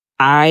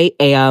I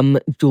am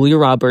Julia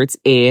Roberts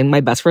in My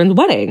Best Friend's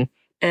Wedding.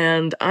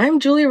 And I'm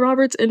Julia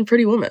Roberts in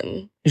Pretty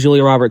Woman.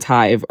 Julia Roberts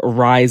Hive,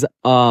 rise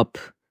up.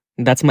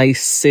 That's my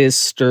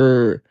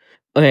sister.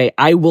 Okay,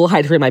 I will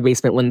hide her in my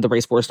basement when the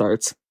race 4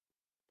 starts.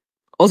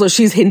 Also,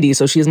 she's Hindi,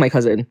 so she's my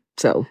cousin.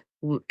 So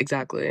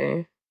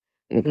exactly.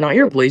 Not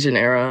your Blasian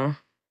era.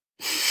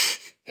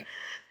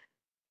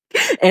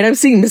 And I'm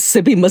seeing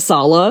Mississippi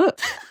Masala.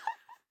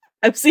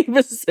 I'm seeing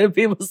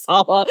Mississippi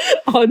Masala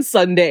on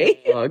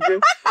Sunday.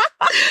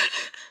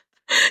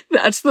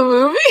 That's the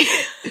movie?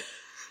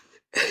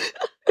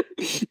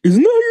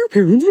 Isn't that your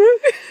parents'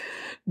 movie?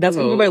 That's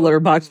one of my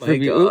Letterboxd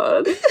review.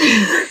 God.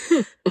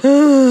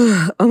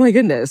 Oh my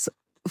goodness.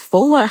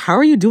 Fola, how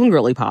are you doing,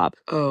 girly pop?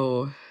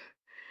 Oh,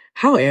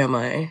 how am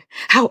I?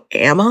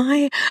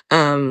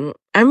 I'm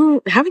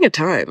having a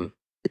time.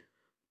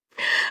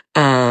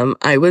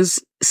 I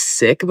was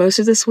sick most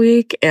of this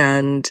week,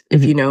 and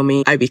if you know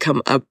me, I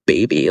become a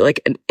baby,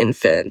 like an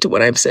infant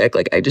when I'm sick.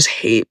 Like, I just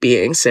hate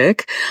being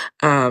sick.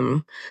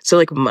 So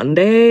like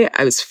Monday,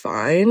 I was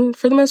fine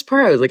for the most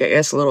part. I was like, I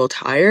guess a little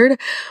tired.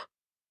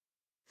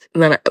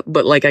 And then,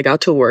 but like I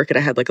got to work and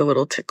I had like a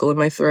little tickle in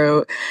my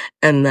throat.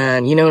 And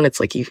then, you know, and it's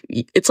like,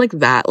 it's like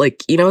that,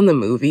 like, you know, in the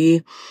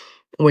movie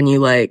when they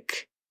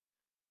like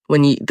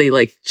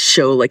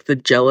show like the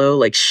jello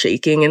like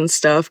shaking and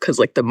stuff because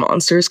like the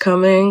monster's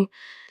coming.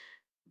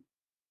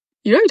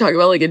 You know what I'm talking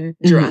about, like in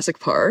Jurassic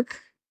Park?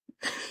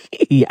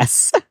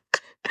 Yes.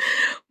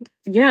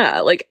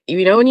 Yeah, like,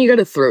 you know when you get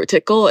a throat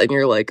tickle and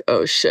you're like,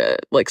 oh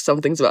shit, like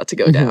something's about to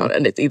go down,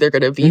 and it's either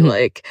gonna be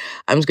like,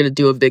 I'm just gonna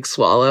do a big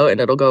swallow and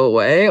it'll go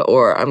away,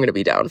 or I'm gonna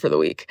be down for the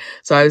week.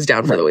 So I was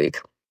down for the week.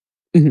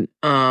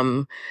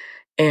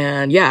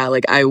 And yeah,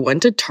 like I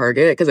went to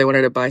Target because I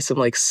wanted to buy some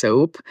like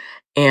soap,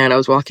 and I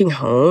was walking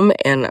home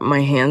and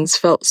my hands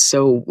felt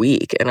so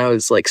weak and I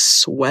was like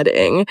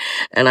sweating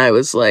and I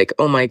was like,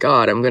 oh my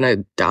God, I'm gonna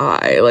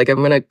die. Like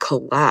I'm gonna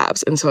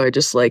collapse. And so I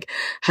just like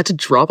had to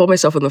drop on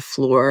myself on the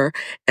floor,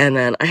 and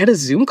then I had a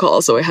Zoom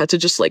call. So I had to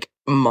just like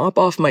mop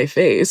off my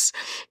face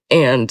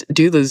and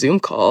do the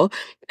Zoom call.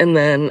 And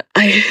then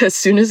as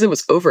soon as it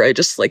was over, I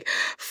just like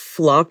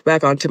flopped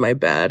back onto my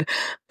bed.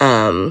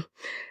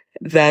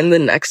 Then the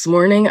next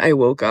morning I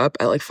woke up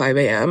at like 5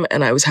 a.m.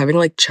 and I was having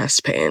like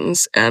chest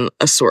pains and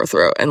a sore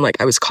throat, and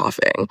like I was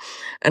coughing,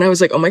 and I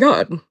was like, oh my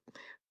God.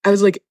 I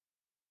was like,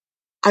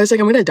 I'm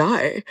going to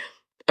die.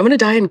 I'm going to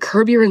die, and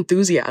Curb Your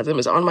Enthusiasm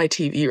is on my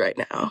TV right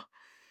now.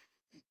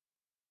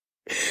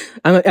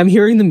 I'm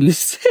hearing the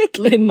music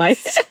in my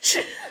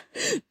head.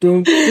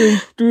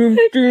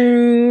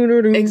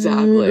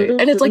 Exactly.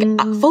 And it's like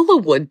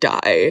Fola would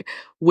die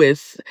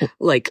with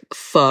like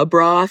pho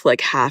broth, like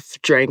half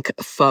drank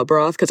pho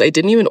broth, because I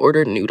didn't even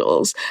order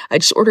noodles. I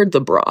just ordered the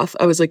broth.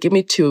 I was like, give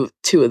me two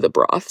of the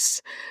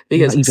broths,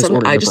 because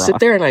I just sit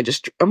there and I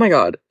just, oh my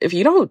God, if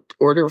you don't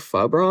order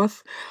pho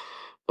broth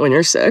when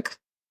you're sick,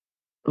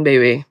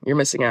 baby, you're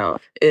missing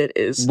out. It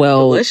is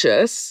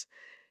delicious.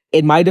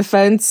 In my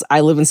defense,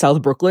 I live in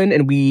South Brooklyn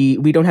and we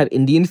don't have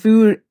Indian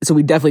food, so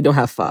we definitely don't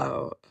have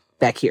pho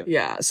back here.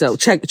 Yeah. So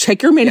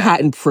check your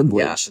Manhattan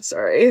privilege. Yeah.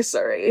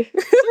 Sorry.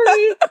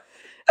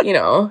 You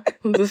know,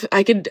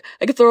 I could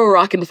throw a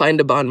rock and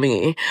find a banh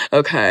mi.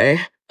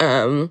 Okay.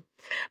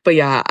 But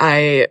yeah,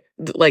 I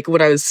like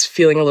when I was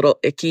feeling a little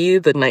icky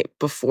the night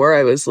before,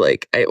 I was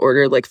like, I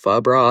ordered like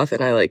pho broth,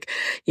 and I like,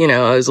 you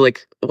know, I was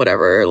like,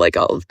 whatever, like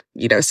I'll,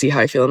 you know, see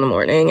how I feel in the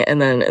morning.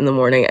 And then in the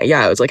morning,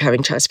 yeah, I was like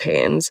having chest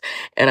pains,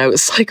 and I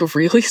was like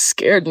really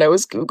scared, and I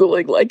was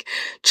Googling like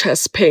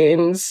chest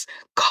pains,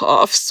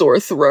 cough, sore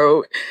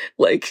throat.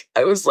 Like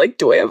I was like,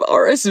 do I have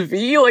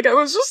RSV? Like I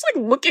was just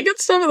like looking at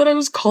stuff, and then I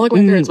was calling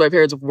my parents. My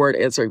parents weren't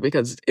answering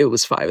because it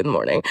was 5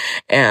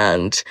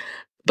 a.m.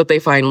 But they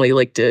finally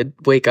like did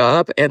wake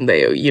up, and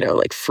they, you know,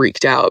 like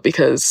freaked out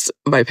because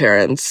my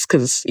parents,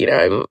 because, you know,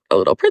 I'm a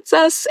little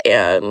princess,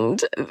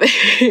 and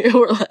they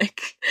were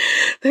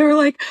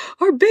like,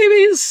 our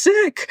baby is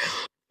sick.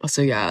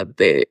 So yeah,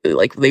 they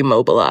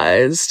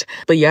mobilized.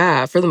 But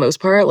yeah, for the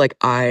most part, like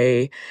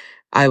I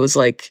was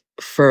like,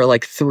 for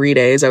like 3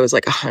 days, I was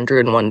like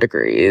 101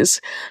 degrees.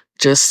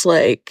 Just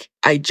like,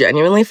 I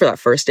genuinely, for that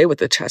first day with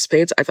the chest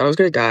pains, I thought I was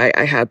going to die.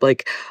 I had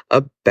like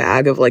a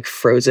bag of like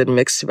frozen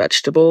mixed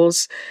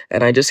vegetables,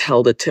 and I just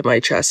held it to my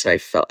chest, and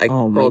I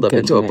rolled up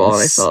into a ball,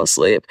 and I fell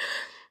asleep.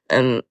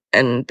 And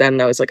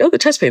then I was like, oh, the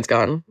chest pain's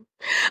gone.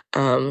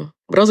 But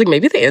I was like,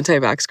 maybe the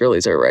anti-vax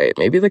girlies are right.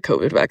 Maybe the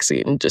COVID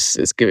vaccine just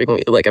is giving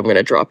me, like, I'm going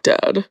to drop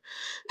dead.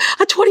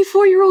 A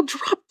 24-year-old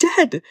dropped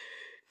dead.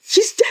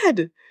 She's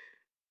dead.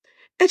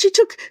 And she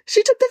took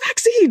the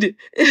vaccine.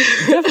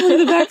 Definitely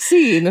the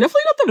vaccine.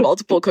 Definitely not the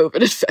multiple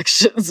COVID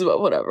infections, but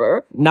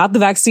whatever. Not the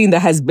vaccine that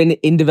has been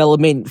in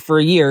development for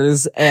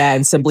years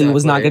and simply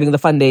was not getting the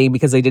funding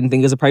because they didn't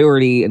think it was a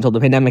priority until the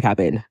pandemic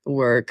happened.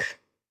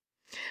 Work.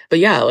 But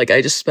yeah, like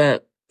I just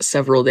spent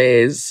several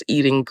days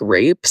eating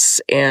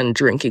grapes and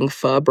drinking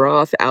pho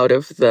broth out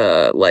of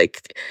the,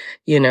 like,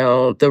 you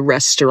know, the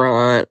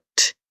restaurant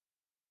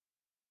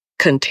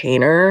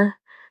container.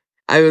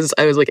 I was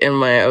like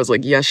I was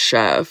like, yes,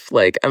 chef.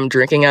 Like, I'm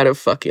drinking out of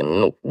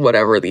fucking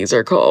whatever these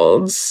are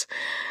called.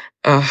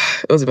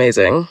 It was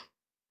amazing.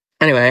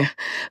 Anyway,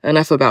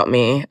 enough about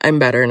me. I'm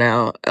better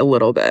now, a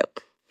little bit.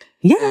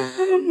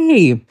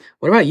 Yay!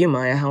 What about you,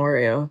 Maya? How are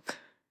you?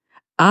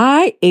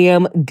 I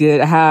am good.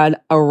 I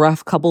had a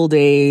rough couple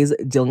days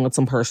dealing with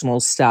some personal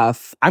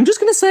stuff. I'm just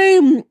gonna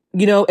say,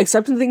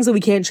 accepting things that we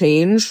can't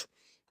change.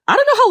 I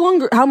don't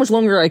know how much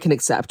longer I can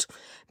accept,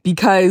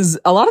 because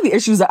a lot of the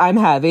issues that I'm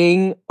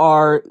having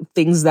are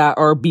things that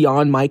are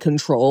beyond my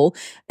control.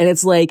 And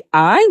it's like,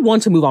 I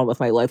want to move on with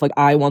my life. Like,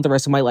 I want the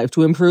rest of my life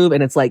to improve.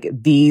 And it's like,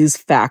 these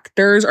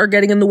factors are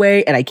getting in the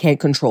way and I can't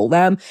control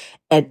them.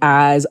 And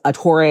as a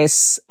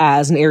Taurus,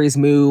 as an Aries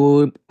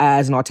moon,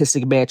 as an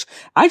autistic bitch,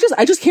 I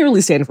just can't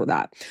really stand for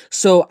that.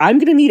 So I'm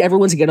going to need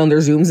everyone to get on their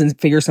Zooms and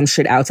figure some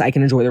shit out so I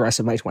can enjoy the rest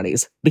of my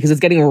 20s, because it's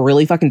getting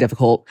really fucking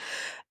difficult.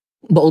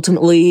 But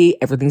ultimately,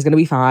 everything's going to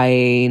be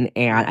fine.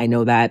 And I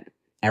know that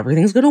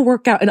everything's going to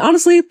work out. And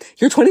honestly,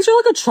 your 20s are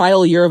like a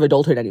trial year of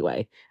adulthood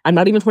anyway. I'm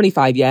not even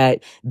 25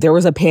 yet. There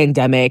was a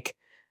pandemic.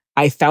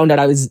 I found out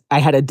I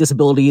had a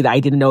disability that I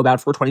didn't know about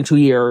for 22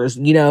 years.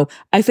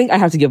 I think I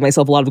have to give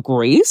myself a lot of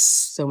grace.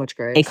 So much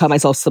grace. And cut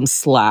myself some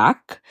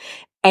slack.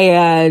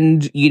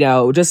 And,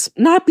 just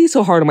not be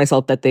so hard on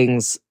myself that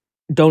things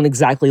don't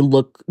exactly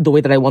look the way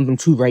that I want them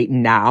to right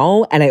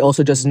now. And I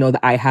also just know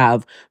that I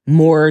have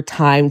more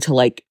time to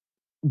like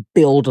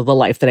build the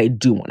life that I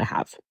do want to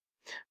have.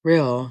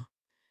 Real.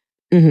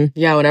 Mm-hmm.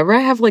 Yeah, whenever I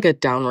have like a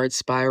downward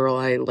spiral,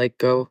 I like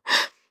go,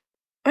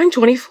 I'm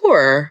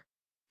 24.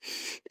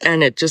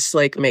 And it just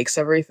like makes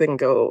everything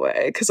go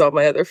away, because all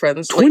my other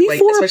friends, 24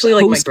 like especially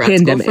like my grad school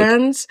pandemic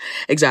friends.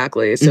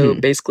 Exactly. So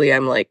basically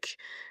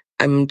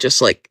I'm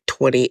just like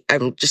 20,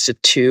 I'm just a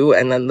 2,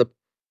 and then the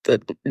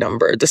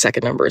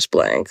second number is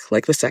blank,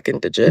 like the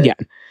second digit. Yeah.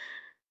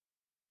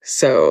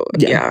 So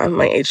yeah,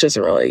 my age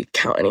doesn't really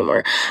count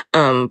anymore.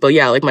 But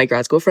yeah, like my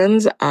grad school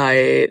friends,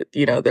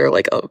 they're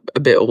like a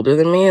bit older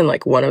than me, and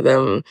like one of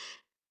them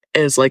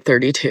is like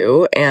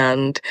 32,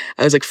 and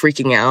I was like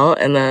freaking out,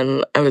 and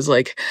then I was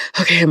like,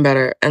 okay, I'm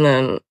better. And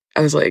then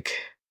I was like,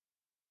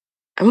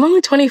 I'm only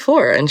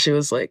 24. And she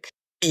was like,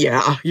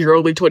 yeah, you're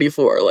only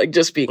 24. Like,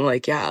 just being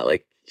like, yeah,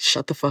 like,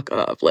 shut the fuck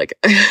up. Like,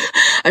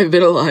 I've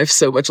been alive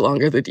so much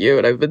longer than you,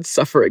 and I've been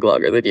suffering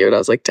longer than you. And I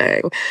was like,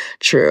 dang,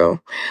 true.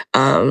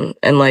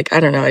 And like,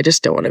 I don't know, I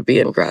just don't want to be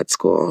in grad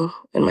school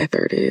in my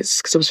 30s,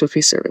 because I'm supposed to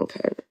be serving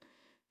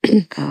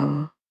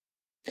time.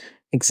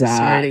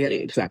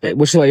 Exactly.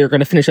 Which is why you're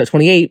going to finish at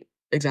 28.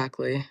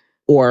 Exactly.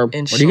 Or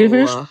when are you going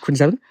to finish?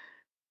 27?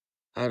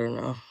 I don't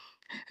know.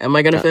 Am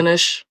I going to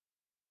finish?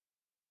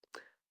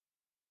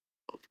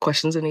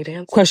 Questions I need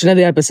answers. Question of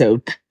the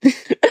episode.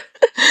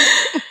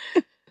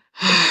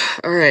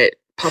 All right.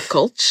 Pop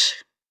culture.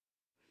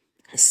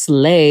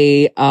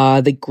 Slay.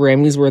 The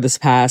Grammys were this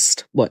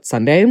past,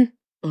 Sunday?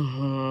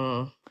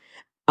 Mm-hmm.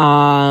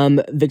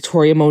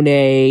 Victoria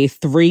Monet,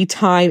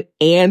 3-time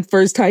and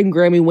first-time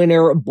Grammy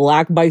winner.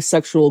 Black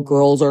bisexual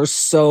girls are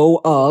so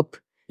up.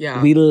 Yeah.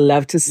 We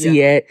love to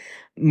see it.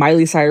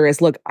 Miley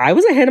Cyrus. Look, I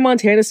was a Hannah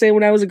Montana stan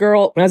when I was a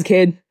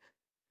kid.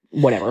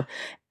 Whatever.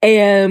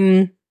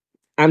 And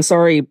I'm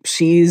sorry,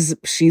 she's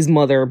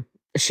mother.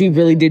 She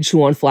really did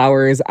chew on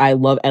flowers. I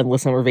love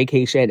Endless Summer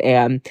Vacation.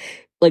 And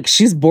like,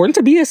 she's born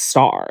to be a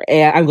star.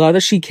 And I'm glad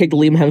that she kicked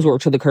Liam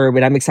Hemsworth to the curb.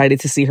 And I'm excited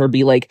to see her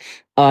be like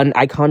an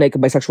iconic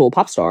bisexual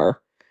pop star.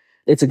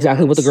 It's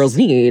exactly what the girls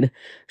need.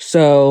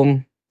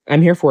 So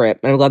I'm here for it.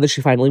 And I'm glad that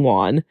she finally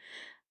won.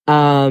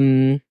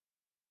 Miley's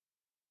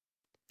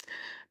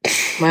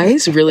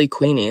really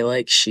queeny.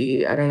 Like,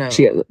 I don't know.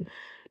 She is.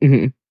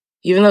 Mm-hmm.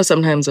 Even though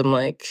sometimes I'm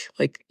like,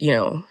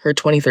 her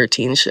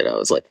 2013 shit, I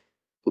was like,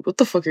 what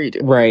the fuck are you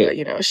doing?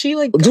 Right. She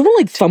like just want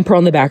to like thump her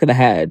on the back of the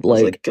head. I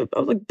was like,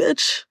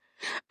 bitch.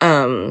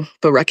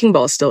 But Wrecking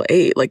Ball is still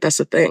 8. Like, that's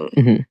the thing.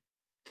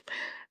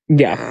 Mm-hmm.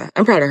 Yeah.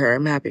 I'm proud of her.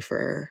 I'm happy for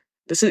her.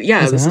 This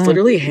is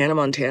literally Hannah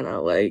Montana.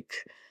 Like,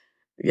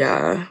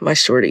 yeah, my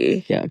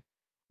shorty. Yeah.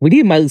 We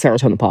need Miley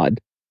Cyrus on the pod.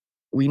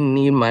 We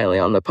need Miley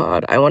on the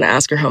pod. I want to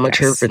ask her how much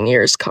her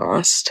veneers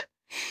cost.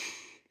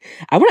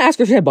 I want to ask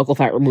her if she had buccal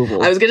fat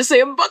removal. I was going to say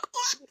a buckle.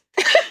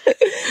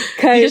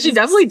 Because she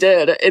definitely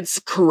did. It's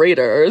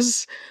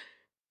craters.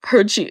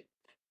 Heard she...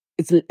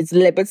 It's a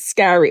little bit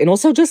scary. And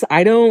also just,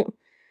 I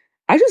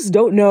just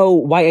don't know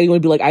why anyone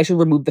would be like, I should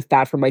remove the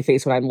fat from my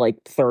face when I'm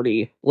like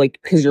 30. Like,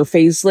 because your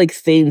face like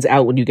thins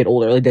out when you get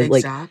older.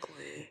 Like,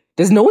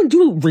 does no one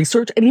do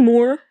research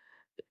anymore?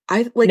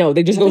 No,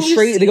 they just go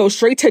straight. They go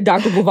straight to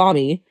Dr.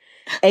 Glavami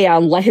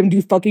and let him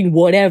do fucking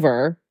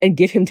whatever and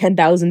give him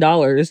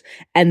 $10,000,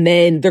 and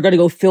then they're gonna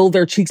go fill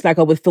their cheeks back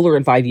up with filler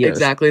in 5 years.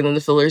 Exactly, and then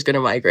the filler is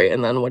gonna migrate,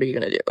 and then what are you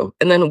gonna do?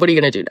 And then what are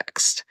you gonna do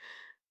next?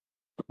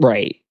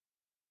 Right,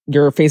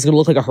 your face is gonna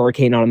look like a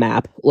hurricane on a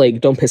map.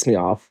 Like, don't piss me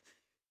off.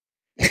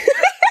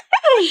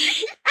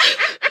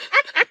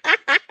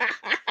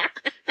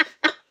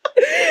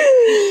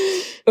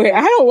 Okay,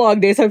 I had a long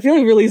day, so I'm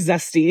feeling really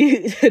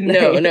zesty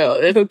tonight. No,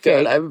 it's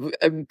okay. Good.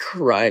 I'm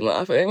crying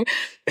laughing.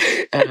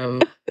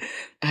 I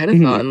had a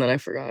thought and then I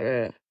forgot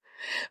it.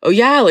 Oh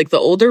yeah, like the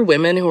older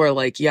women who are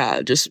like,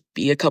 yeah, just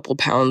be a couple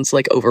pounds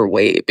like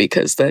overweight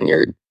because then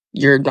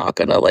you're not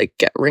gonna like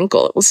get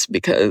wrinkles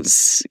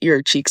because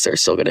your cheeks are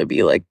still gonna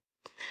be like,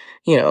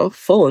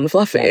 full and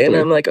fluffy. Exactly. And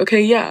I'm like,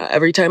 okay, yeah.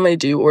 Every time I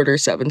do order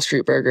 7th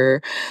Street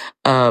Burger,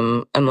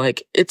 I'm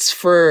like, it's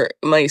for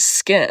my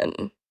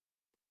skin.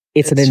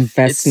 It's an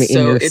investment in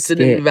your skin. It's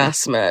an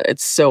investment.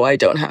 It's so I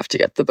don't have to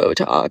get the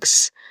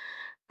Botox.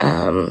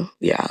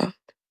 Yeah.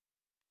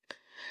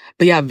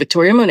 But yeah,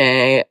 Victoria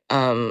Monet,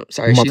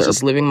 sorry, she's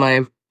just living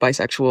my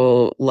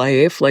bisexual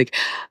life. Like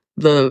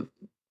the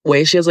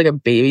way she has like a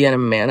baby and a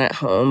man at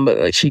home, but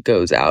like she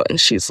goes out and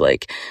she's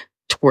like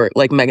twerk,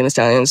 like Megan Thee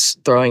Stallion's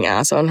throwing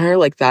ass on her.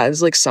 Like that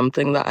is like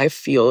something that I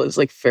feel is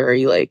like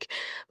very like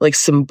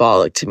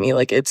symbolic to me.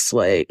 Like it's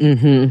like,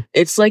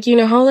 it's like,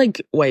 how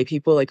like white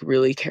people like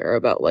really care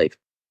about like,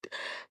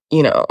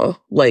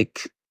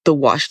 like the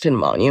Washington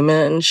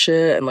Monument and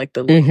shit and like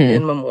the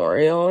Lincoln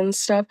Memorial and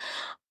stuff.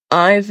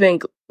 I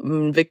think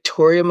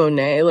Victoria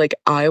Monet, like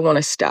I want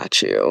a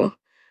statue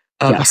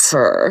of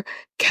her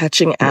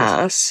catching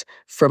ass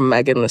from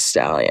Megan Thee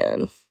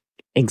Stallion.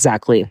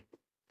 Exactly.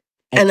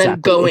 And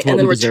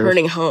then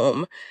returning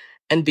home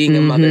and being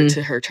a mother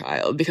to her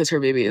child because her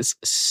baby is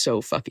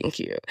so fucking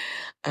cute.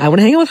 I want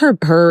to hang out with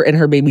her and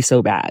her baby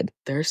so bad.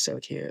 They're so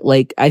cute.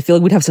 Like, I feel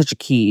like we'd have such a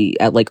key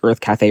at like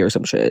Earth Cafe or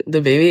some shit.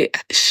 The baby,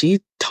 she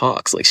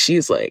talks like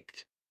she's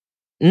like...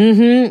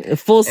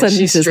 Full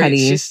sentences, honey.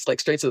 She's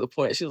like straight to the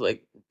point. She's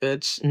like,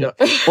 bitch. No.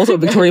 Also,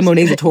 Victoria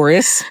Monet's a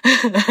Taurus.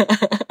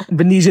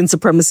 Venetian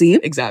supremacy.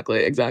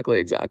 Exactly. I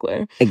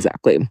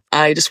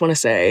just want to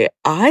say,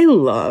 I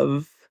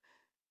love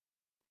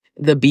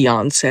the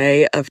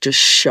Beyonce of just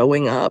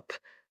showing up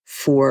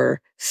for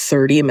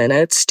 30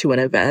 minutes to an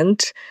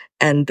event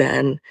and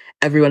then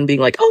everyone being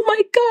like, oh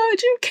my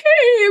God, you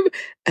came.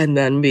 And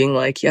then being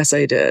like, yes,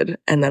 I did.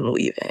 And then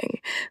leaving.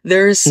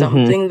 There's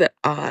something that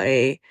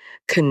I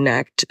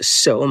connect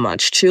so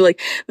much to. Like,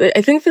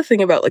 I think the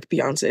thing about like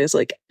Beyonce is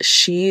like,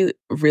 she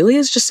really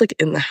is just like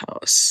in the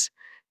house.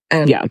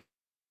 And,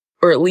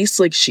 or at least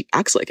like she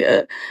acts like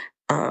it.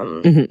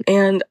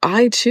 And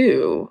I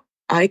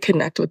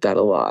connect with that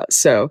a lot.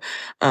 So,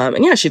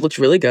 and yeah, she looked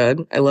really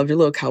good. I loved her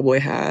little cowboy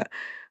hat.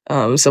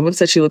 Someone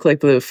said she looked like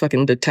the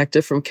fucking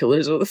detective from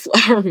Killers of the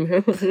Flower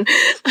Moon.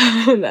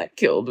 That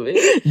killed me.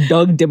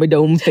 Doug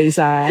Dimmadome face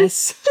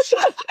ass.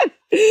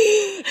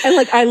 And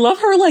like, I love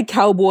her like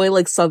cowboy,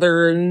 like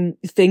Southern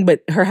thing,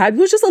 but her hat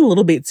was just a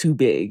little bit too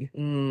big,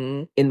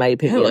 in my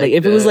opinion. Like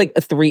if it was like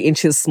 3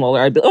 inches smaller,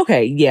 I'd be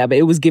okay, yeah, but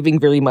it was giving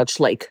very much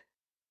like,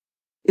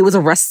 it was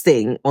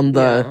resting on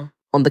the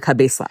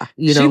cabeza,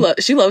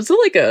 She loves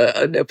like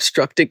an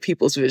obstructing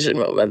people's vision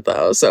moment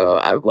though. So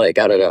I'm like,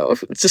 I don't know,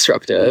 it's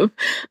disruptive.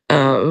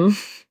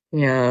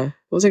 Yeah.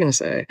 What was I gonna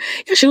say?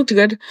 Yeah, she looked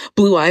good.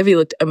 Blue Ivy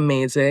looked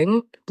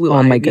amazing. Blue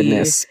Ivy, my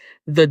goodness.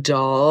 The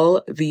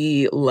doll,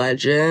 the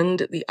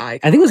legend, the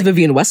icon. I think it was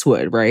Vivienne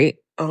Westwood, right?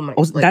 Oh my!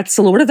 That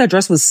silhouette of that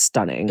dress was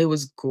stunning. It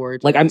was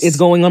gorgeous. Like it's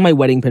going on my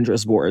wedding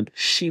Pinterest board.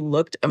 She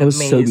looked amazing. It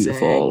was so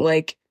beautiful.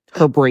 Like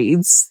her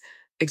braids.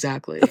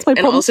 Exactly. That's my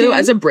and also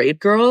as a braid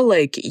girl,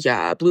 like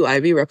Blue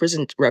Ivy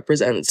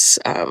represents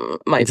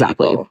my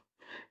people.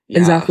 Yeah.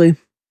 Exactly.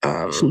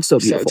 She was so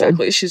beautiful. So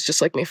exactly. She's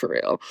just like me for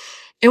real.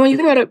 And when you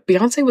think about it,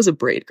 Beyonce was a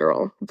braid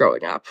girl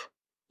growing up.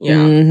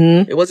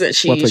 Yeah. It wasn't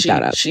she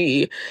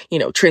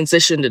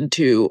transitioned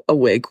into a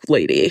wig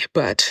lady,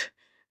 but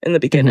in the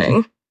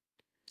beginning.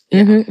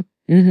 But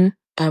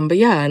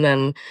yeah, and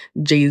then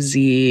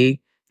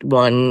Jay-Z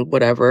won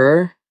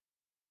whatever.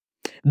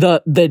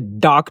 The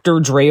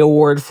Dr. Dre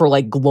Award for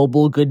like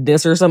global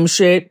goodness or some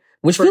shit,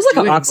 which feels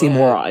like an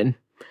oxymoron.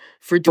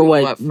 For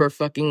doing what? For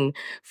fucking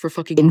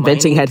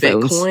inventing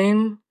headphones.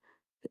 Bitcoin?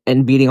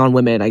 And beating on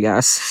women, I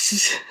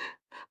guess.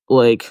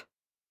 Like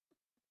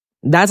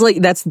those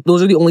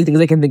are the only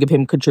things I can think of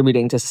him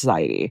contributing to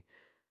society.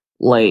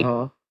 Like,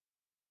 go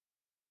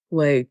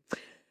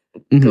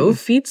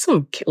feed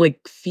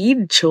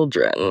feed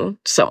children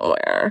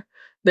somewhere.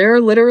 There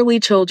are literally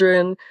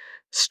children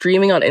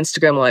streaming on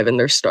Instagram Live and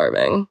they're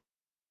starving.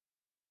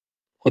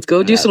 Let's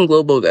go do some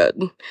global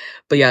good.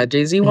 But yeah,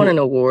 Jay-Z won an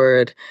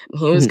award and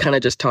he was kind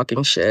of just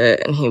talking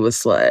shit and he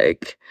was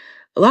like,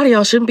 a lot of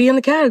y'all shouldn't be in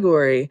the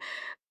category.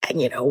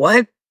 And you know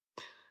what?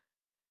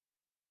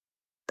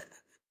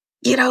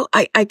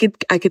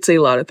 I could say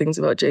a lot of things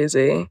about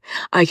Jay-Z.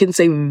 I can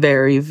say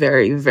very,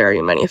 very, very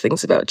many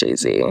things about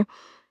Jay-Z.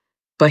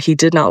 But he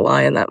did not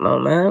lie in that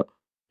moment.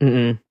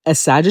 A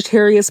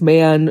Sagittarius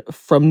man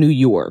from New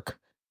York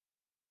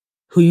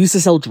who used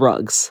to sell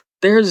drugs.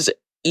 There's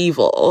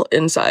evil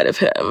inside of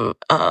him.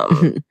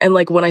 And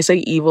like when I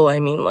say evil,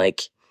 I mean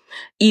like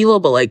evil,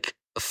 but like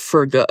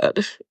for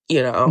good,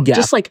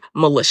 just like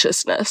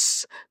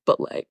maliciousness, but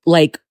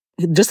like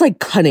just like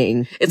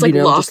cunning. It's like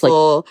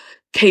lawful,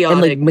 chaotic,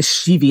 and like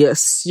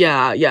mischievous.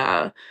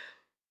 Yeah.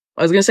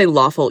 I was gonna say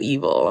lawful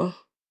evil.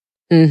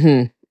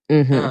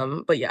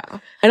 But yeah.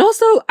 And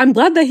also, I'm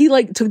glad that he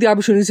like took the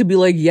opportunity to be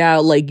like, yeah,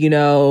 like,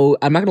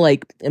 I'm not gonna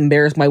like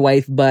embarrass my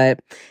wife, but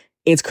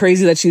It's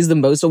crazy that she's the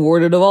most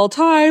awarded of all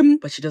time.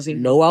 But she doesn't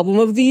even... No album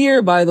of the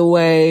year, by the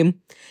way.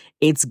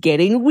 It's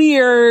getting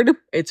weird.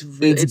 It's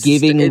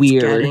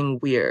getting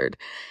weird.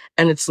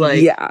 And it's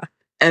like... Yeah.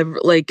 I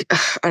don't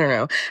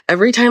know.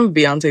 Every time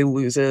Beyonce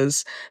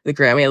loses the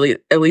Grammy,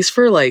 at least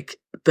for like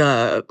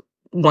the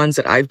ones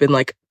that I've been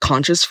like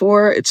conscious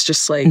for, it's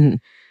just like,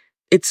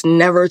 it's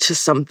never to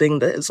something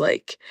that is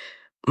like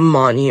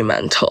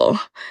monumental.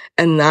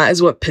 And that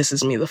is what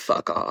pisses me the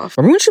fuck off.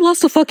 Remember when she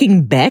lost to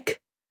fucking Beck?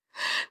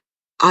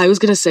 I was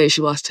going to say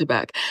she lost to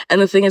Beck.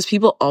 And the thing is,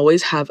 people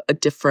always have a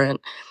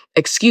different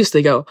excuse.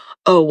 They go,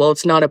 oh, well,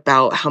 it's not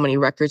about how many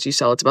records you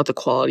sell. It's about the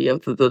quality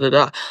of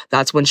the.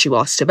 That's when she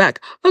lost to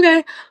Beck.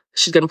 Okay.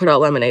 She's going to put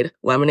out Lemonade.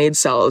 Lemonade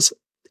sells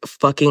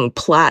fucking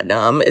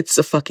platinum. It's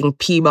a fucking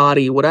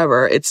Peabody,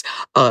 whatever. It's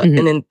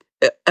an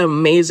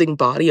amazing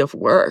body of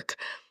work.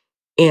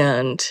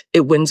 And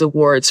it wins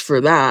awards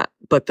for that.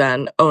 But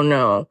then, oh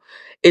no,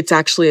 it's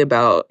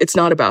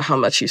not about how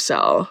much you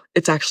sell.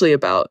 It's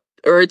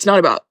not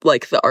about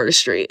like the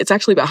artistry. It's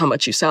actually about how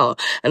much you sell.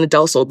 And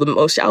Adele sold the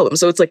most albums.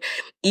 So it's like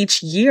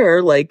each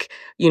year, like,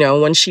 you know,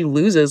 when she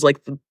loses, like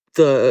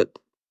the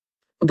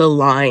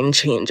line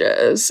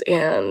changes.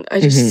 And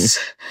I just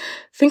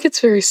think it's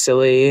very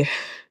silly.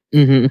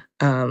 And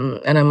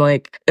I'm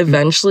like,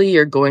 eventually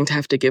you're going to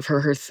have to give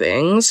her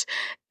things,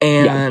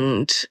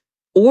 and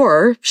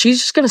or she's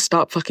just going to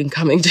stop fucking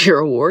coming to your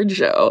award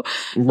show.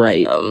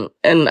 Right.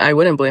 And I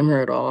wouldn't blame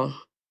her at all.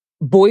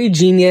 Boy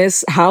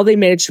Genius, how they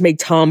managed to make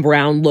Tom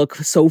Brown look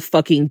so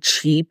fucking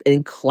cheap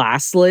and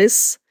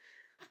classless.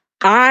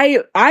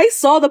 I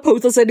saw the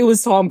post that said it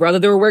was Tom Brown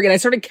that they were wearing, and I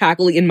started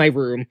cackling in my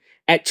room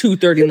at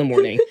 2:30 in the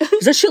morning.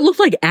 Because that shit looked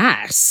like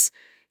ass.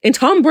 And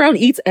Tom Brown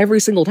eats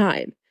every single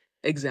time.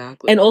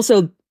 Exactly. And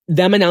also,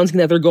 them announcing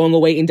that they're going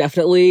away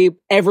indefinitely,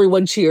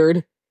 everyone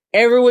cheered.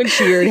 Everyone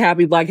cheered.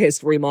 Happy Black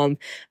History Month.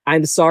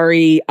 I'm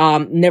sorry.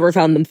 Never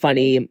found them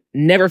funny.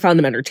 Never found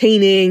them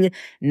entertaining.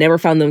 Never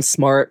found them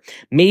smart.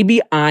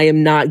 Maybe I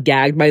am not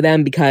gagged by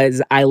them because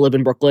I live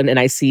in Brooklyn and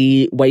I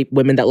see white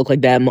women that look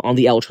like them on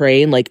the L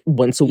train like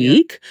once a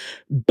week.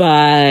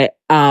 But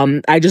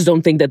I just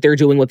don't think that they're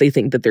doing what they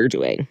think that they're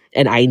doing.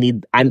 And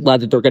I'm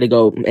glad that they're going to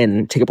go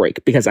and take a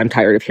break because I'm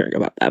tired of hearing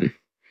about them.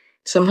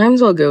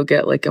 Sometimes I'll go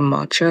get like a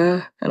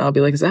matcha and I'll be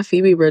like, is that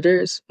Phoebe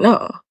Bridgers?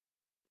 No.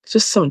 It's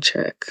just some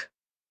chick.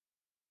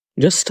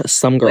 Just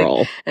some girl.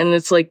 Like, and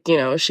it's like, you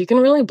know, she can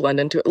really blend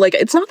into it. Like,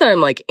 it's not that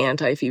I'm like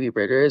anti Phoebe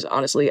Bridgers.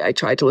 Honestly, I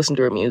tried to listen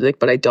to her music,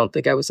 but I don't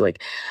think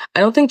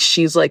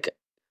she's like,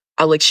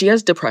 she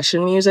has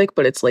depression music,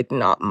 but it's like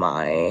not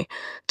my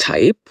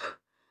type.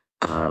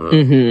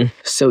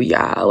 So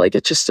yeah, like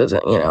it just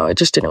doesn't, you know, it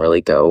just didn't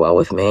really go well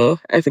with me.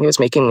 I think it was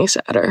making me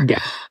sadder.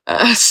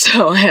 Yeah.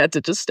 So I had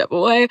to just step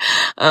away.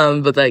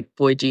 But like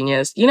Boy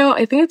Genius, you know,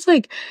 I think it's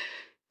like,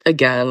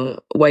 again,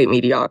 white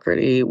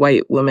mediocrity,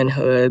 white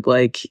womanhood.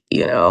 Like,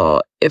 you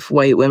know, if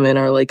white women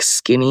are like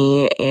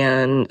skinny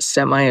and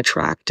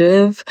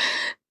semi-attractive,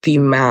 the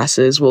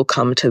masses will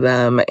come to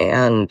them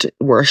and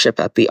worship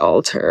at the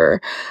altar.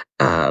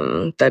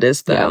 That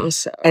is them. Yeah.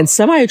 So. And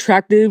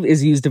semi-attractive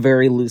is used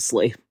very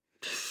loosely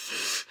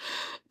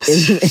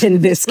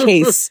in this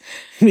case,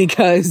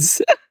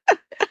 because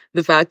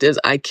the fact is,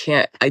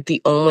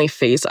 the only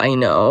face I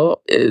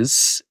know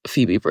is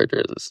Phoebe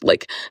Bridgers.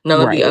 Like,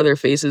 none of the other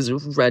faces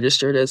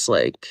registered as,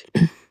 like,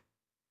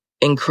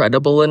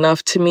 incredible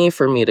enough to me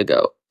for me to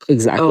go,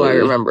 exactly. Oh, I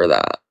remember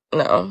that.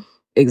 No.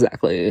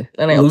 Exactly.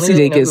 And I Lucy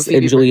Dacus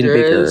and Julian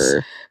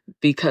Baker.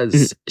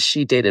 Because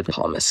she dated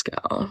Paul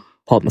Mescal.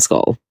 Paul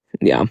Mescal.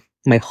 Yeah.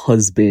 My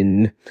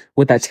husband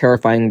with that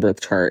terrifying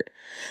birth chart.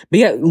 But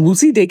yeah,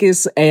 Lucy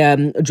Dacus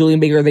and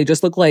Julian Baker, they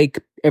just look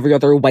like every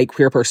other white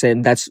queer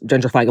person that's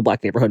gentrifying a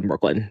black neighborhood in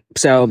Brooklyn.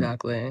 So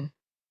exactly.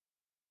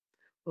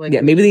 Like,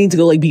 yeah, maybe they need to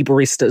go like be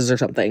baristas or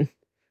something.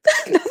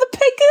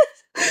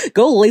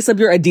 Go lace up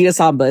your Adidas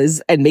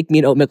Sambas and make me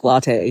an oat milk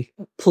latte,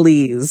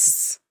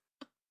 please.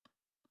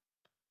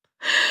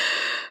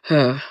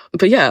 But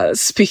yeah,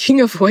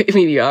 speaking of white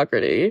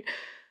mediocrity,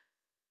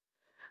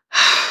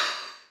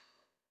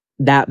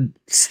 that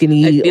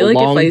skinny, I feel like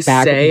long if I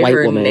back say white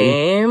her woman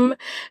name,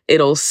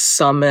 it'll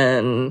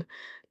summon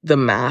the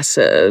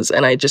masses,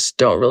 and I just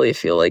don't really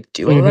feel like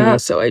doing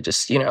that. So I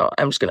just, you know,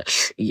 I'm just gonna,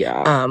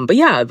 But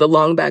yeah, the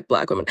long back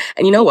black woman,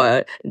 and you know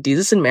what,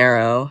 Desus and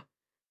Mero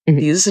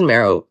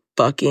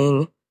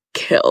fucking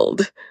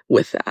killed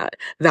with that.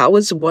 That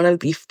was one of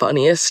the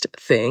funniest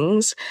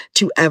things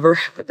to ever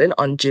happen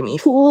on Jimmy.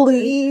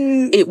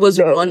 Please. It was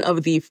one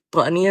of the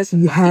funniest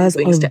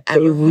things to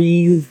ever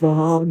very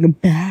long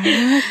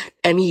back.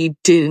 And he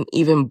didn't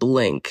even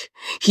blink.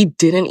 He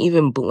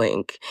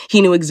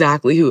knew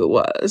exactly who it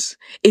was.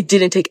 It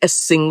didn't take a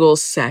single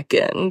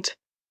second.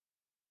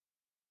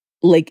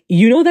 Like,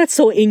 you know, that's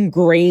so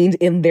ingrained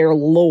in their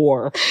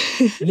lore.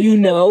 You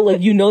know,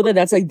 like, you know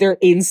that's like their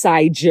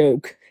inside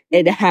joke.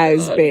 It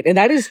has been. And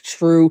that is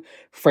true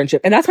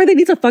friendship. And that's why they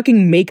need to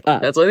fucking make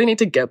up. That's why they need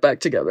to get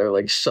back together.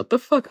 Like, shut the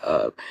fuck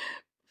up.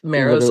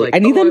 Mero's like, I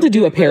need them to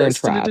do a Parent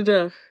Trap.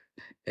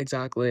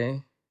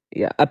 Exactly.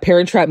 Yeah, a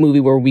Parent Trap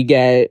movie where we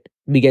get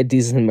we get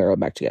Deezus and Mero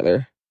back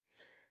together.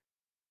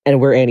 And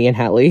we're Annie and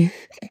Hallie.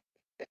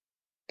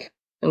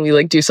 And we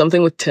like do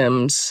something with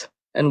Tim's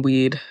and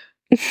weed.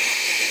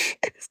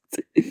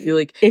 You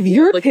like if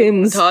your like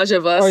Tims montage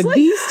of us, are like,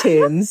 these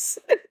Tims,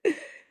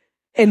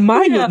 and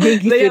my Yankee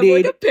they have,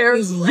 like, Fitted a pair of,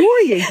 is like-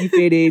 your Yankee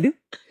Fitted.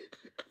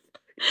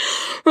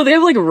 or they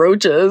have like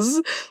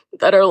roaches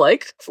that are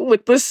like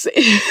with the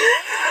same.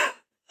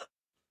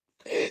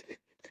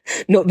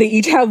 No, they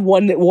each have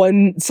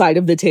one side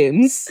of the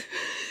Tims.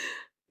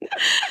 And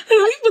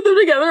we put them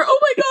together. Oh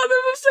my god,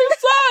 they're the same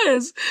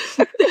size.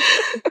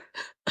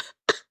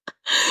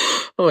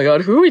 Oh my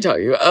god, who are we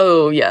talking about?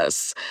 Oh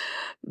yes,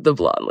 the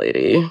blonde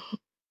lady.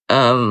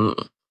 I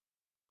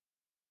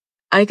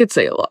could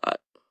say a lot.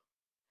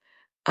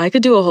 I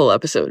could do a whole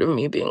episode of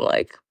me being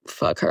like,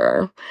 fuck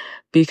her,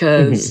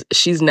 because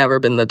she's never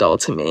been the doll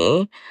to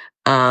me.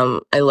 I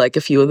like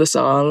a few of the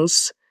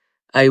songs.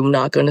 I'm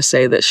not going to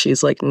say that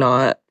she's like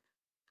not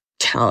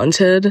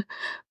talented,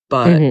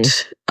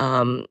 but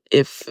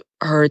if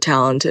her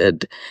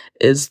talented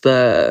is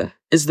the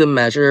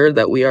measure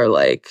that we are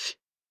like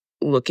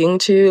looking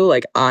to,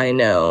 like, I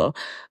know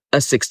a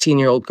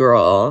 16-year-old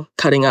girl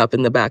cutting up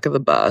in the back of the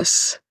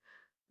bus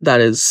that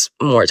is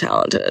more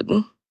talented.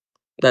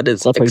 That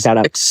is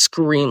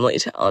extremely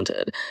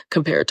talented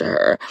compared to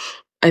her.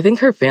 I think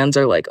her fans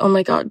are like, oh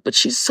my god, but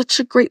she's such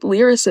a great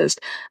lyricist.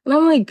 And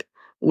I'm like,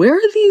 where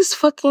are these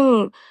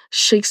fucking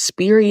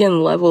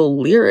Shakespearean level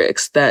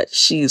lyrics that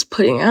she's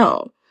putting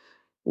out?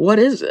 What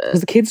is it? Because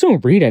the kids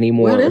don't read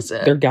anymore. What is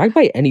it? They're gagged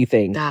by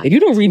anything. That if you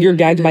don't read, you're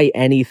gagged weird. by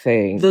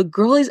anything. The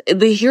girl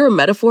they hear a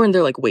metaphor and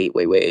they're like, wait,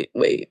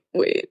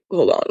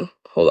 hold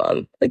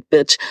on. Like,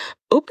 bitch,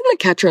 open the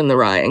Catcher in the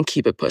Rye and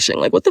keep it pushing.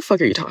 Like, what the fuck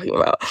are you talking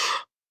about?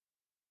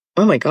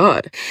 Oh my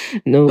god.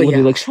 No, But literally,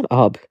 yeah. like, shut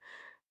up.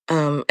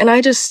 And I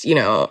just,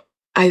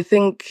 I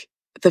think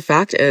the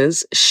fact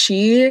is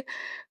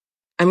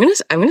I'm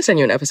gonna send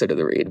you an episode of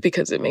The Read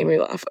because it made me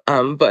laugh.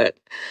 But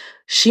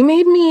she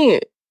made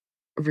me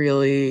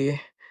really,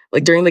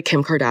 like, during the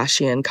Kim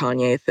Kardashian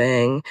Kanye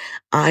thing,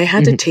 I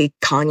had to take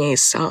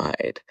Kanye's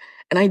side.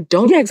 And I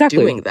don't like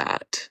doing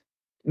that.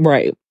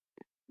 Right.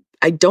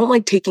 I don't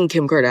like taking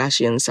Kim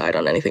Kardashian's side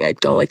on anything. I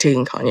don't like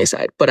taking Kanye's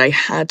side, but I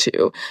had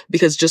to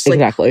because just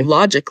like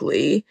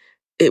logically,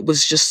 it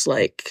was just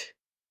like,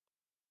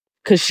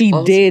 because she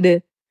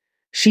did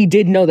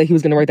know that he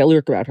was going to write that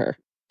lyric about her,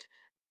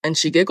 and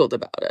she giggled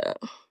about it.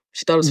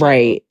 She thought it was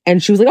right, funny.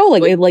 and she was like, "Oh,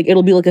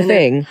 it'll be like a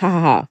thing, ha ha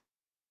ha."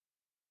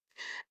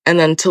 And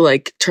then to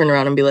like turn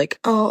around and be like,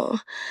 "Oh,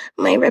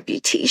 my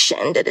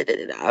reputation." Da, da,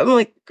 da, da. I'm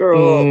like,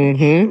 girl,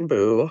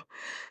 boo.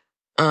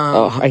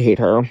 Oh, I hate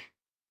her.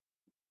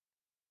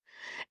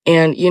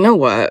 And you know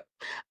what?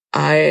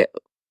 I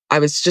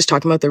was just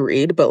talking about The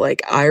Read, but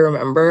like I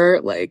remember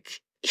like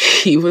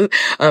he was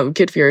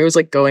Kid Fury was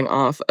like going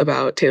off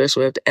about Taylor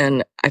Swift,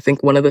 and I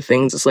think one of the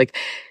things is like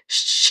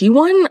she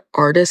won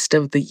Artist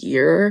of the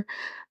Year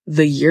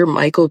the year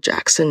Michael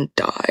Jackson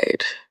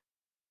died.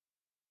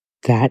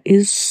 That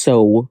is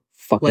so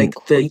fucking like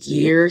crazy. The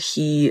year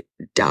he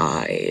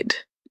died.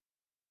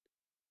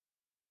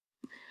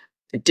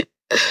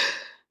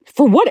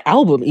 For what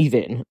album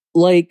even?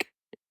 Like,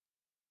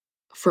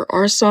 for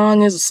Our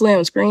Song is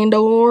Slam Screen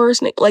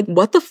Doors. Like,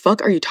 what the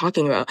fuck are you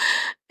talking about?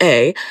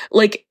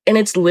 Like, and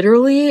it's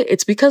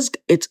because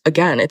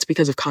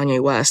of Kanye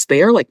West.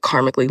 They are like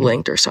karmically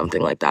linked or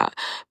something like that.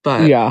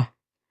 But yeah,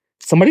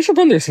 somebody should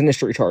run their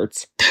Sinistry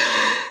charts.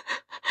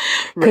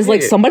 Because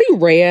like somebody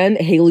ran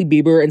Hailey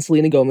Bieber and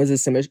Selena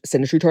Gomez's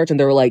Sinistry charts, and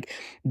they were like,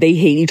 they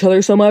hate each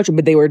other so much,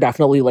 but they were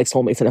definitely like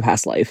soulmates in a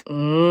past life.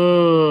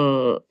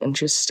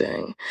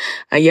 Interesting.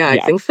 Yeah, I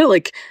think that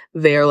like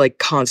they're like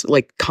constant,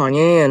 like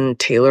Kanye and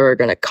Taylor are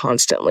gonna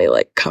constantly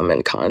like come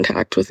in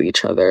contact with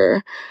each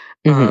other,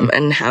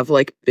 and have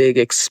like big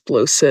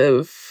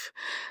explosive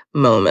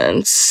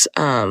moments.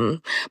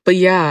 But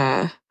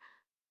yeah.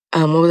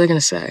 What was I gonna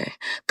say?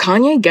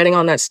 Kanye getting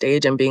on that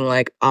stage and being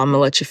like, I'm gonna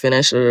let you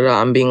finish.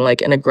 I'm being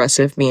like an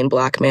aggressive, mean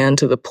black man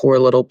to the poor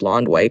little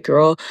blonde white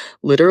girl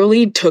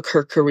literally took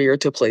her career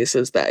to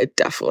places that it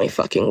definitely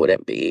fucking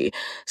wouldn't be.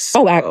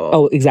 So,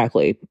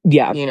 exactly.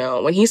 Yeah. You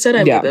know, when he said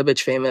I made that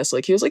bitch famous,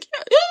 like he was like,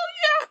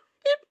 yeah,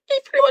 he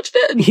pretty much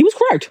did. He was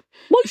correct.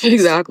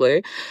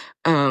 Exactly.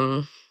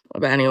 But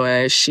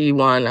anyway, she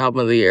won Album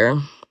of the Year.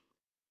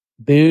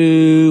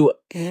 Boo.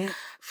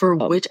 For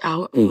which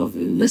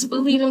album? Let's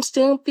Believe I'm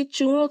Still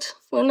Bejeweled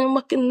when I'm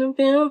walking the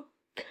room.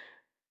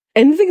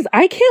 And the thing is,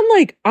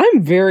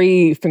 I'm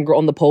very finger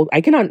on the pulse.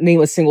 I cannot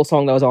name a single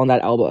song that was on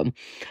that album.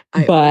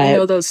 I only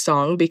know those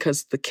songs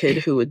because the kid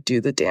who would do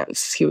the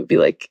dance, he would be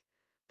like,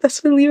 Let's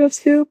Believe I'm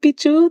Still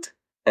Bejeweled.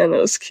 And it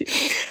was cute.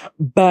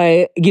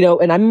 But,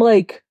 and I'm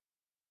like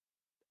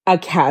a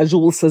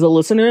casual SZA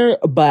listener,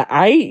 but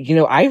I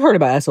heard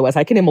about SOS.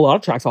 I can name a lot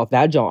of tracks off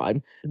that,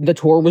 John. The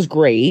tour was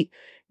great.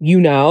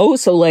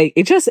 So like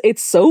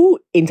it's so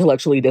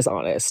intellectually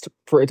dishonest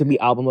for it to be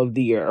Album of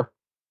the Year.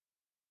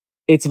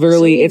 It's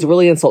really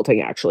insulting,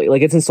 actually.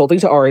 Like, it's insulting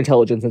to our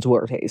intelligence and to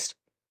our taste.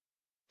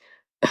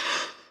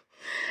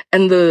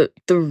 And the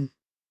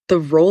the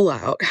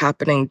rollout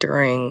happening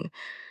during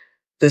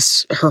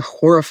her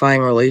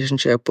horrifying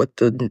relationship with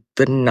the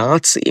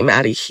Nazi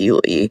Maddie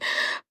Healy.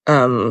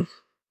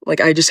 Like,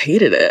 I just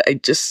hated it.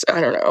 I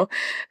don't know.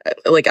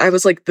 Like, I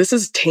was like, this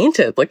is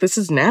tainted. Like, this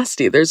is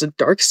nasty. There's a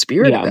dark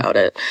spirit about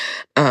it.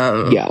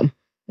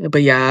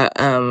 But yeah,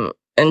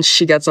 and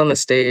she gets on the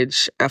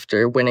stage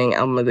after winning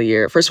Album of the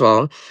Year. First of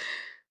all,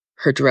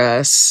 her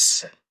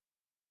dress,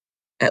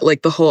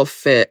 like, the whole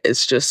fit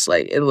is just,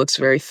 like, it looks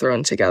very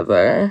thrown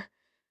together.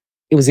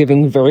 It was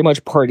giving very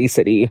much Party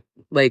City.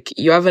 Like,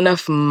 you have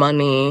enough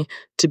money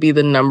to be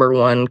the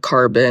 #1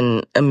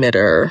 carbon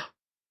emitter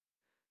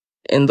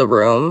in the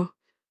room.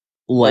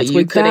 Let's but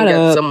you couldn't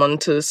get someone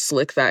to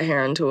slick that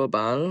hair into a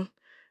bun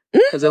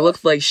because it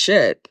looked like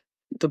shit.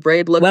 The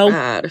braid looked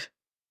bad.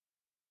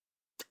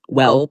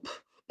 Well,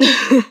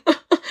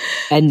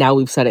 and now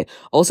we've said it.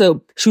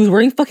 Also, she was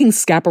wearing fucking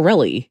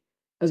Schiaparelli.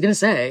 I was gonna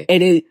say,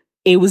 and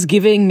it was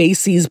giving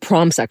Macy's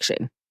prom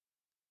section.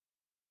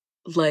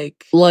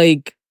 Like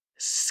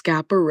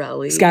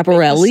Schiaparelli.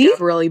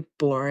 Schiaparelli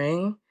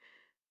boring.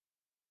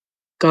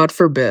 God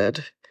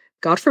forbid.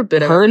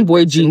 Her and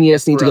Boy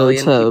Genius need to go to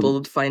people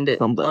would find it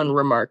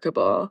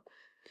unremarkable.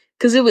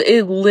 Because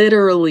it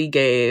literally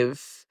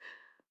gave,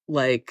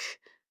 like,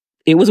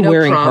 it was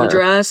wearing prom her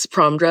dress,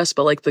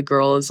 but like the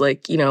girl is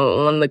like,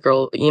 when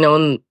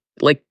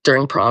like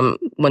during prom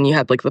when you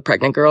had like the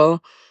pregnant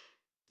girl.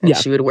 And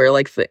she would wear,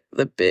 like,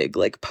 the big,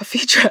 like,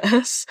 puffy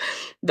dress.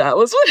 That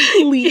was what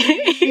I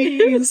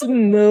gave.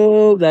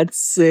 No, that's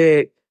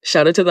sick.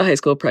 Shout out to the high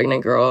school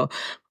pregnant girl.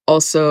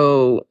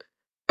 Also,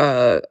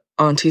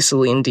 Auntie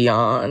Celine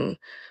Dion.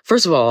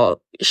 First of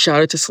all,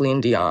 shout out to Celine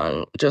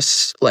Dion,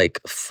 just,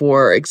 like,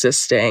 for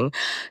existing.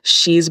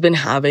 She's been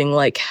having,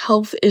 like,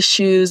 health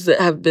issues that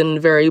have been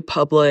very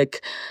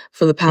public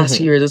for the past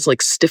years. It's,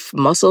 like, stiff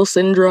muscle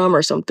syndrome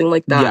or something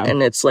like that.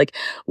 And it's, like,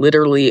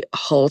 literally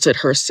halted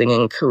her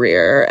singing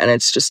career. And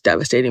it's just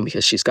devastating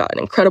because she's got an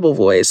incredible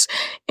voice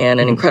and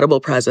an incredible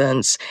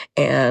presence.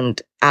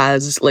 And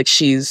as, like,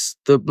 she's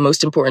the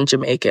most important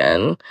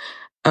Jamaican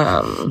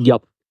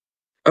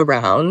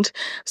around.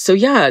 So,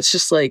 yeah, it's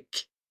just, like,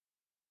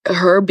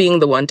 her being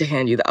the one to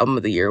hand you the Album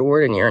of the Year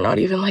award and you're not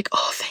even like,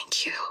 oh,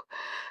 thank you,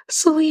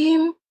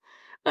 Celine.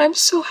 I'm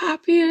so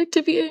happy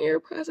to be in your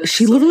presence.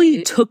 She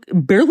literally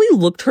barely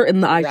looked her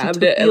in the eye. She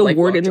took the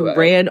award and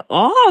ran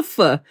off.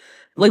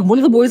 Like one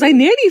of the boys I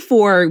nanny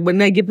for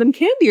when I give them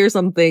candy or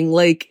something.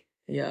 Like,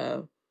 yeah.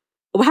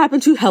 What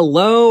happened to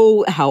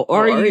hello? How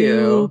are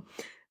you?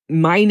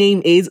 My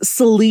name is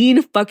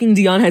Celine fucking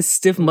Dion has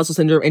stiff muscle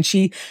syndrome and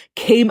she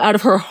came out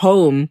of her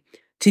home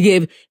to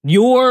give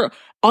your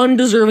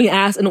undeserving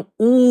ass and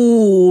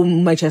ooh,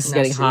 my chest is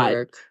getting hot.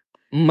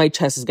 My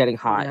chest is getting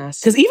hot.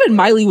 Because even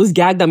Miley was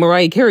gagged that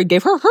Mariah Carey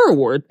gave her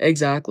award.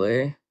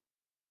 Exactly.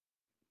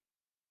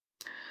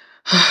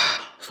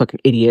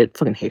 Fucking idiot.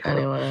 Fucking hate her.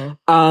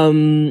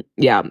 Anyway.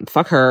 Yeah,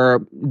 fuck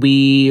her.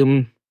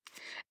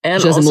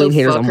 And also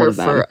fuck her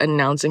for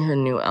announcing her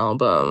new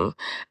album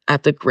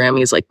at the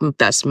Grammys. Like,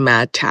 that's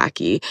mad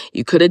tacky.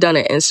 You could have done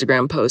an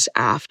Instagram post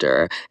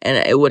after, and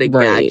it would have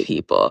gagged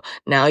people.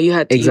 Now you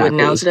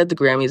announced it at the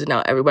Grammys, and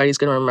now everybody's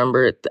going to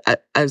remember it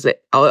as the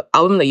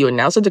album that you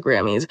announced at the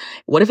Grammys.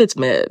 What if it's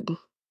mid?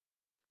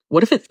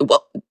 What if it's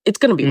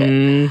going to be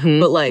mid.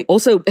 But, like...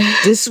 Also,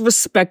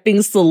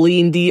 disrespecting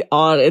Celine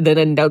Dion and then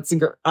announcing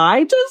her.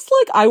 I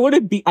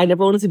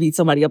never wanted to beat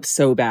somebody up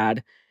so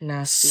bad.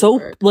 Nasty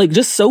work. Like,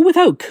 just so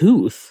without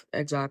couth.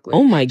 Exactly.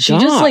 Oh my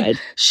God.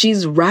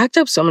 She's racked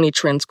up so many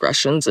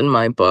transgressions in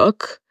my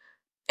book.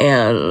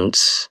 And,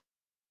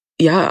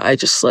 yeah, I'm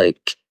just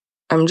like,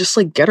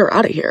 get her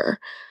out of here.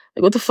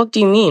 Like, what the fuck do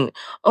you mean?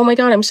 Oh my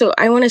God,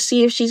 I want to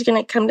see if she's going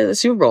to come to the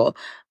Super Bowl.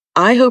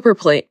 I hope her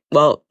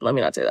well, let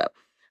me not say that.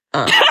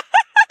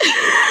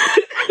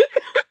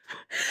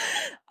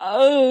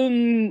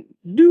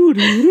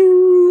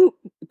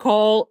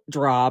 Call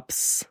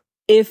drops.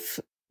 If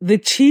the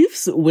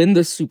Chiefs win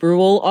the Super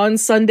Bowl on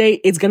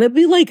Sunday, it's gonna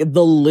be like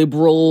the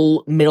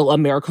liberal middle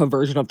America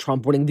version of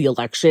Trump winning the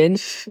election.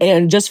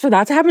 And just for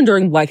that to happen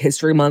during Black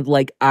History Month,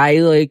 I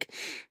hate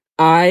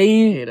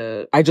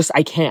it. I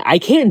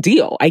can't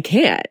deal. I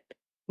can't.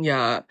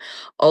 Yeah.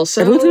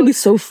 Also, everyone's gonna be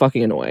so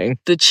fucking annoying.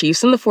 The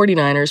Chiefs and the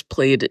 49ers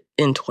played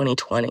in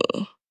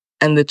 2020.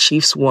 And the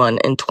Chiefs won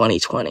in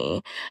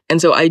 2020. And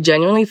so I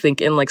genuinely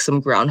think in like some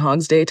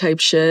Groundhog's Day type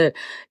shit,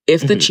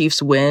 if the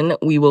Chiefs win,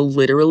 we will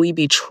literally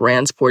be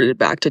transported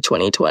back to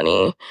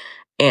 2020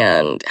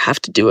 and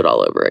have to do it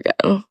all over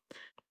again.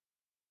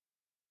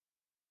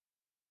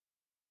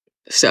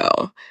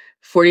 So,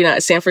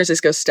 San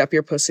Francisco, step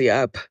your pussy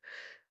up.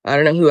 I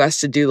don't know who has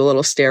to do the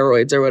little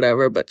steroids or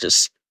whatever, but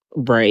just...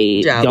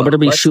 Right. Y'all better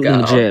be shooting in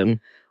the gym.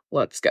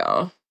 Let's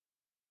go.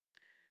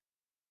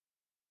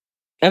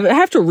 If I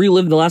have to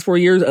relive the last 4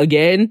 years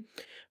again,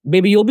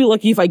 maybe you'll be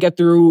lucky if I get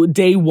through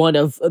day one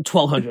of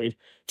 1200,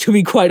 to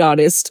be quite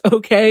honest,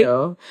 okay?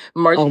 No.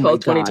 March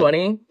 12th,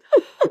 2020.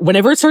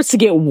 Whenever it starts to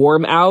get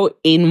warm out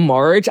in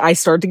March, I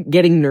start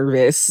getting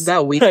nervous.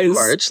 That week of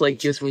March,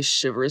 gives me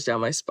shivers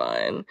down my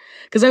spine.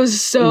 Because I was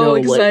so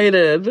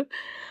excited.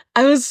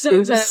 I was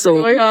so excited. so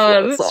oh my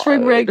god, so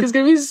spring break is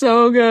gonna be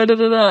so good. Da,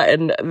 da, da.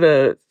 And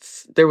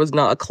there was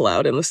not a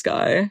cloud in the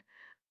sky.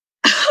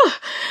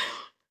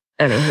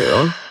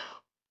 Anywho.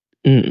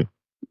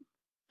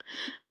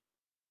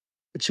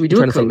 Should we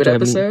do a COVID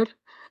episode?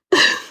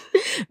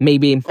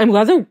 Maybe. I'm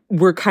glad that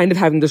we're kind of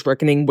having this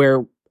reckoning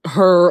where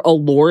her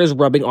allure is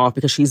rubbing off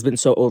because she's been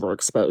so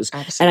overexposed.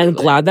 Absolutely. And I'm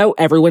glad that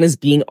everyone is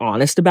being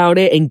honest about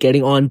it and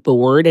getting on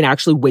board and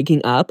actually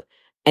waking up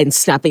and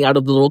snapping out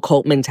of the little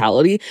cult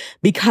mentality,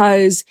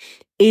 because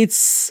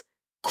it's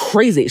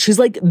crazy. She's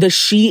like the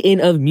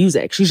Shein of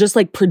music. She's just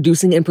like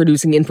producing and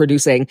producing and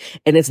producing,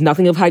 and it's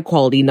nothing of high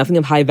quality, nothing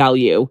of high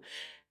value.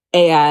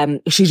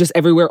 And she's just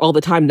everywhere all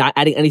the time, not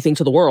adding anything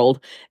to the world.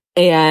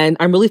 And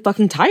I'm really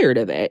fucking tired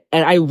of it.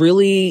 And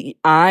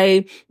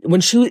when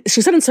she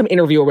said in some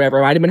interview or whatever,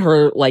 it might have been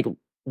her like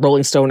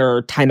Rolling Stone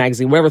or Time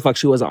Magazine, whatever the fuck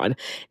she was on. And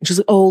she's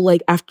like, oh,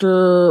 like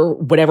after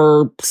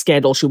whatever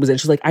scandal she was in,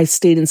 she's like, I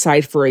stayed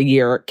inside for a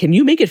year. Can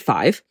you make it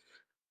 5?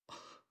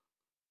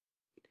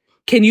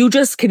 Can you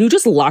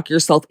just lock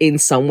yourself in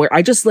somewhere?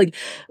 I just like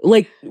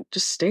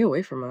just stay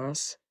away from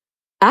us.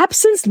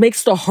 Absence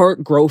makes the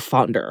heart grow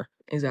fonder.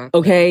 Exactly.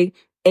 Okay.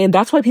 And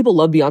that's why people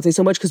love Beyonce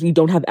so much, because we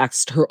don't have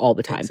access to her all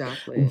the time.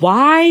 Exactly.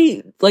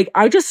 Why? Like,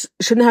 I just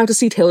shouldn't have to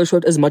see Taylor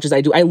Swift as much as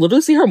I do. I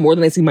literally see her more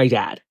than I see my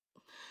dad.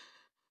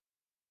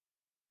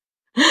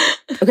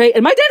 Okay?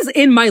 And my dad's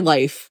in my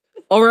life.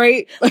 All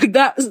right? Like,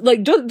 that's,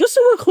 like, just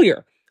so we're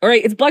clear. All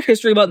right? It's Black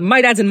History Month. My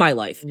dad's in my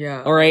life.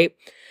 Yeah. All right?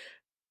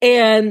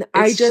 And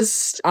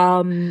It's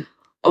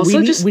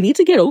we need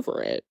to get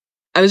over it.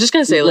 I was just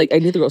going to say, like, I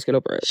need the girls to get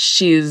over it.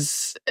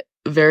 She's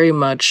very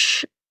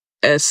much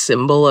a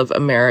symbol of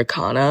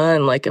Americana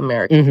and like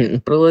American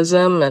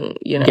capitalism and,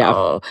 you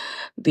know,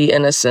 the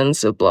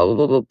innocence of blah, blah,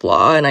 blah, blah,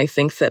 blah. And I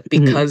think that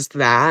because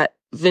that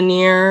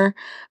veneer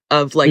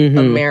of like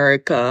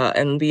America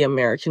and the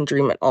American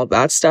dream and all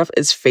that stuff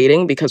is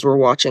fading, because we're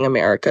watching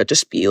America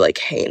just be like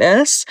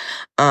heinous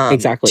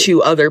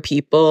to other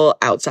people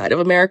outside of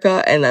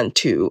America and then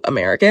to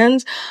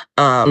Americans.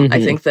 I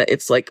think that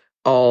it's like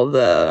all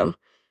the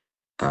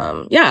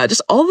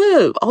just all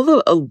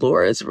the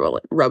allure is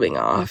rubbing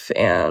off.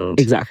 And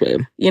exactly,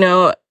 you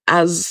know,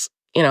 as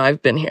you know,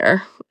 I've been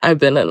here. I've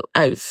been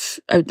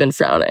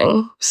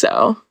frowning.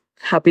 So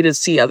happy to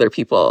see other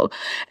people.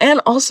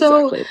 And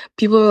also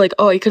people are like,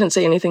 oh, I couldn't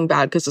say anything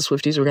bad because the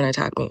Swifties were going to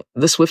attack me.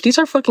 The Swifties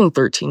are fucking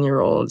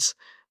 13-year-olds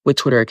with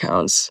Twitter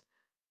accounts.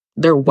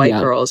 They're white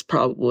girls,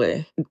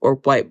 probably, or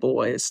white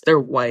boys. They're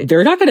white.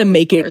 They're not going to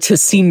make it to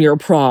senior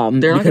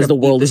prom because the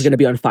world is going to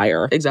be on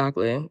fire.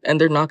 Exactly.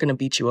 And they're not going to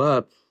beat you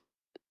up.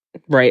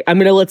 Right. I'm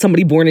going to let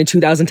somebody born in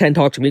 2010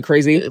 talk to me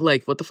crazy.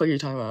 Like, what the fuck are you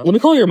talking about? Let me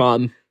call your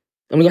mom.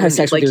 I'm going to go have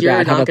sex with your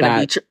dad. How about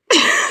that?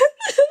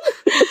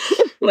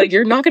 Like,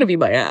 you're not going to beat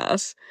my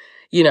ass.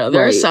 You know,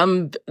 there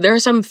are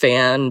some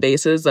fan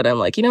bases that I'm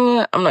like, you know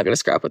what? I'm not going to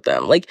scrap with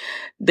them. Like,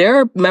 there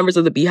are members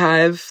of the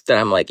Beehive that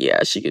I'm like, yeah,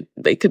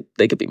 they could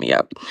beat me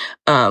up.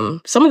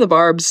 Some of the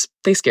Barbs,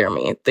 they scare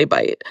me. They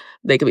bite.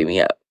 They could beat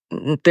me up.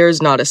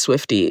 There's not a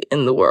Swiftie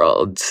in the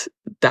world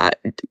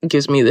that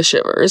gives me the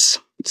shivers.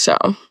 So,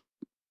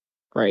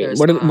 right.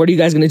 What are you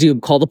guys going to do?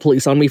 Call the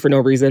police on me for no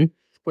reason?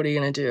 What are you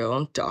going to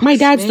do? Dox my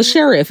dad's me? the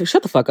sheriff.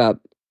 Shut the fuck up.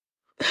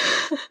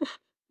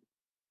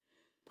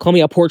 Call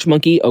me a porch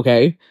monkey,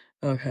 okay?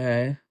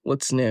 Okay.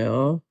 What's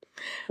new?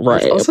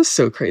 Right. It's also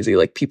so crazy.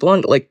 Like people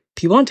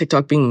on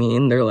TikTok being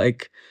mean, they're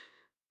like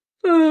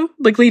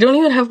they don't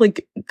even have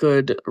like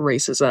good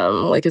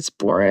racism. Like it's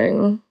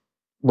boring.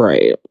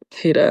 Right.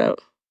 Hate it.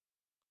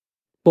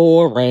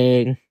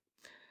 Boring.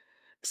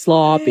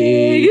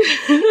 Sloppy.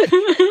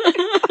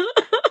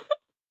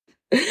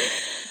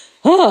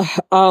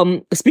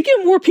 Speaking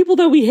of more people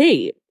that we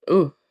hate.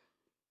 Ooh.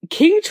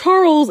 King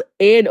Charles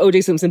and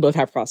O.J. Simpson both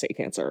have prostate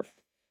cancer.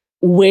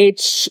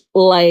 Which,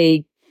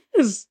 like,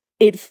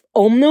 it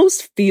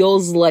almost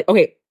feels like,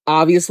 okay,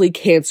 obviously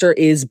cancer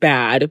is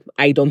bad.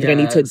 I don't think I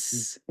need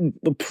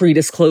to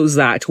pre-disclose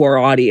that to our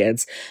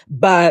audience.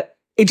 But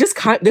it just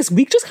this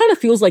week just kind of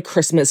feels like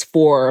Christmas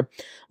for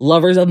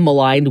lovers of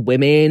maligned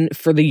women,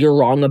 for the You're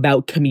Wrong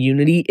About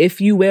community, if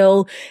you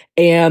will.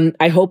 And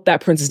I hope that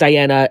Princess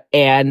Diana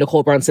and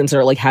Nicole Brown Simpson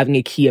are like having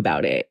a key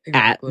about it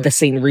at the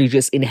St.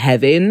 Regis in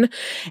heaven.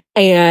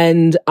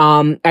 And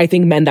I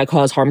think men that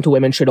cause harm to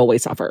women should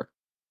always suffer.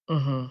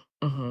 But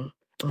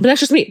that's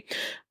just me.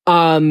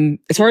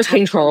 As far as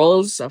King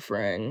Charles,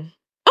 suffering.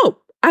 Oh,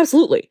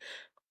 absolutely.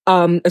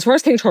 As far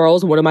as King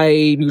Charles, one of my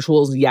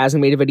mutuals,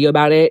 Yasmin, made a video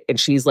about it, and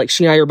she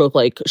and I are both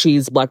like,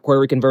 she's Black Puerto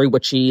Rican, very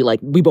witchy, like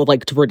we both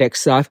like to predict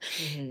stuff.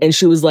 And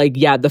she was like,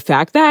 yeah, the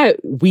fact that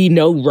we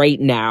know right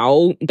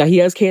now that he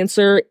has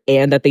cancer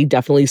and that they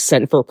definitely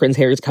sent for Prince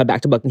Harry to come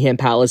back to Buckingham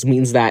Palace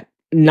means that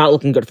not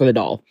looking good for the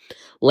doll.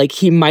 Like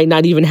he might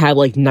not even have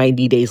like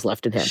 90 days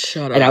left in him.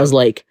 Shut up. And I was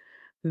like,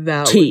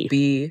 that would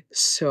be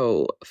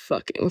so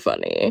fucking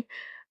funny.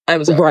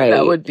 I'm sorry.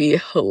 That would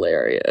be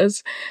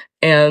hilarious.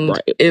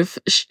 And if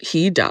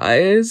he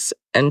dies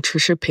and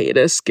Trisha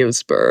Paytas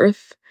gives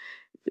birth,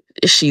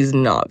 she's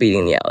not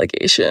beating the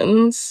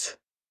allegations.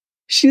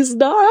 She's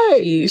not.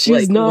 She's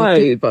like, not. What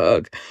the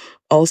fuck?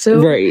 Also,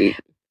 Right.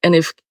 And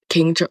if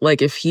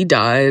if he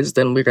dies,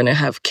 then we're gonna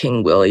have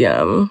King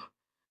William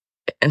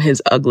and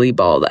his ugly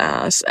bald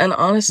ass. And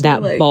honestly,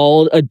 That like,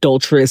 bald,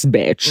 adulterous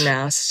bitch.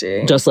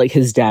 nasty. Just like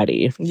his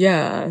daddy.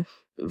 Yeah.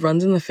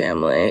 Runs in the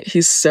family.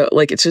 He's so,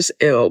 like, it's just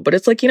ew. But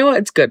it's like, you know what?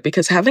 It's good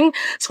because having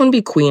someone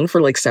be queen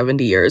for like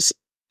 70 years,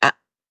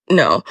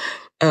 no.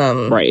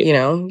 Right. You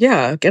know,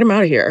 yeah, get him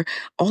out of here.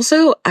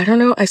 Also, I don't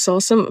know. I saw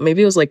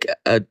maybe it was like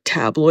a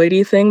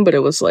tabloidy thing, but it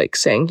was like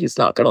saying he's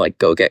not gonna like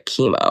go get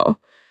chemo.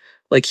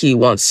 Like he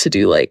wants to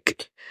do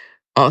like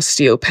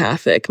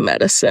osteopathic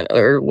medicine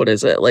or what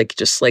is it? Like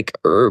just like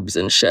herbs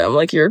and shit. I'm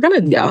like, you're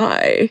gonna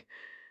die.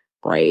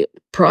 Right.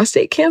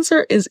 Prostate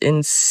cancer is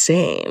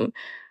insane.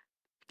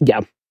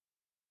 Yeah.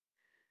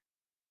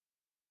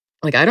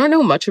 Like, I don't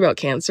know much about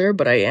cancer,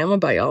 but I am a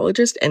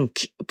biologist, and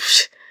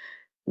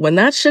when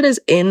that shit is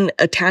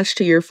attached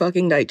to your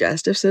fucking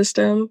digestive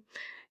system,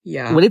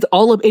 yeah. When it's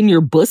all up in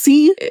your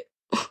bussy,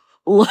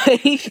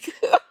 like,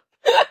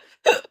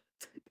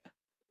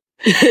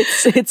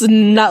 it's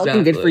not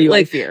looking good for you,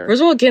 like, I fear.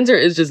 First of all, cancer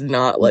is just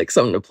not, like,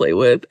 something to play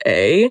with,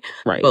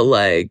 Right. But,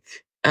 like,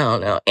 I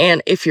don't know.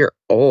 And if you're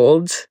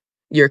old,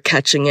 you're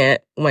catching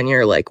it when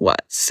you're, like,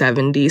 what,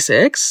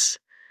 76?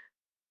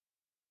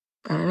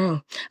 I don't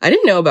know. I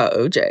didn't know about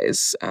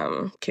OJ's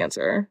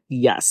cancer.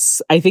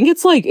 Yes. I think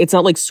it's like, it's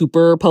not like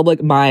super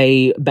public.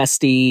 My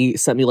bestie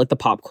sent me like the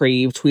Pop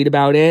Crave tweet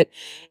about it.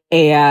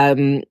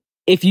 And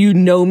if you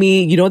know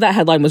me, you know that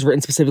headline was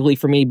written specifically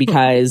for me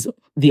because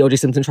the OJ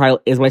Simpson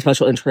trial is my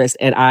special interest.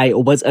 And I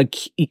was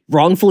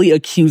wrongfully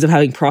accused of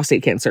having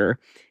prostate cancer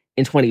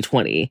in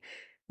 2020.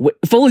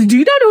 Foley, do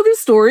you not know this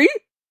story?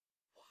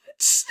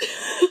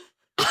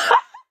 What?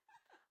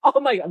 Oh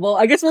my God. Well,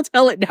 I guess we'll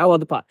tell it now on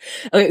the pod.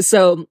 Okay,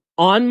 so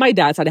on my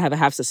dad's side, I have a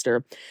half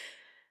sister.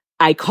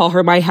 I call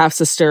her my half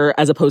sister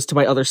as opposed to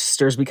my other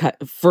sisters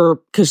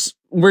because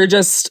we're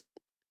just,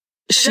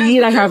 she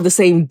and I have the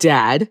same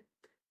dad,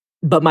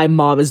 but my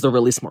mom is the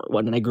really smart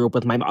one, and I grew up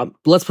with my mom.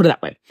 Let's put it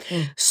that way.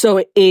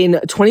 So in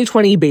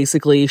 2020,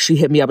 basically, she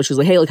hit me up and she was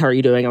like, "Hey, like, how are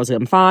you doing?" I was like,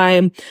 "I'm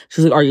fine."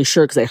 She was like, "Are you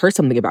sure? Because I heard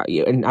something about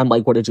you." And I'm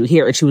like, "What did you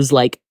hear?" And she was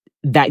like,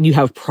 "That you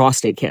have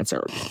prostate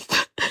cancer."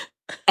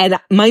 And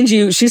mind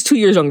you, she's 2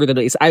 years younger than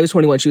me. So I was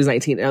 21, she was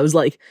 19. And I was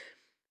like,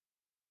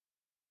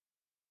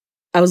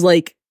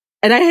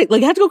 and I had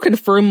to go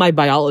confirm my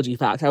biology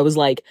fact. I was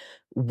like,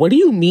 what do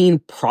you mean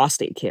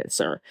prostate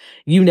cancer?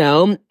 You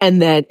know?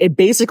 And then it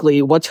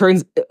basically, what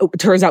turns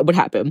out what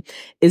happened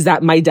is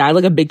that my dad,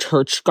 like a big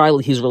church guy,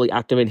 like he's really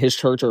active in his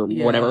church or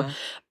whatever.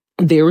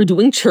 They were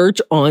doing church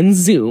on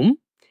Zoom,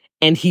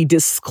 and he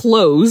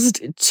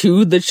disclosed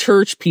to the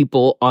church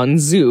people on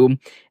Zoom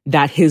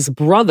that his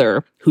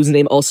brother, whose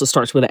name also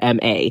starts with an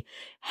M.A.,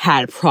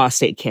 had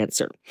prostate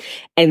cancer.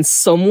 And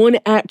someone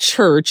at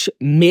church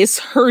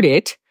misheard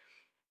it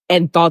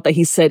and thought that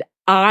he said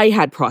I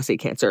had prostate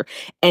cancer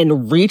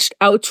and reached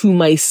out to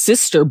my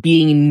sister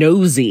being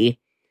nosy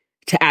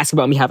to ask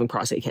about me having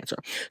prostate cancer.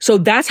 So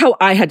that's how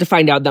I had to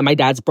find out that my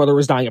dad's brother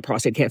was dying of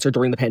prostate cancer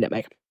during the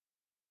pandemic.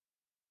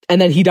 And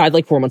then he died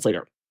like 4 months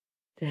later.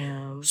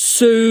 Damn.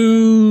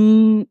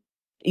 So,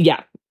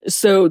 yeah.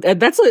 So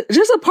that's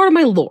just a part of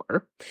my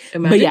lore.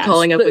 Imagine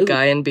calling up a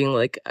guy and being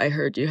like, "I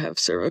heard you have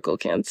cervical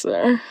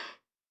cancer.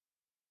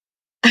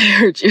 I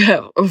heard you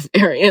have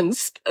ovarian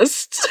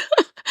cyst."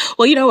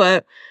 Well, you know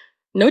what?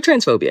 No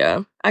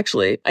transphobia.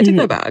 Actually, I take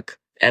that back.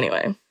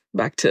 Anyway,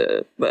 back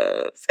to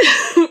the...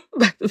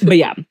 But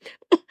yeah.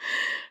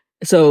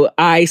 So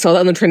I saw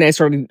that on the trend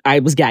and I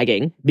was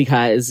gagging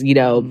because, you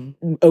know,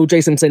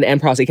 OJ Simpson and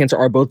prostate cancer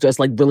are both just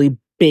like really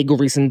big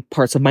recent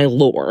parts of my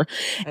lore.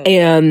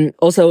 And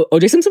also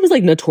OJ Simpson was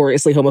like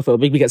notoriously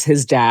homophobic because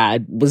his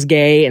dad was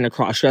gay and a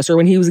crossdresser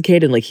when he was a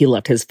kid, and like he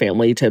left his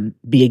family to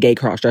be a gay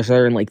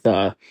crossdresser in like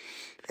the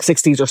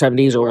 60s or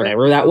 70s or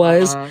whatever that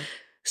was.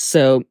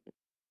 So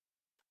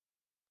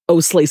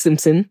Slay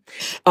Simpson.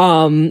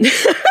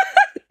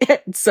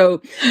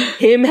 So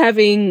him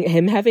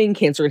having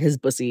cancer in his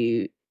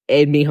pussy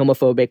and me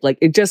homophobic, like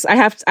it just I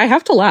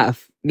have to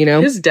laugh, you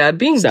know? His dad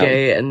being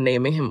gay and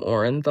naming him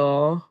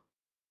Orenthal.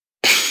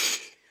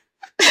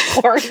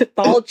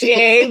 Orenthal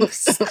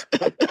James.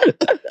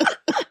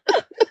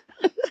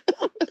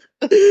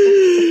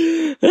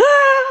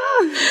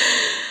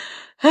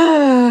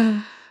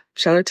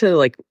 Shout out to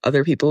like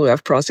other people who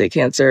have prostate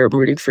cancer. I'm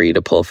rooting for you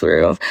to pull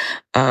through.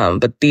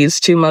 But these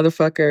two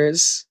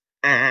motherfuckers,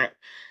 I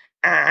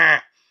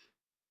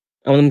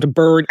want them to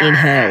burn in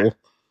hell.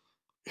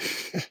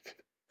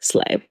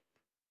 Slay.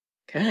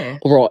 Okay.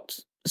 Right.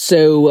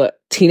 So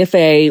Tina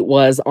Fey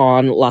was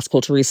on Las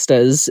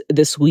Culturistas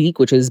this week,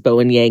 which is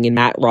Bowen Yang and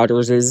Matt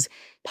Rogers'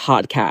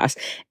 podcast.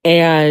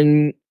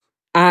 And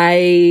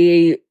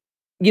you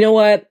know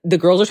what? The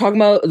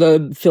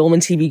film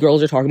and TV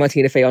girls are talking about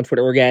Tina Fey on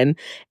Twitter again.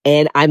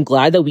 And I'm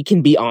glad that we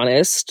can be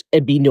honest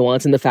and be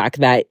nuanced in the fact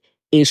that,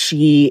 is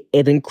she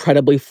an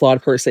incredibly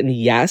flawed person?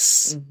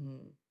 Yes.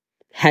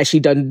 Has she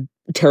done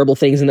terrible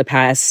things in the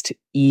past?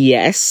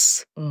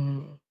 Yes.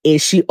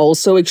 Is she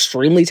also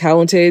extremely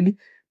talented?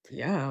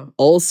 Yeah.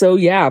 Also,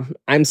 yeah,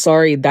 I'm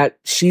sorry that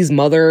she's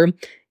mother.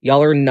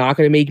 Y'all are not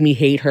going to make me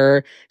hate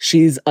her.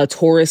 She's a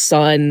Taurus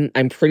sun.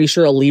 I'm pretty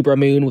sure a Libra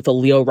moon with a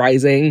Leo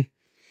rising.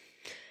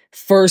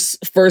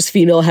 First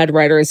female head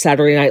writer in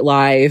Saturday Night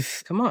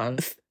Live. Come on.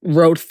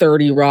 Wrote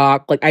 30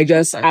 Rock. Like, I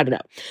don't know.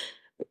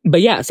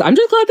 But yeah, so I'm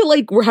just glad that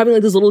like we're having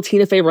like this little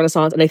Tina Fey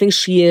renaissance. And I think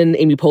she and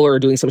Amy Poehler are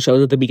doing some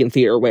shows at the Beacon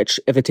Theater, which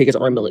if the tickets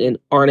aren't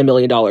 $1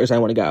 million, I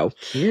want to go.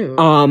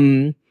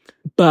 Cute.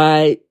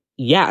 But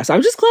yeah, so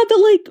I'm just glad that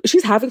like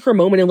she's having her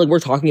moment and like we're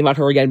talking about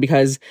her again,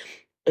 because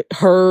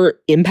her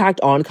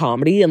impact on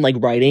comedy and like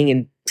writing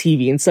and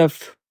TV and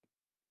stuff,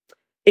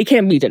 it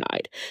can't be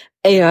denied.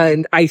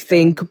 And I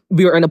think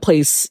we're in a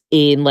place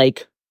in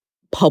like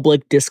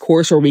public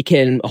discourse where we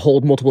can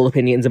hold multiple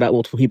opinions about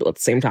multiple people at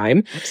the same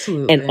time.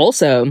 Absolutely. And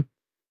also,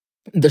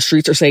 the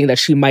streets are saying that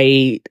she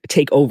might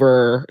take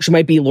over, she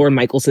might be Lorne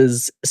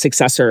Michaels'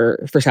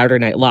 successor for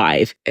Saturday Night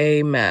Live.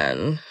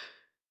 Amen.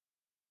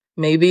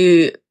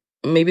 Maybe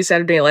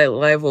Saturday Night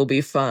Live will be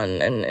fun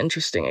and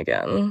interesting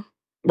again.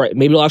 Right.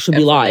 Maybe it'll actually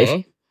be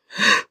live.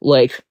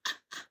 Like,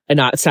 and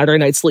not Saturday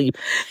Night Sleep.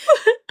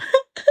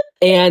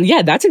 And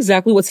yeah, that's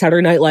exactly what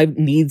Saturday Night Live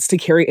needs to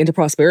carry into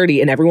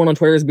prosperity. And everyone on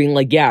Twitter is being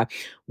like, yeah,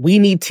 we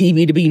need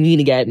TV to be mean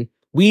again.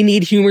 We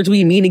need humor to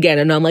be mean again.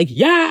 And I'm like,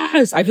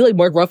 yes! I feel like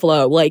Mark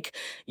Ruffalo. Like,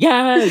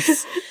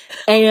 yes!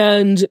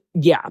 And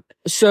yeah,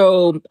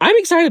 so I'm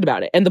excited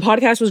about it. And the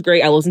podcast was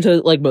great. I listened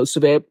to like most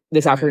of it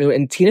this afternoon.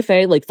 And Tina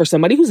Fey, like for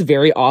somebody who's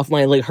very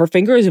offline, like her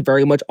finger is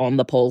very much on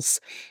the pulse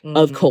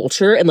of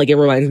culture. And like it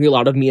reminds me a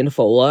lot of me and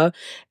Fola.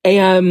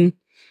 And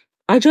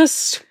I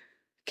just,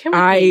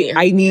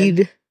 I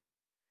need...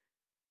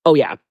 Oh,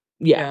 yeah.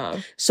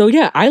 So,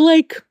 yeah, I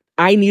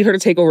need her to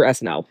take over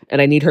SNL. And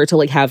I need her to,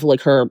 like, have,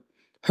 like, her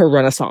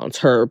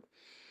renaissance. I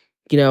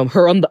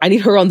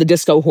need her on the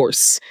disco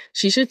horse.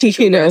 She should take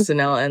over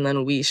SNL, and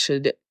then we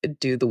should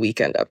do the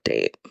Weekend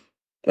update.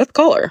 Let's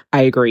call her.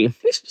 I agree.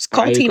 We should just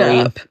call Tina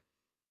up.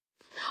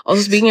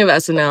 Also, speaking of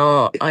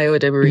SNL, Iowa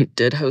Debery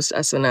did host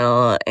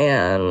SNL,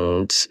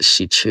 and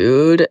she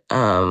chewed.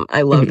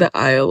 I love that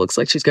Io looks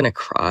like she's gonna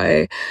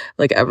cry,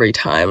 like every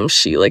time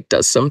she like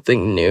does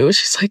something new.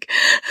 She's like,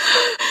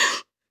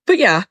 but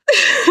yeah,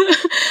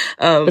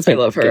 I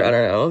love her. I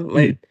don't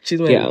know,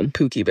 she's my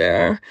Pookie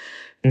Bear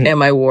and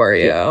my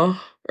Wario,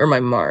 or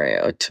my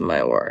Mario to my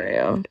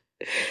Wario.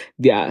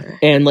 Yeah,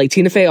 and like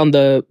Tina Fey on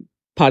the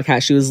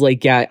podcast, she was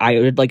like, yeah,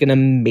 Io did like an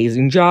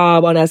amazing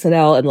job on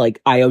SNL, and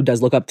like Io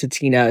does look up to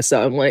Tina,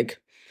 so I'm like,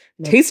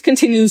 taste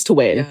continues to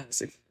win.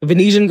 Yes.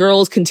 Venetian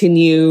girls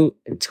continue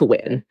to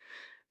win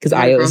because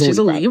Io is she's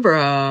a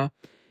Libra.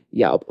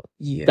 Yep.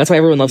 Yeah, that's why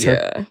everyone loves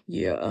her.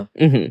 Yeah.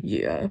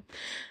 Yeah.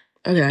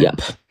 Okay.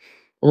 Yep.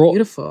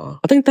 Beautiful.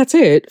 I think that's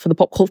it for the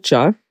pop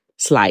culture.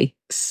 Slay.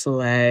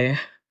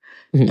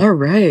 All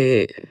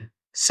right.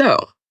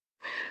 So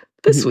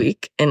this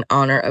week, in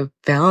honor of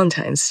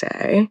Valentine's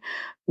Day,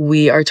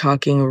 we are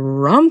talking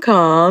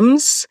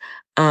rom-coms,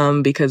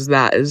 because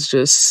that is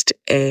just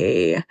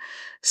a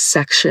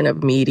section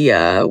of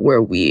media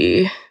where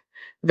we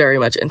very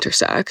much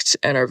intersect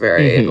and are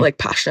very like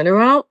passionate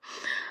about.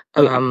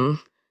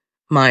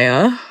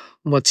 Maya,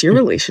 what's your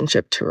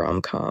relationship to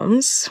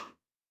rom-coms?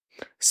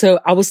 So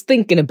I was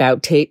thinking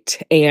about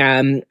it,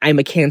 and I'm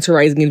a Cancer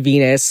rising in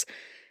Venus,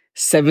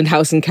 7th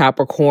house in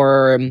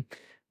Capricorn.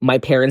 My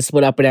parents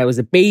split up when I was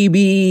a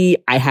baby.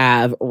 I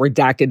have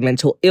redacted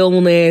mental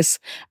illness.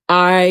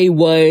 I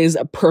was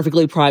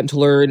perfectly primed to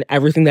learn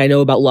everything that I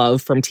know about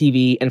love from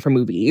TV and from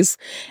movies.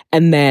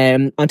 And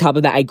then on top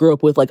of that, I grew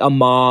up with like a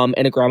mom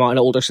and a grandma and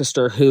an older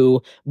sister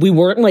who we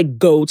weren't like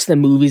go to the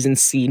movies and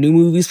see new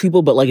movies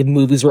people, but like if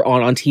movies were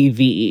on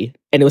TV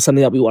and it was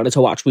something that we wanted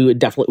to watch, we would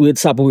stop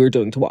what we were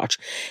doing to watch.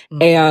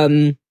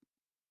 And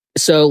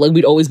so, like,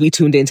 we'd always be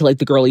tuned into, like,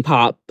 the girly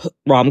pop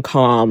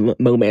rom-com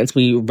moments.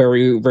 We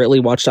very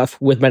rarely watch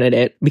stuff with men in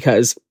it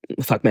because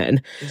fuck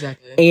men.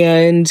 Exactly.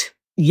 And,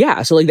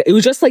 yeah, so, like, it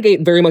was just, like,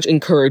 very much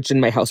encouraged in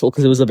my household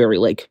because it was a very,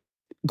 like,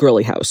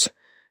 girly house.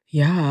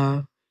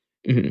 Yeah.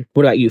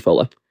 What about you,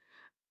 Fola?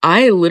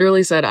 I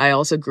literally said I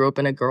also grew up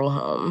in a girl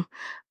home.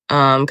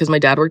 Because my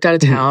dad worked out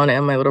of town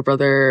and my little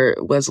brother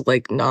was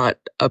like not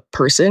a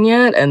person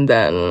yet. And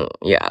then,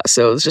 yeah,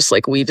 so it was just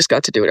like we just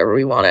got to do whatever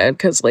we wanted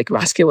because like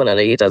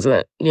masculinity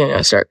doesn't,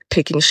 start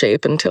taking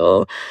shape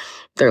until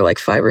they're like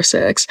 5 or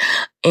 6.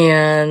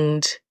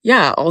 And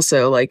yeah,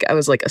 also like I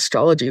was like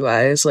astrology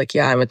wise, like,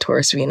 yeah, I'm a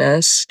Taurus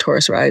Venus,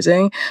 Taurus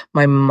rising.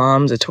 My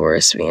mom's a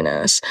Taurus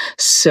Venus.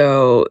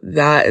 So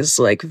that is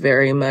like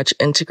very much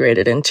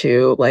integrated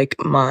into like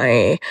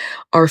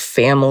our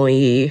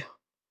family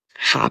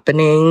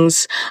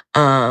happenings.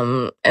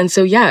 And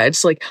so, yeah,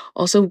 it's like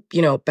also,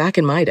 back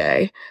in my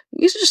day,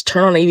 we used to just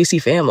turn on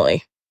ABC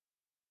Family.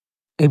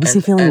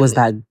 ABC Family was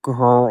that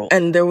girl.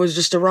 And there was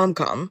just a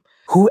rom-com.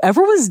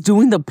 Whoever was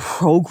doing the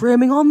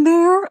programming on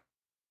there,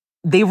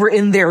 they were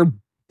in their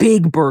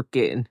big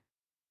Birkin.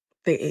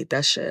 They ate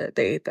that shit.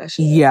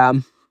 Yeah.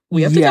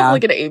 We have to have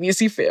like an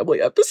ABC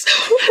Family episode.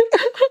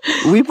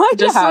 We might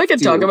just so I can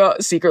talk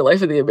about Secret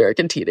Life of the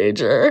American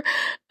Teenager.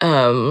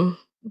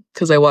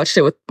 because I watched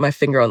it with my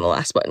finger on the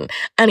last button.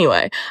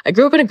 Anyway, I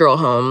grew up in a girl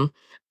home.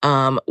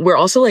 We're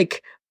also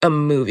like a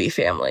movie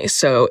family.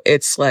 So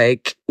it's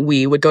like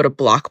we would go to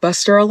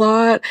Blockbuster a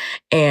lot,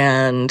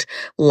 and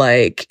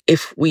like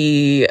if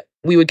we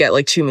would get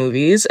like 2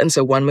 movies, and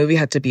so one movie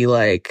had to be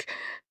like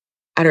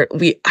I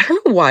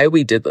don't know why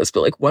we did this,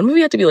 but like one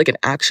movie had to be like an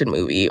action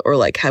movie or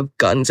like have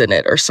guns in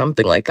it or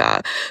something like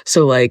that.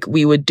 So like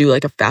we would do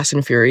like a Fast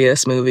and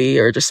Furious movie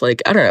or just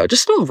like, I don't know,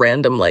 just some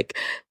random like,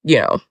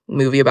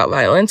 movie about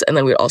violence. And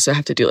then we'd also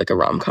have to do like a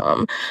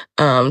rom-com,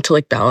 to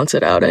like balance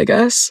it out, I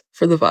guess,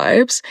 for the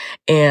vibes.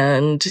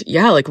 And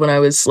yeah, like when it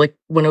was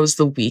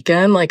the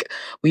weekend, like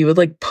we would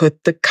like put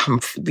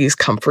these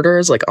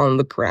comforters like on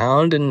the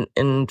ground and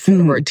in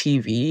front of our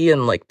TV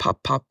and like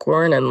pop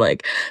popcorn, and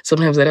like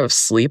sometimes I'd have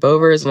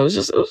sleepovers, and it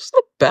was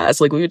the best.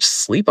 Like we would just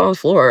sleep on the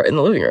floor in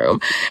the living room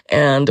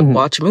and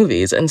watch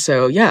movies. And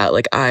so yeah,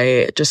 like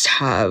I just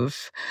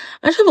have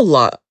a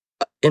lot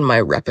in my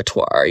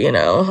repertoire,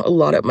 a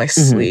lot up my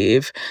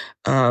sleeve.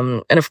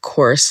 And of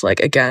course, like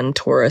again,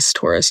 Taurus,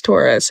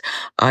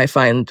 I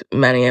find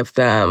many of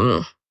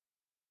them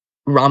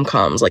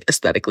rom-coms like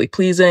aesthetically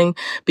pleasing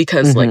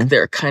because like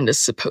they're kind of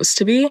supposed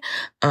to be.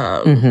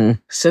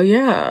 So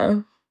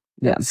yeah.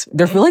 Yes.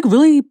 They're like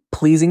really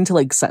pleasing to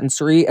like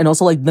sensory, and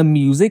also like the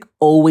music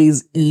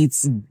always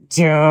eats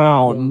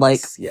down.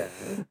 Like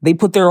they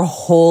put their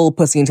whole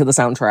pussy into the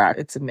soundtrack.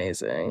 It's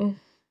amazing.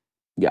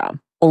 Yeah.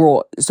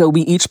 So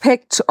we each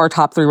picked our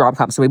top 3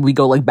 rom-coms, so maybe we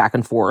go like back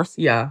and forth.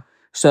 Yeah.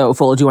 So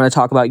Fola, do you want to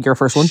talk about your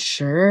first one?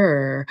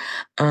 Sure.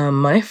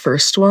 My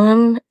first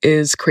one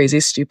is Crazy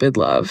Stupid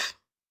Love.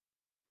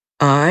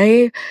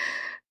 I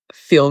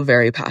feel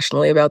very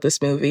passionately about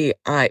this movie.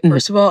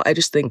 First of all, I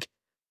just think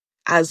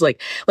as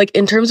like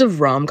in terms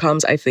of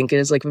rom-coms, I think it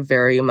is like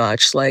very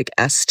much like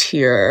S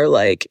tier.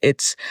 Like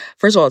it's,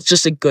 first of all, it's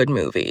just a good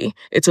movie.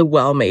 It's a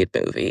well-made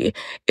movie.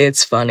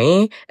 It's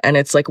funny and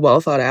it's like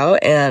well thought out.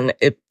 And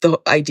the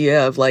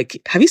idea of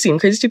like, have you seen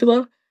Crazy Stupid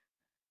Love?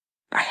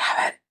 I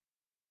haven't.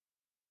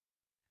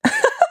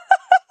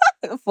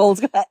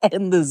 Fole's gonna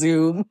end the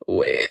Zoom.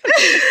 Wait.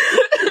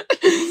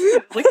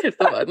 Like hit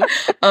the button.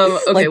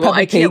 Okay, like well,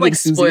 I can't like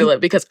spoil it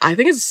because I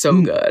think it's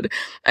so good.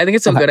 I think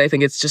it's so good. I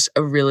think it's just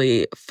a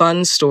really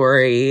fun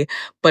story,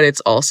 but it's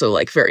also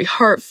like very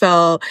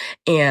heartfelt.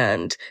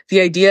 And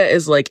the idea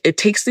is like it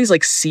takes these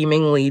like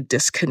seemingly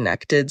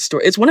disconnected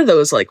stories. It's one of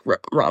those like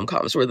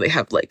rom-coms where they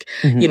have like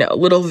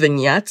little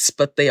vignettes,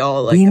 but they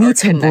all like we need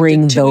to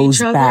bring those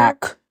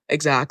back.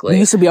 Exactly. It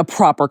used to be a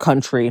proper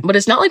country. But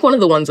it's not like one of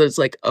the ones that's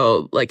like,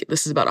 oh, like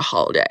this is about a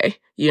holiday.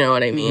 You know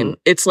what I mean?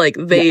 It's like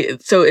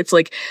so it's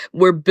like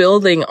we're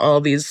building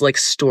all these like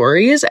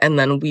stories, and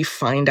then we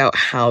find out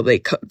how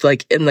they,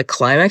 like in the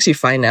climax, you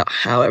find out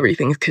how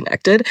everything's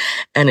connected.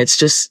 And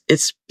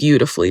it's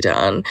beautifully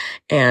done.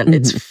 And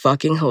it's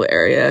fucking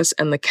hilarious.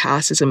 And the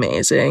cast is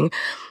amazing.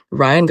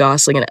 Ryan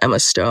Gosling and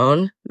Emma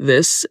Stone,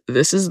 this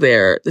is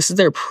their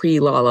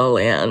pre-La La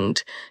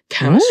Land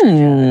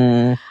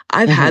chemistry.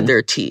 I've had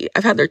their tea.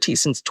 I've had their tea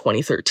since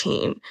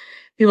 2013.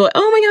 People are like,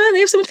 oh my God,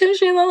 they have so much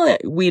chemistry in La La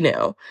Land. We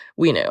know.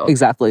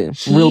 Exactly.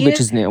 Real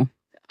bitches knew.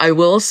 I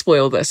will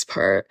spoil this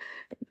part.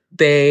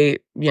 They're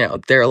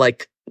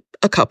like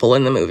a couple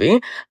in the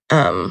movie.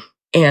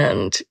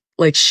 And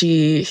like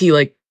he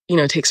like,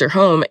 takes her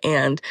home,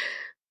 and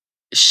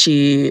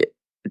she's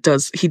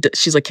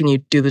like, can you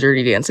do the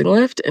Dirty Dancing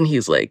lift? And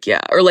he's like, yeah.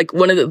 Or like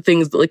one of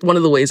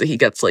the ways that he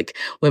gets like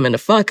women to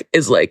fuck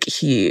is like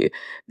he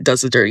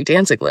does the Dirty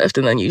Dancing lift,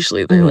 and then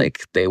usually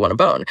they want a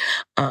bone.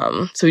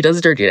 So he does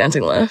the Dirty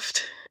Dancing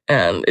lift,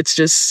 and it's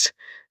just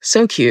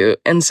so cute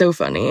and so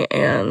funny,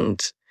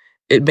 and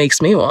it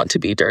makes me want to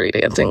be Dirty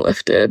Dancing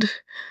lifted.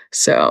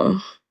 So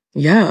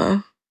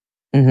yeah.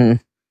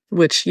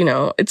 Which,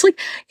 it's like,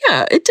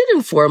 yeah, it did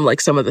inform like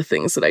some of the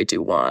things that I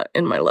do want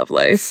in my love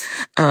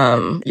life.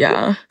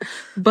 Yeah.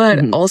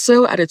 But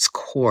also at its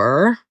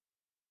core,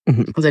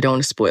 because I don't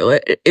want to spoil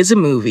it, it is a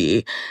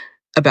movie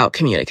about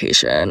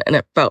communication and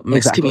about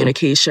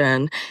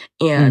miscommunication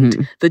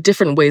and the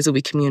different ways that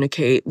we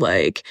communicate.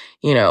 Like,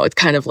 it's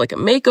kind of like a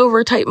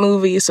makeover type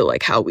movie. So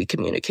like how we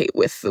communicate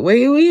with the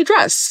way we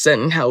dress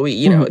and how we,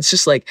 it's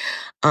just like,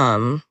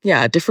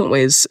 different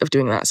ways of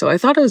doing that. So I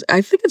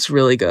think it's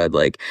really good.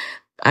 Like,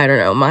 I don't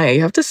know, Maya,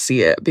 you have to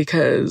see it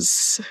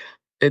because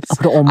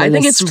I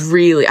think it's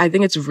really,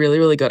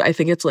 really good. I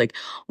think it's like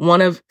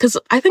because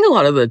I think a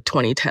lot of the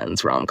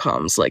 2010s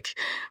rom-coms like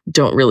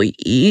don't really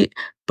eat,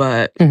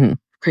 but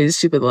Crazy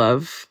Stupid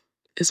Love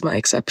is my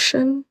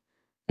exception.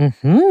 Yeah.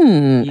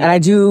 And I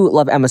do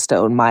love Emma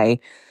Stone, my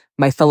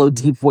fellow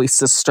deep voice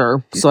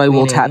sister. So I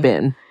will tap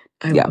in.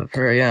 I love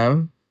her,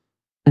 yeah.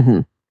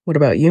 What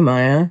about you,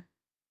 Maya?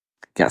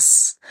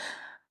 Yes.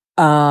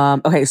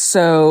 Okay,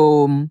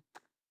 so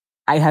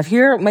I have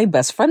here My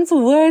Best Friend's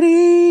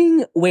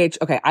Wedding, which,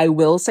 okay, I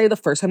will say the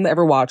first time I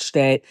ever watched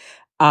it,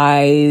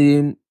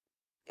 it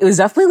was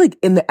definitely like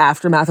in the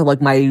aftermath of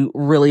like my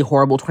really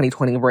horrible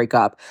 2020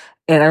 breakup.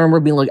 And I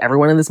remember being like,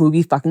 everyone in this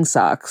movie fucking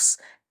sucks.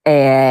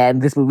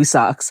 and this movie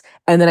sucks.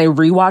 And then I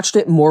rewatched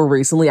it more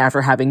recently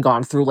after having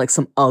gone through like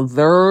some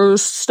other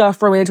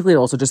stuff romantically and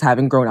also just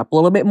having grown up a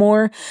little bit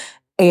more.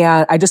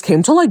 And I just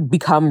came to like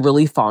become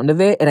really fond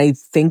of it. And I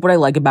think what I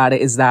like about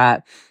it is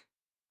that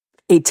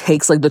it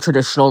takes like the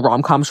traditional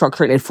rom-com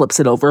structure and it flips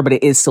it over, but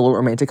it is still a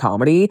romantic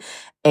comedy.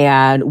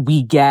 And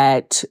we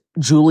get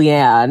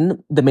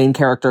Julianne, the main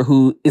character,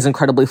 who is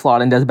incredibly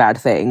flawed and does bad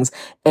things.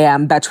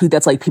 And that tweet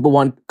that's like, people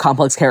want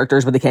complex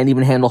characters, but they can't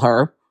even handle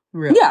her.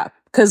 Really? Yeah.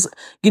 Because,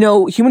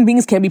 human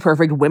beings can't be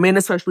perfect. Women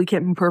especially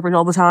can't be perfect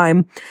all the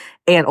time.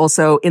 And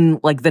also in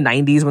like the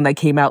 90s when that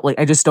came out, like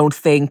I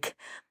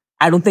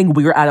don't think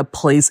we were at a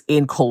place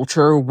in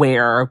culture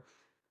where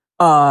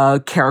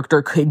a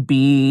character could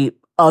be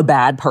a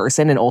bad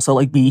person and also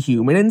like be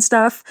human and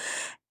stuff.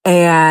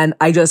 And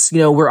I just,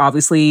 we're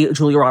obviously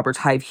Julia Roberts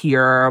hype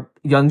here,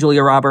 young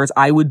Julia Roberts.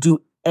 I would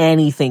do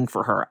anything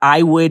for her.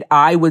 I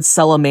would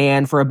sell a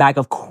man for a bag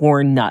of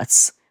corn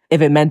nuts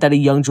if it meant that a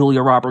young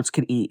Julia Roberts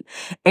could eat.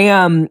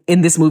 And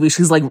in this movie,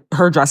 she's like,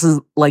 her dress is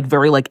like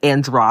very like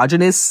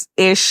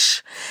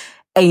androgynous-ish.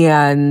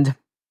 And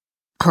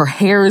her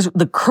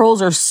the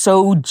curls are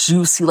so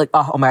juicy. Like,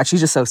 oh my God, she's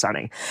just so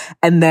stunning.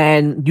 And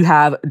then you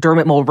have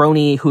Dermot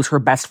Mulroney, who's her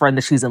best friend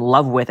that she's in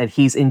love with, and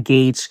he's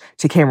engaged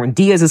to Cameron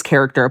Diaz's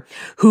character,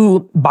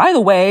 who, by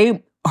the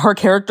way, her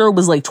character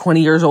was like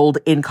 20 years old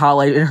in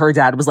college, and her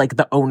dad was like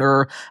the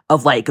owner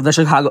of like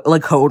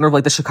the co-owner of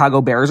like the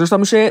Chicago Bears or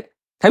some shit.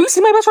 Have you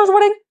seen My Best Friend's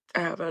Wedding? I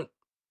haven't.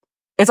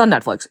 It's on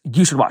Netflix.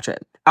 You should watch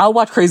it. I'll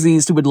watch Crazy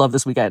Stupid Love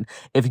this weekend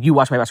if you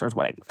watch My Best Friend's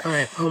Wedding. All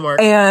right, homework.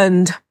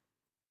 And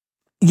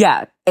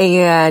yeah,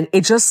 and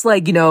it just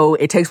like,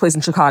 it takes place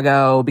in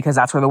Chicago because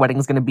that's where the wedding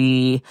is going to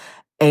be.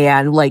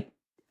 And like,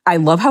 I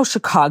love how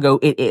Chicago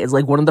it is.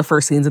 Like, one of the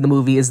first scenes in the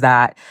movie is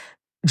that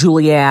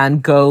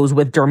Julianne goes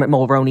with Dermot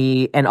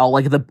Mulroney and all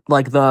like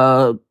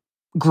the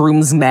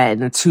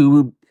groomsmen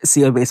to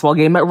see a baseball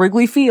game at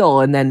Wrigley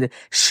Field. And then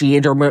she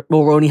and Dermot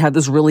Mulroney had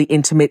this really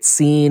intimate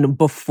scene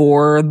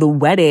before the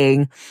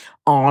wedding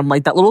on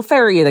like that little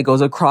ferry that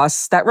goes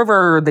across that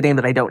river, the name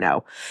that I don't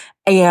know.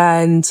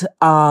 And,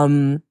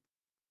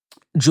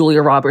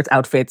 Julia Roberts'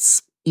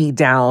 outfits eat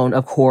down,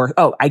 of course.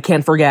 Oh, I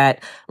can't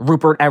forget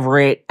Rupert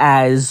Everett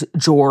as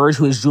George,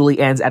 who is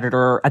Julianne's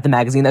editor at the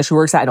magazine that she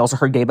works at, and also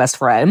her gay best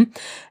friend.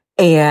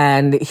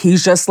 And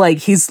he's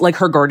like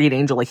her guardian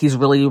angel. Like, he's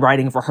really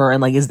writing for her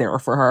and like is there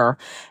for her.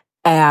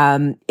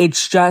 And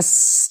it's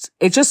just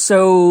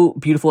so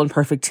beautiful and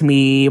perfect to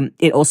me.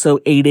 It also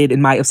aided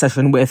in my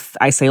obsession with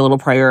I Say a Little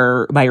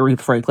Prayer by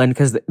Aretha Franklin,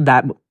 because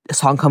that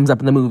song comes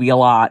up in the movie a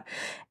lot.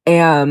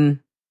 And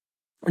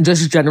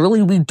just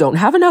generally, we don't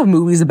have enough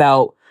movies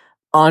about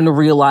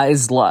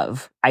unrealized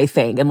love, I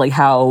think. And like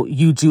how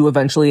you do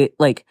eventually,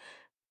 like,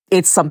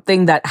 it's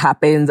something that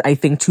happens, I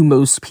think, to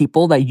most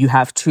people that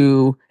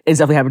it's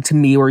definitely happened to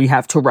me, where you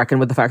have to reckon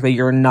with the fact that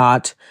you're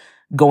not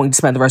going to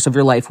spend the rest of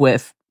your life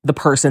with the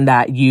person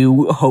that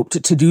you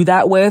hoped to do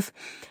that with,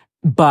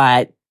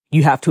 but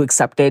you have to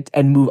accept it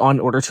and move on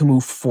in order to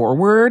move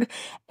forward.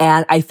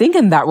 And I think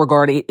in that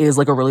regard, it is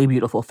like a really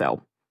beautiful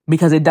film,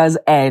 because it does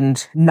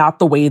end not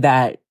the way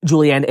that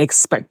Julianne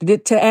expected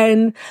it to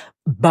end,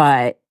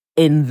 but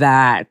in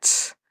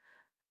that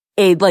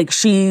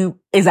she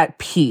is at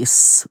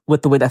peace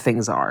with the way that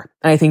things are.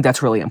 And I think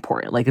that's really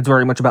important. Like, it's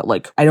very much about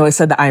like, I know I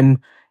said that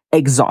I'm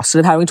exhausted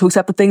of having to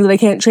accept the things that I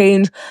can't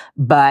change,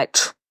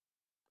 but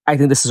I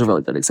think this is a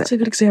really good example. It's a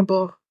good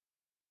example.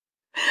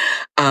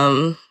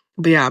 But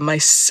yeah, my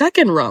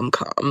second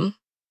rom-com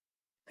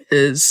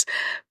is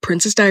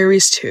Princess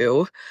Diaries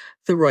 2,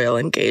 The Royal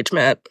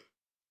Engagement.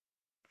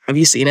 Have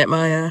you seen it,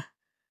 Maya?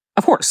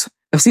 Of course.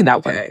 I've seen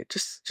that one. Okay,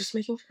 just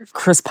making sure.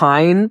 Chris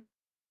Pine.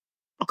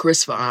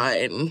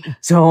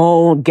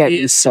 Don't get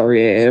me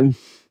started.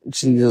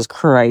 Jesus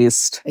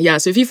Christ. Yeah,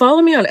 so if you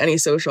follow me on any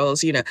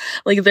socials,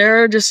 like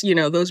there are just,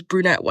 those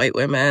brunette white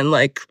women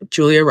like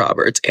Julia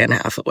Roberts, Anne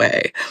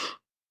Hathaway.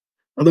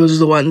 Those are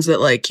the ones that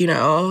like,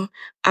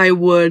 I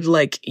would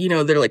like,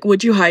 they're like,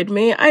 would you hide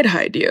me? I'd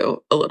hide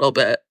you a little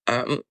bit.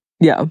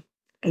 Yeah.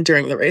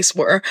 During the race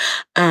war.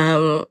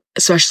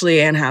 Especially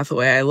Anne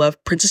Hathaway. I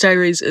love Princess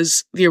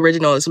Diaries the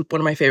original is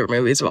one of my favorite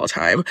movies of all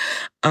time.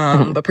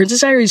 But Princess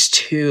Diaries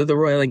 2, The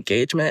Royal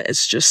Engagement,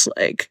 is just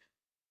like,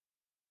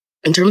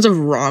 in terms of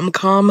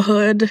rom-com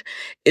hood,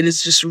 it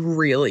is just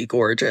really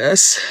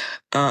gorgeous.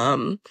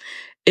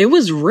 It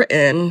was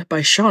written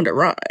by Shonda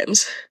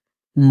Rhimes.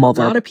 A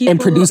lot of people. And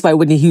produced by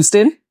Whitney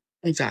Houston.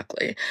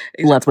 Exactly.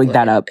 Let's wake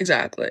that up.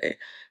 Exactly.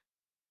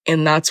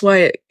 And that's why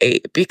it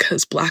ate,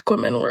 because Black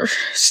women were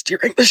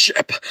steering the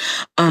ship.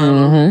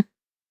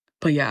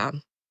 But yeah,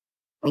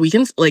 I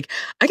can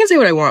say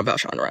what I want about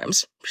Shonda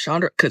Rhimes.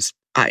 Because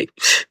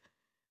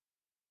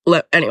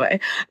anyway,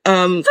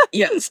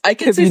 yes, I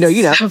can say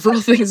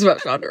several things about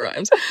Shonda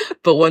Rhimes.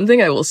 But one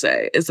thing I will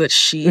say is that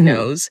she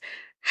knows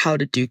how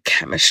to do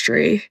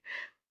chemistry.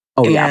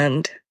 Oh, yeah.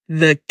 And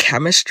the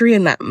chemistry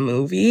in that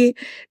movie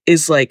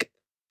is like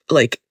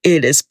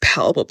it is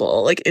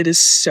palpable. Like, it is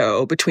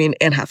so between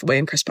Anne Hathaway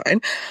and Chris Pine.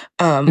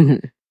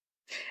 And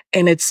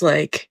it's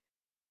like,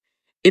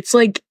 it's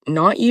like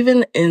not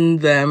even in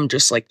them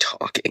just like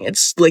talking.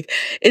 It's like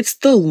it's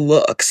the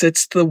looks,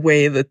 it's the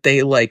way that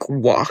they like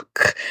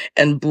walk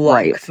and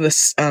block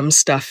this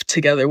stuff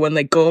together when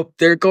they go up,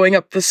 they're going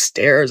up the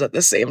stairs at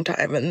the same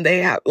time, and they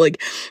have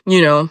like,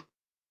 you know,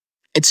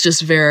 it's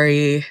just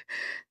very,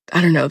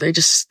 I don't know, they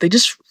just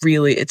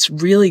really, it's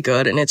really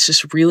good, and it's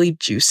just really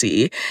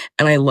juicy,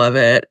 and I love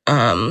it.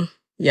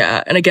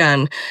 Yeah, and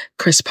again,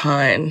 Chris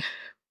Pine.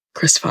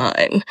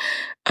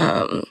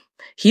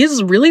 He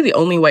is really the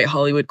only white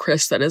Hollywood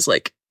Chris that has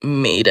like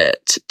made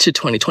it to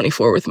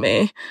 2024 with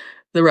me.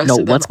 The rest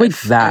of them I've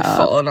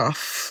fallen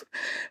off.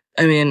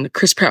 I mean,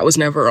 Chris Pratt was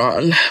never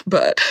on,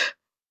 but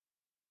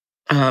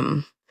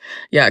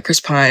yeah, Chris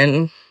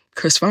Pine,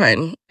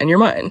 and you're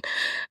mine.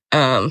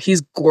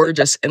 He's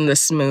gorgeous in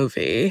this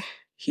movie.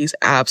 He's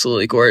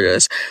absolutely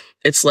gorgeous.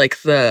 It's like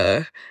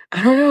I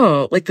don't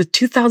know, like the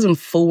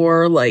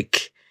 2004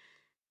 like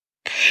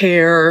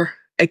hair.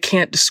 I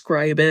can't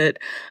describe it.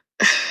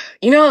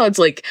 You know, it's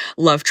like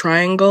love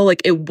triangle.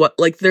 Like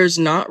there's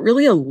not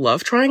really a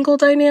love triangle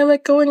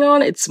dynamic going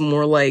on. It's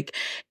more like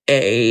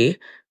a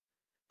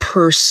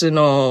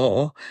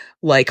personal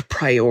like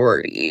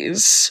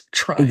priorities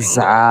triangle.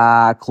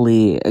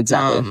 Exactly.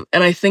 And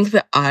I think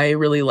that I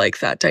really like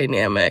that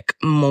dynamic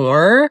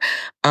more.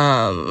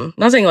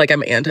 Not saying like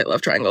I'm anti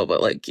love triangle,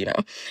 but like, you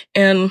know,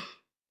 and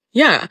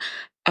yeah,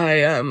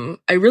 I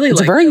really like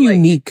it's a very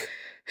unique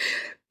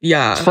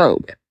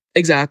trope.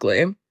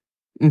 Exactly.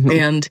 Mm-hmm.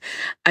 And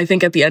I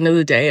think at the end of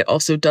the day, it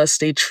also does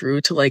stay true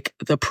to like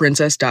the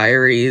Princess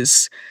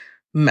Diaries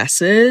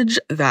message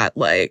that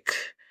like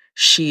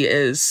she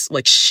is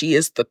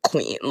the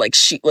queen. Like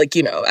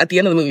you know, at the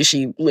end of the movie,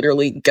 she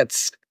literally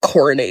gets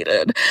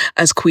coronated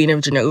as Queen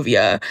of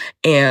Genovia.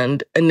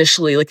 And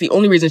initially, like the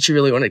only reason she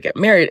really wanted to get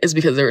married is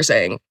because they were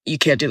saying you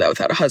can't do that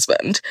without a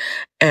husband.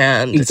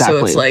 And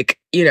so it's like,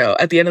 you know,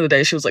 at the end of the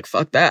day, she was like,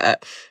 fuck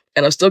that.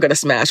 And I'm still gonna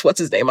smash what's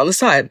his name on the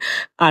side.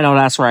 I know,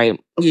 that's right.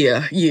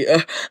 Yeah.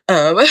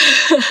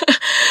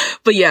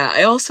 But yeah,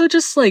 I also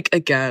just like,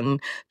 again,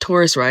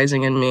 Taurus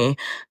rising in me,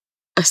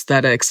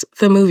 aesthetics.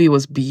 The movie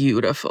was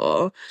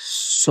beautiful.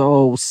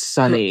 So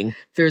stunning.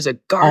 There's a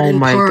garden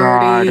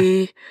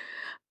party.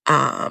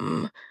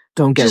 God.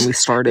 Don't get me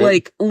started.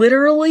 Like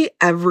literally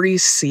every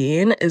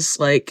scene is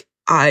like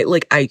I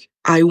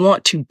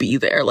want to be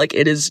there. Like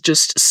it is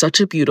just such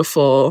a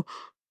beautiful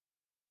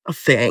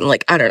thing.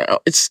 Like I don't know,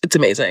 it's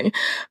amazing.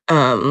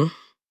 And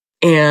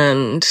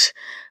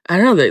I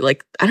don't know,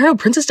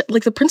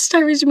 the Princess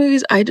Diaries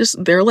movies,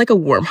 they're like a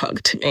warm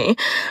hug to me.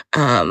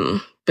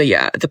 But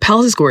yeah, the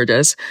palace is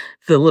gorgeous.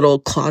 The little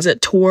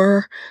closet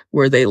tour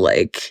where they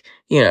like,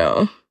 you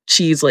know,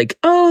 she's like,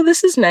 oh,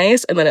 this is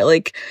nice, and then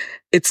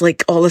it's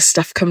like all this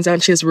stuff comes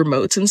out, she has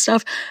remotes and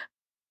stuff.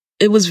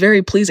 It was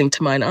very pleasing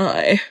to mine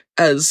eye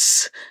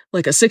as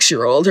like a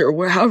 6-year-old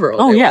or however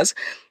old I was.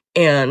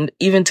 And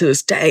even to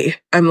this day,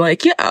 I'm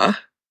like, yeah,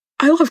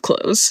 I love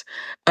clothes.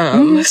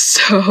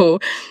 So,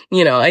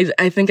 you know,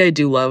 I think I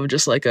do love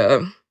just like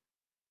a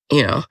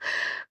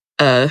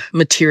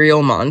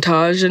material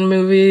montage in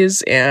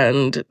movies,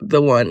 and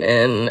the one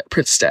in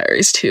Princess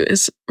Diaries too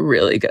is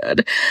really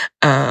good.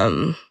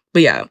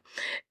 But yeah,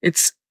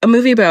 it's a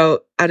movie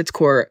at its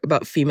core,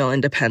 about female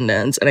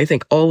independence. And I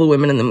think all the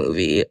women in the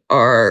movie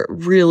are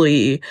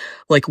really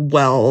like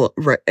well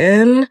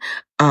written.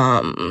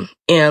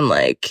 And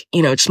like,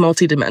 you know, just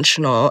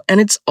multidimensional.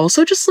 And it's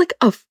also just like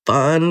a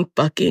fun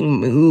fucking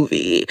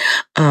movie.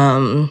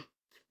 The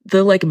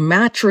like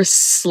mattress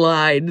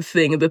slide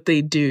thing that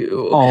they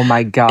do. Oh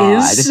my God.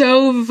 Is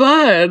so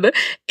fun.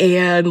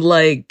 And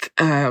like,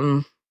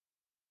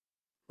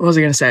 what was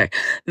I going to say?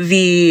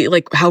 The,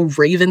 like, how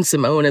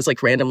Raven-Symoné is,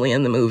 like, randomly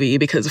in the movie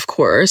because, of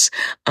course,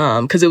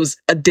 because it was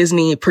a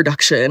Disney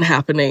production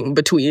happening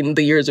between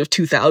the years of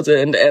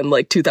 2000 and,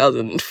 like,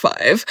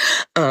 2005.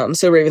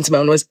 So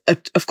Raven-Symoné was,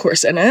 of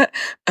course, in it.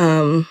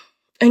 And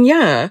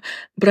yeah,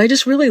 but I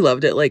just really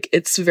loved it. Like,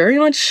 it's very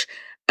much,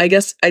 I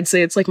guess I'd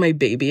say it's, like, my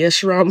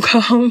babyish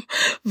rom-com,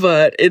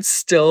 but it's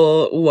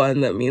still one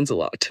that means a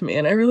lot to me,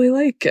 and I really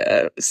like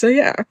it. So,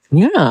 yeah.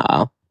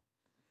 Yeah.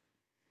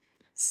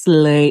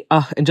 Slay.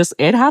 And just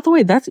Anne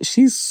Hathaway,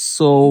 she's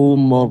so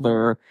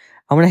mother.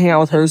 I want to hang out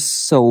with her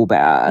so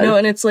bad. No,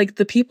 and it's like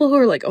the people who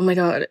are like, oh my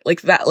God,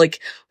 like that,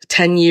 like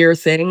 10-year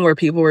thing where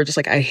people were just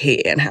like, I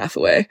hate Anne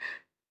Hathaway.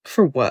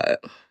 For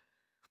what?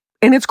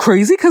 And it's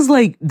crazy because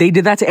like they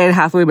did that to Anne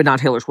Hathaway, but not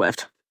Taylor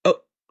Swift. Oh,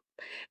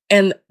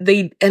 and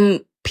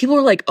people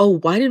were like, oh,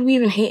 why did we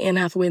even hate Anne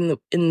Hathaway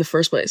in the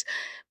first place?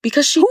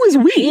 Because she was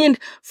we?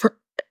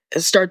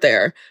 Let's start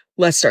there.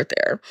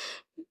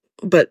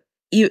 But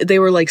they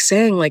were like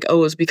saying like, oh,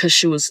 it was because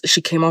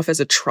she came off as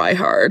a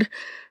tryhard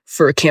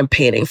for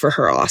campaigning for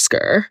her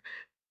Oscar.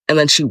 And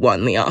then she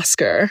won the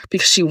Oscar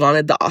because she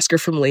wanted the Oscar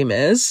from Les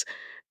Mis.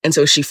 And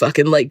so she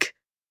fucking like,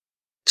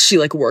 she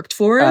like worked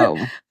for it.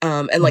 Oh.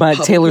 And like,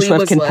 but Taylor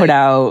Swift can put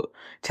out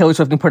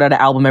an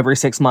album every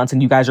 6 months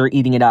and you guys are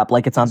eating it up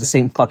like it's on the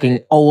same fucking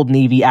Old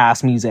Navy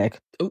ass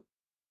music. Ooh.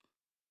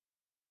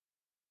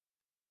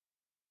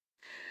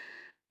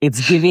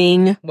 It's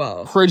giving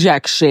Well,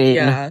 projection.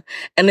 yeah.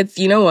 And it's,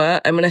 you know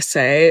what? I'm going to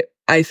say,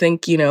 I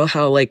think, you know,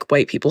 how like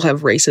white people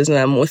have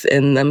racism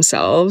within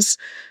themselves.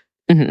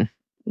 Mhm.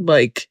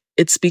 Like,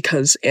 it's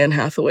because Anne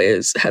Hathaway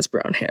has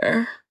brown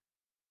hair.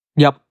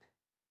 Yep.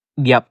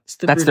 It's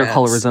the That's their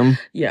brunettes. colorism.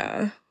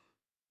 Yeah.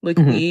 Like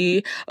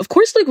Mhm. of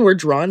course, like we're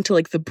drawn to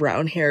like the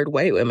brown haired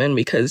white women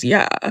because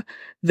yeah,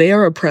 they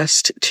are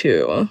oppressed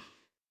too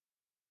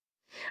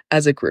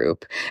as a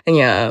group. And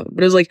yeah,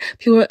 but it was like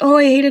people were like, oh,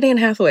 I hated Anne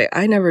Hathaway.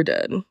 I never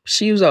did.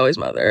 She was always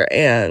mother.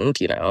 And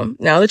you know,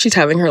 now that she's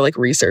having her like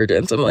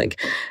resurgence, I'm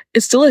like,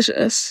 it's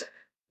delicious.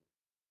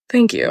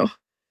 Thank you.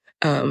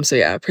 So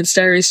yeah, Prince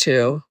Diaries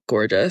 2,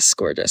 gorgeous,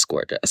 gorgeous,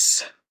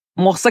 gorgeous.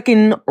 My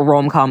second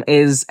rom-com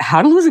is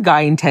How to Lose a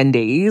Guy in 10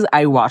 Days.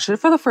 I watched it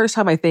for the first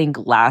time, I think,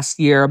 last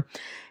year.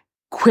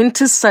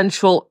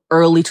 Quintessential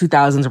early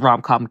 2000s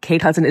rom-com.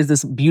 Kate Hudson is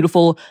this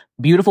beautiful,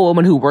 beautiful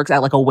woman who works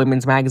at like a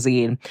women's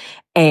magazine.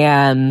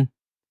 And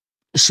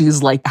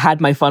she's like had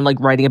my fun like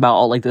writing about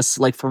all like this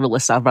like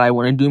frivolous stuff, but I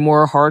want to do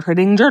more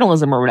hard-hitting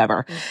journalism or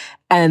whatever.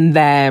 And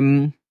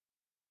then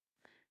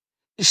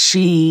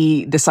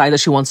she decided that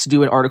she wants to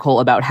do an article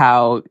about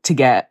how to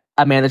get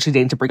a man that she's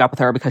dating to break up with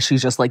her because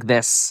she's just like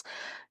this,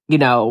 you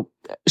know,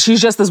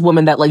 she's just this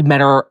woman that like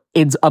men are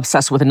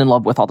obsessed with and in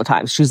love with all the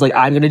time. She's like,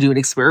 I'm going to do an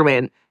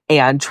experiment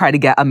and try to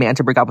get a man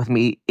to break up with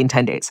me in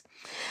 10 days.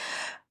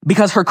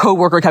 Because her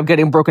coworker kept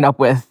getting broken up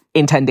with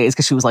in 10 days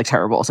because she was like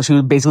terrible. So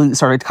she basically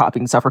started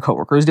copying stuff her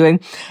coworker was doing.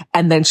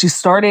 And then she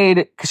started,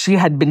 because she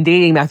had been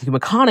dating Matthew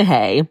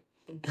McConaughey,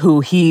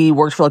 who he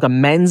worked for like a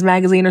men's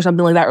magazine or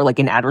something like that, or like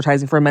in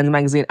advertising for a men's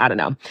magazine. I don't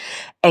know.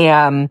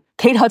 And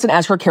Kate Hudson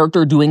as her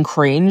character doing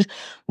cringe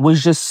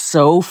was just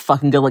so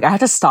fucking good. Like I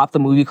had to stop the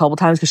movie a couple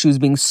times because she was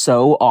being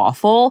so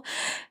awful.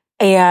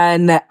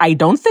 And I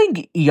don't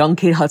think young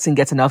Kate Hudson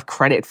gets enough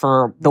credit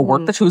for the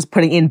work that she was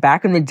putting in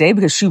back in the day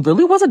because she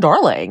really was a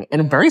darling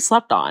and very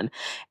slept on.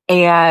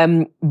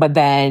 But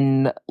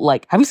then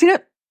like, have you seen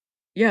it?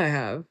 Yeah, I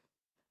have.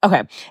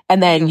 Okay.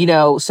 And then, you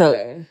know,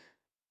 so,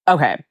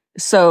 okay.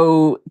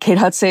 So Kate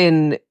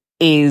Hudson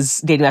is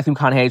dating Matthew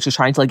McConaughey. She's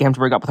trying to like get him to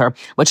break up with her,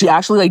 but she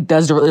actually like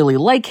does really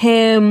like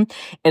him.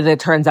 And then it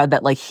turns out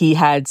that like he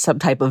had some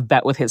type of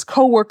bet with his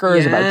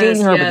coworkers about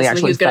dating her, but they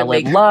actually fell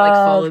in love. Like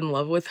fall in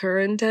love with her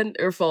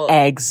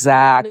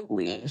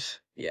Exactly.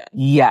 Yeah.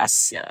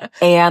 Yes. Yeah.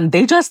 And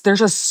they're just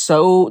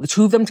so, the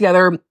two of them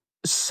together,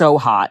 so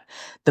hot.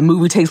 The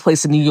movie takes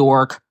place in New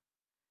York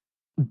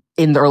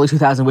in the early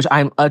 2000s, which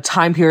I'm a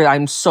time period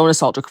I'm so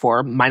nostalgic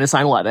for, minus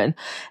 9/11.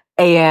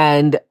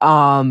 And,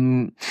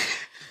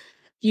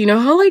 you know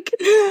how like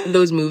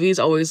those movies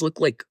always look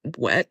like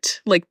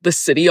wet? Like the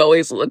city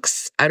always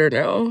looks, I don't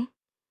know.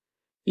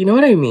 You know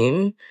what I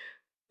mean?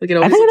 Like it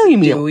always looks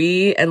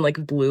dewy and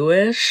like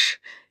bluish.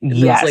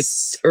 Yes. Those like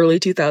early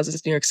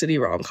 2000s New York City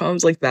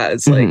rom-coms like that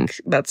is like,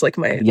 that's like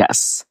my...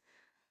 Yes.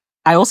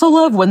 I also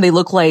love when they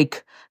look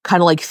like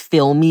kind of like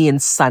filmy and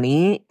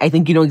sunny. I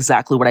think you know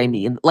exactly what I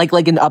mean. Like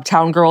in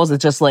Uptown Girls,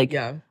 it's just like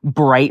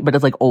bright, but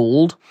it's like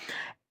old.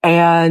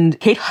 And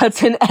Kate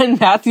Hudson and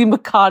Matthew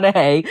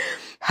McConaughey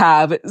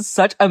have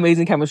such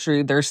amazing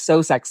chemistry. They're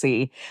so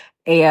sexy.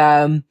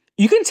 And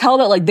you can tell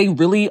that like they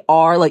really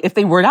are like, if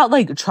they were not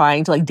like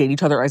trying to like date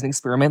each other as an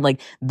experiment, like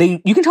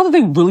you can tell that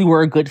they really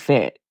were a good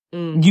fit,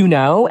 you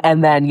know?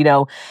 And then, you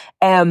know,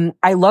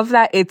 I love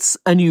that it's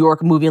a New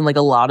York movie in like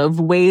a lot of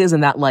ways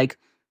and that like,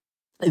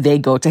 they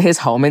go to his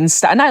home in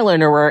Staten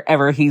Island or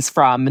wherever he's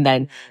from. And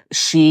then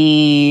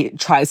she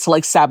tries to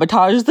like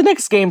sabotage the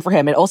Knicks game for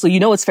him. And also, you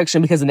know, it's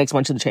fiction because the Knicks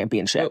went to the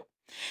championship.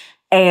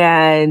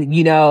 And,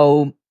 you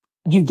know,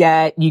 you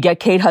get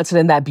Kate Hudson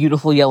in that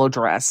beautiful yellow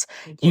dress.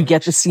 You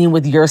get the scene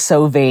with You're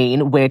So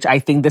Vain, which I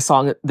think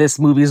this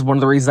movie is one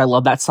of the reasons I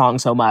love that song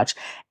so much.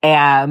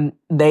 And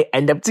they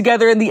end up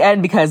together in the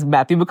end because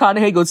Matthew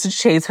McConaughey goes to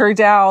chase her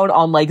down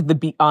on like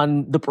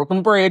on the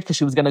Brooklyn Bridge because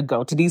she was going to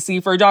go to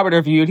DC for a job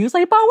interview. And he was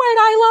like, but wait,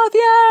 I love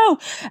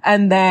you.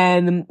 And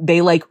then they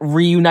like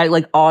reunite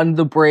like on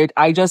the bridge.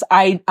 I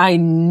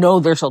know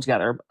they're still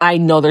together. I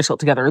know they're still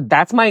together.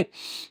 That's my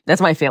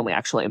family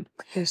actually.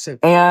 So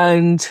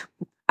and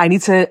I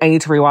need to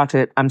rewatch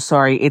it. I'm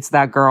sorry. It's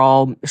that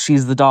girl.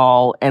 She's the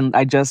doll. And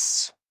I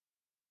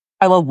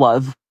love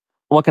love.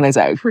 What can I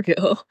say? For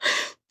real.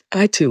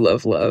 I too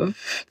love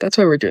love. That's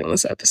why we're doing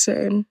this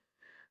episode.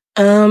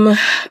 You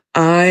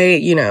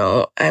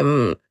know,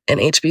 I'm an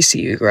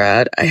HBCU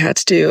grad. I had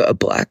to do a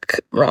Black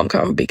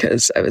rom-com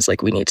because I was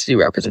like, we need to do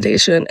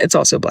representation. It's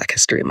also Black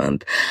History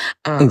Month.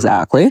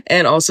 Exactly.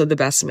 And also The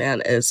Best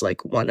Man is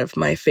like one of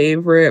my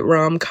favorite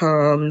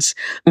rom-coms.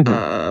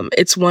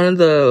 It's one of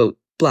the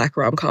Black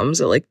rom-coms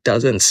that like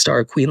doesn't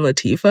star Queen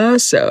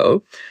Latifah.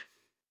 So,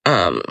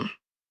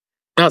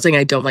 not saying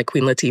I don't like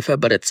Queen Latifah,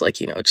 but it's like,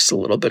 you know, just a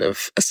little bit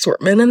of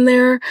assortment in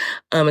there.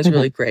 It's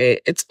really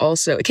great. It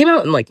came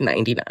out in like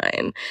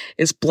 99.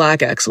 It's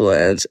Black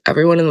excellence.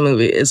 Everyone in the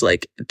movie is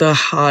like the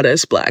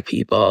hottest Black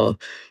people.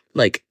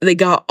 Like they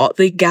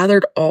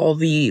gathered all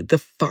the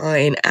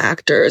fine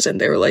actors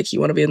and they were like, you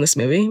want to be in this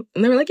movie?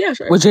 And they were like, yeah,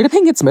 sure. Was Jada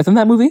Pinkett Smith in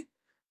that movie?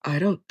 I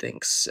don't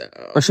think so.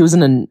 Or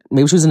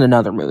maybe she was in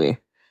another movie.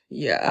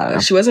 Yeah,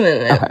 she wasn't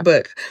in it, Okay.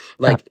 but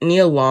like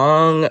Nia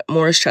Long,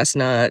 Morris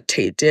Chestnut,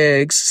 Tate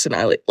Diggs,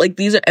 Sonali, like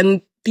these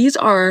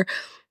are,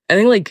 I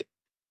think like,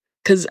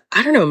 because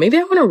I don't know, maybe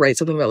I want to write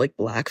something about like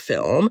Black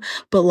film,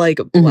 but like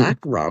Black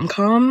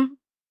rom-com,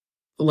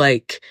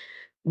 like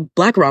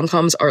Black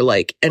rom-coms are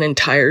like an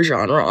entire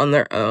genre on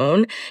their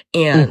own,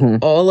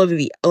 and a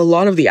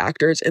lot of the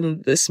actors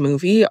in this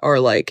movie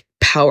are like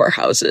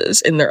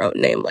powerhouses in their own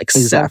name, like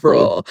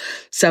several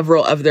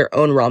of their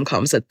own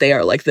rom-coms that they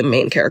are like the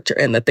main character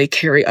in, that they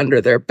carry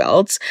under their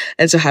belts.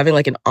 And so having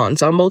like an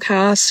ensemble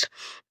cast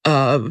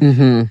of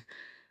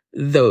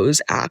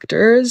those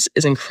actors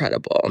is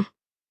incredible.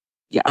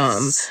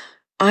 Yes.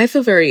 I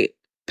feel very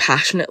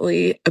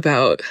passionately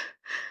about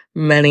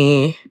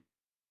many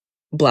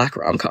Black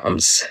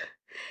rom-coms.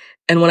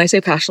 And when I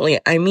say passionately,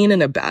 I mean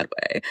in a bad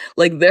way.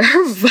 Like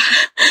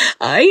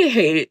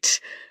I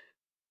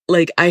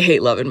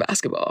hate Love and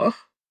Basketball.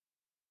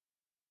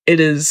 It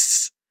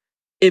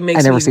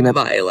makes me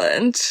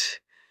violent.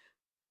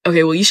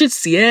 Okay, well, you should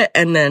see it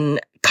and then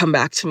come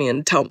back to me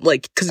and tell,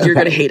 like, because you're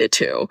gonna hate it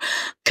too.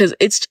 Because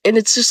it's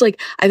just like,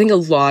 I think a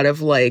lot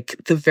of like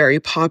the very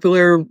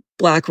popular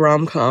Black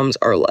rom-coms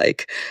are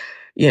like,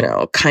 you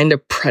know, kind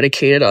of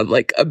predicated on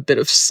like a bit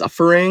of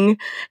suffering.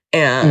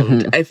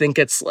 And I think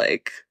it's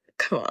like,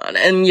 come on.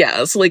 And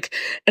yeah, it's like,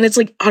 and it's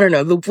like, I don't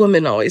know, the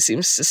woman always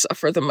seems to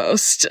suffer the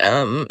most.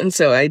 And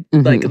so I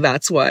like,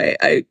 that's why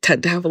I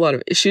tend to have a lot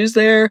of issues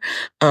there.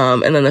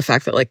 And then the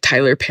fact that like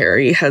Tyler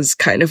Perry has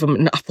kind of a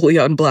monopoly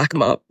on Black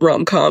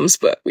rom-coms,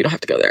 but we don't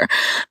have to go there.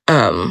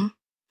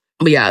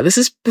 But yeah, this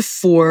is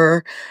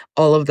before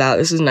all of that.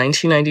 This is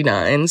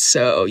 1999.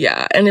 So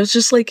yeah. And it was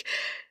just like,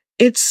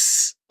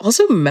 it's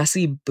also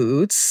Messy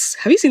Boots.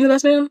 Have you seen The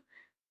Best Man?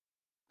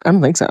 I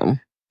don't think so.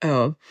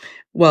 Oh,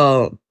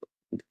 well,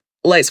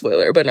 light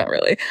spoiler, but not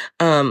really.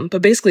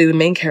 But basically the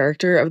main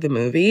character of the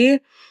movie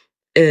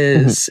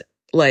is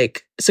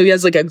like, so he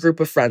has like a group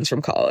of friends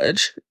from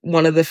college.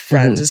 One of the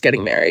friends is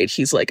getting married.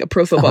 He's like a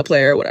pro football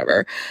player or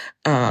whatever.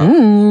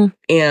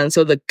 And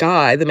so the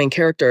guy, the main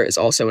character, is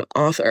also an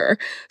author.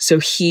 So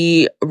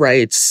he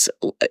writes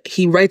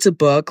a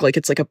book, like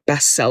it's like a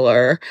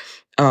bestseller.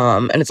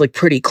 And it's like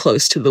pretty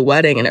close to the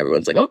wedding, and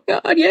everyone's like, oh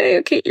God, yay,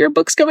 okay, your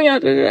book's coming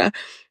out.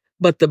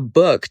 But the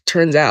book,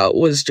 turns out,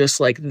 was just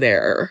like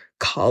their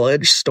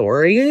college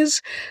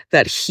stories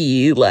that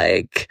he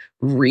like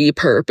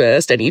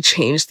repurposed, and he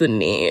changed the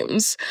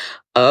names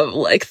of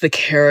like the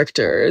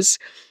characters.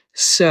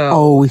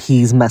 So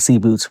he's Messy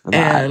Boots for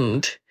that.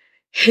 And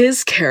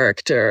his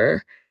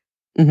character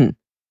in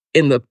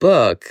the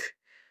book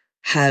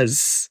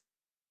hooks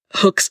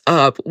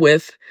up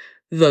with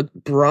the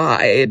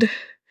bride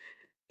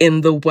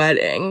in the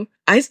wedding.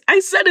 I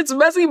said it's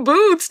Messy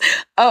Boots.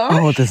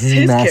 This is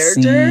his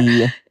messy.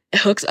 Character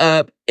hooks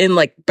up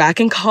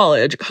back in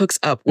college, hooks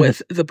up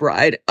with the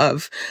bride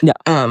of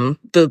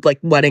the like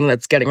wedding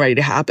that's getting ready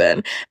to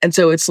happen. And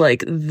so it's like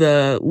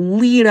the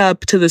lead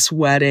up to this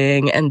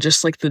wedding and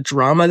just like the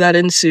drama that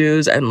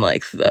ensues, and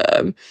like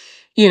the,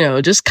 you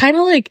know, just kind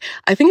of like,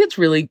 I think it's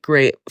really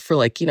great for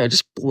like, you know,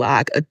 just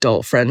Black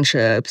adult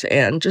friendships,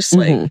 and just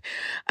like,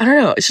 I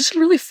don't know, it's just a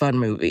really fun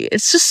movie.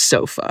 It's just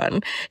so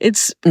fun.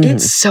 It's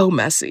so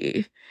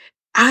messy.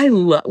 I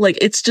love, like,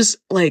 it's just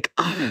like,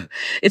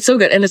 it's so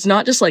good. And it's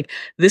not just like,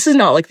 this is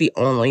not like the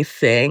only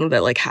thing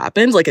that like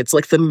happens. Like, it's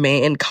like the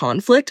main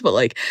conflict, but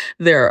like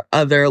there are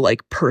other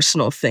like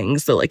personal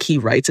things that like he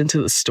writes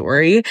into the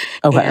story.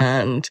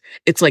 And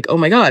it's like, oh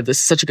my God, this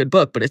is such a good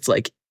book. But it's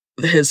like,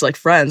 his like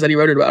friends that he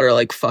wrote it about are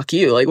like, fuck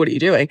you, like, what are you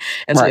doing?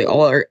 And so they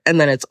all are,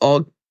 and then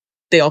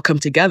they all come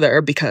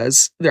together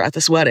because they're at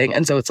this wedding.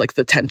 And so it's like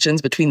the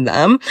tensions between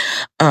them.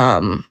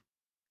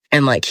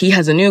 And like he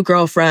has a new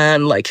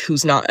girlfriend, like,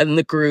 who's not in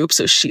the group,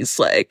 so she's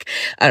like,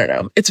 I don't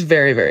know, it's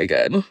very, very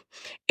good.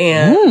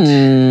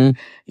 And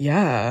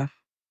yeah,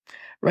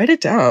 write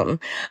it down.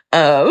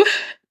 Also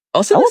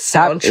the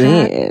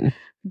soundtrack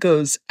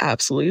goes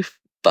absolutely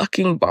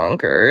fucking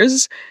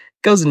bonkers,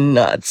 goes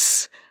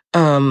nuts.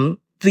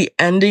 The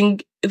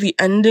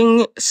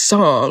ending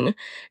song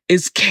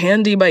is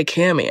Candy by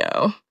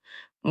Cameo.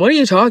 What are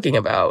you talking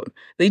about?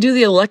 They do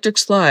the electric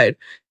slide.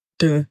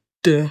 Duh,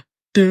 duh,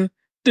 duh,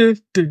 duh,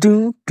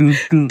 duh,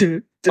 duh, duh.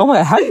 Oh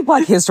my, happy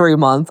Black History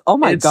Month. Oh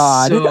my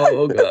God. It's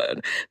so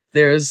good.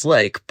 There's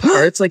like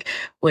parts like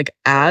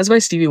As by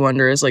Stevie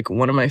Wonder is like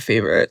one of my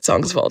favorite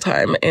songs of all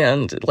time.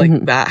 And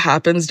like that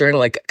happens during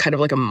like kind of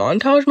like a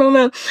montage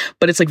moment,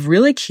 but it's like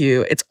really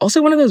cute. It's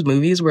also one of those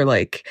movies where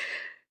like,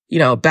 you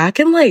know, back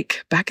in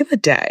the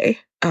day,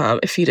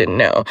 if you didn't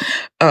know,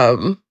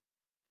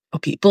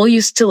 people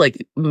used to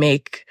like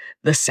make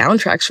the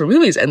soundtracks for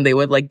movies, and they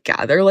would like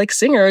gather like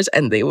singers,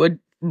 and they would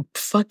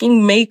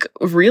fucking make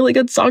really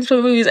good songs for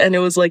the movies. And it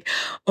was like,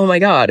 oh my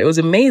God, it was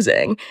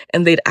amazing.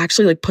 And they'd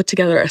actually like put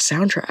together a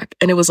soundtrack,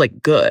 and it was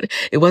like good.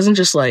 It wasn't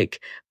just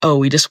like, oh,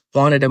 we just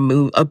wanted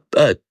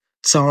a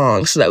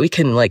song so that we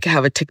can like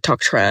have a TikTok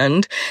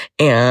trend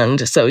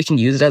and so we can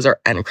use it as our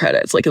end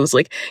credits. Like it was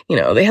like, you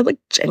know, they had like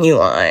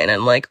Genuine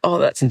and like all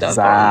that stuff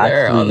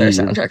on their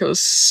soundtrack. It was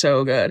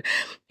so good.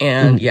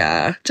 And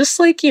yeah, just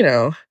like, you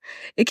know,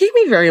 it gave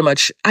me very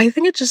much, I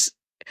think it just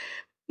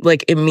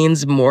like it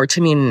means more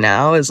to me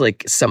now as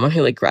like someone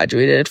who like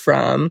graduated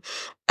from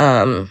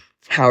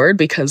Howard,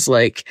 because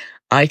like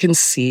I can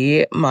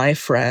see my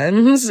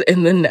friends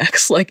in the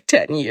next like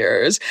 10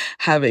 years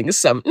having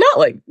some, not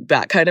like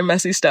that kind of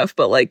messy stuff,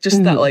 but like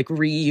just that like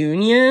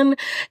reunion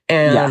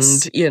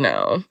and, you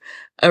know,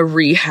 a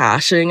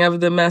rehashing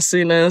of the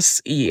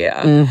messiness.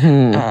 Yeah.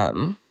 I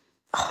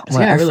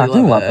really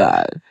fucking love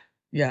that.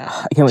 Yeah.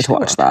 I can't wait to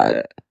watch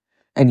that.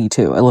 I need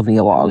to. I love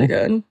Nia Long. Really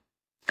good.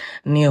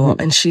 Nia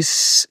Long. And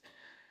she's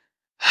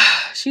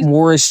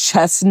Morris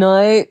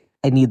Chestnut.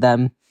 I need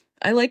them.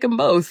 I like them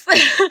both.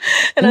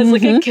 And as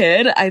like a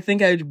kid, I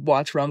think I'd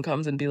watch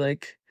rom-coms and be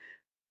like,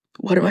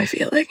 what am I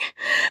feeling?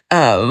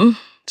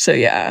 So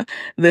yeah,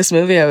 this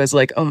movie, I was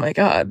like, oh my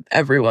God,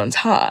 everyone's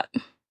hot.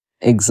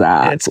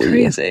 Exactly. It's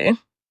crazy.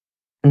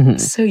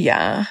 So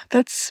yeah,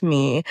 that's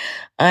me.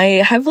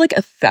 I have like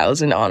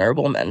 1,000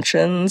 honorable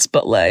mentions,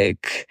 but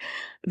like,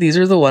 these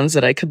are the ones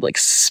that I could like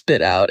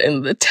spit out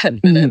in the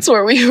 10 minutes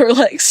where we were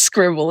like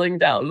scribbling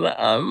down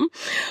the,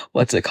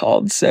 what's it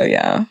called? So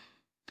yeah.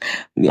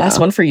 Last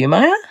one for you,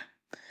 Maya?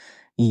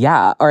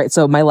 Yeah. All right.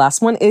 So my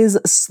last one is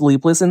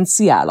Sleepless in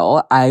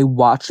Seattle. I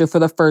watched it for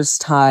the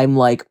first time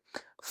like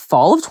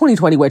fall of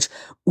 2020, which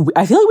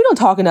I feel like we don't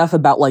talk enough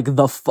about like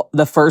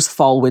the first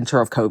fall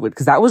winter of COVID,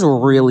 because that was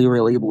really,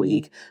 really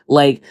bleak.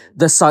 Like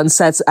the sun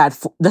sets at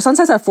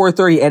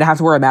 4:30 and I have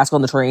to wear a mask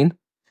on the train.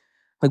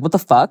 Like what the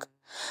fuck?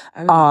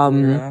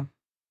 Damn.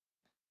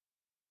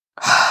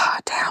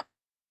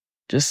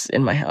 Just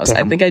in my house.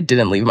 Damn. I think I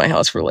didn't leave my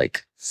house for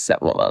like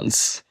several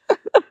months.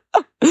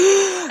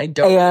 I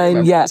don't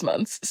remember those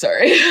months.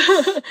 Sorry.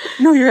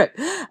 No, you're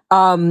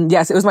good.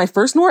 Yes, it was my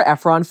first Nora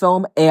Ephron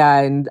film,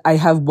 and I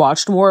have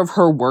watched more of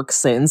her work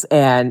since,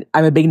 and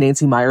I'm a big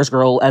Nancy Meyers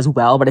girl as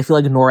well, but I feel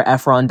like Nora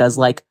Ephron does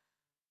like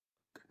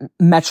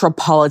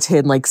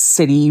metropolitan, like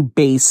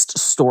city-based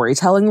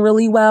storytelling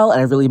really well,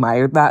 and I really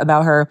admired that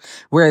about her.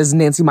 Whereas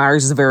Nancy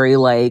Meyers is very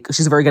like,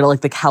 she's very good at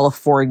like the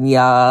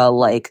California,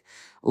 like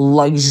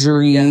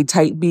luxury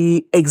type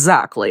beat.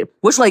 Exactly.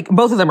 Which like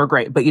both of them are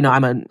great, but you know,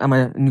 I'm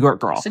a New York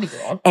girl. City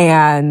girl.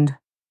 And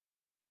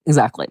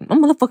exactly.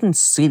 I'm a motherfucking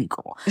city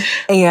girl.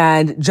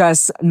 And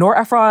just Nora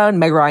Ephron,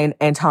 Meg Ryan,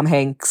 and Tom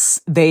Hanks,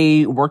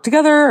 they worked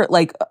together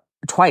like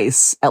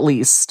twice at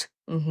least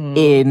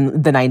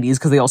in the 90s,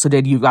 because they also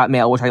did You Got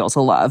Mail, which I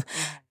also love.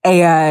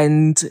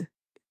 And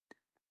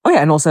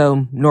and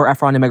also Nora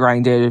Ephron and Meg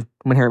Ryan did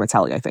When Harry Met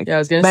Sally, I think. Yeah, I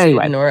was gonna say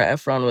Nora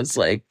Ephron was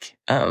like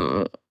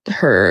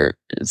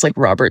it's like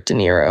Robert De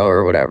Niro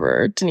or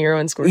whatever. De Niro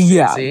and Scorsese.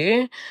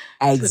 Yeah,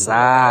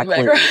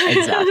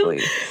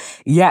 exactly.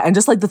 Yeah, and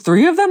just like the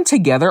three of them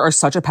together are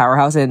such a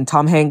powerhouse. And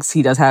Tom Hanks,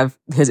 he does have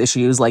his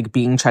issues, like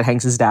being Chet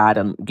Hanks' dad,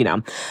 and you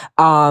know,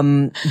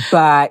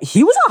 but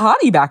he was a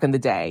hottie back in the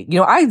day. You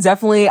know, I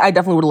definitely would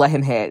have let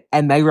him hit.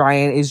 And Meg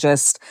Ryan is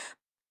just,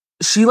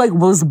 she like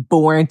was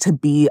born to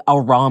be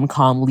a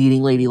rom-com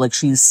leading lady. Like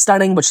she's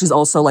stunning, but she's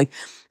also like,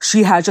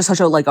 she has just such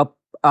a like a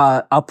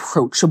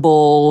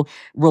approachable,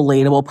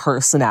 relatable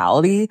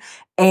personality.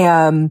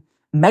 And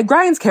Meg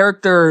Ryan's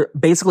character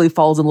basically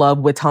falls in love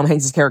with Tom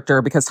Hanks'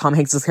 character because Tom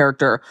Hanks'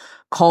 character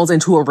calls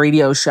into a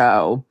radio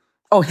show.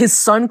 Oh, his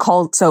son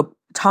called. So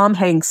Tom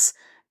Hanks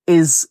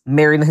is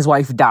married and his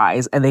wife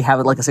dies and they have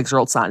like a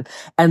 6-year-old son.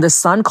 And the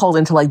son calls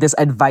into like this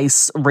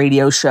advice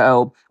radio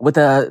show with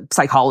a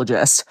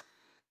psychologist.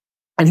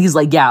 And he's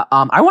like, yeah,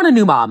 I want a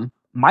new mom.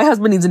 My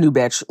husband needs a new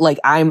bitch. Like,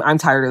 I'm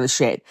tired of this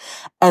shit.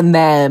 And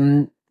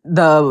then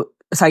the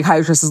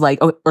psychiatrist is like,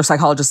 or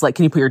psychologist is like,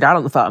 can you put your dad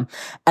on the phone?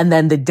 And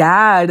then the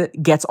dad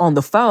gets on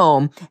the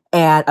phone,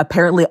 and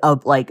apparently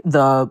like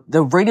the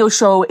radio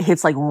show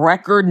hits like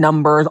record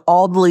numbers.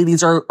 All the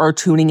ladies are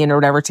tuning in or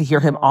whatever to hear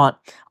him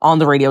on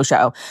the radio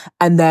show.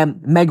 And then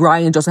Meg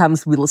Ryan just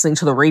happens to be listening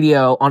to the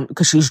radio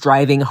because she's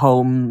driving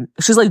home.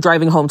 She's like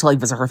driving home to like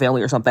visit her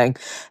family or something.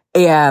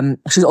 And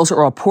she's also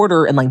a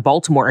reporter in like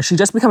Baltimore. And she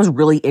just becomes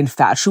really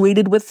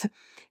infatuated with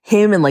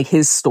him and like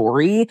his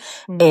story,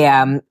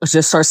 and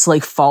just starts to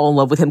like fall in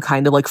love with him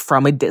kind of like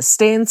from a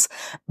distance.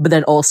 But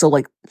then also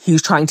like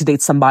he's trying to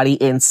date somebody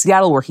in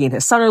Seattle where he and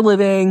his son are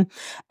living.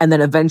 And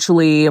then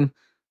eventually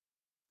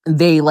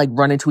they like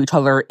run into each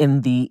other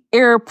in the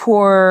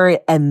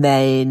airport, and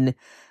then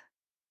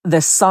the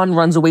son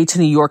runs away to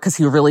New York because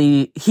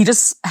he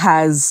just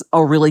has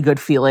a really good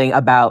feeling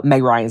about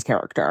Meg Ryan's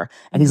character.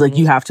 And he's like,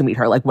 you have to meet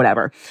her, like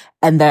whatever.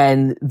 And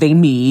then they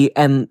meet,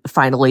 and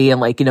finally,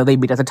 and like, you know, they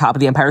meet at the top of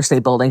the Empire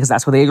State Building because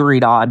that's what they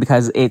agreed on,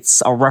 because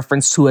it's a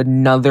reference to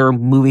another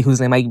movie whose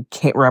name I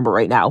can't remember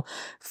right now,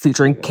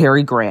 featuring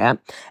Cary Grant.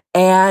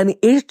 And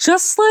it's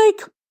just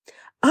like,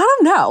 I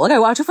don't know. Like I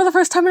watched it for the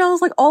first time and I was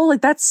like, oh,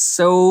 like that's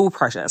so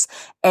precious.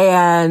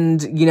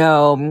 And, you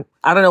know,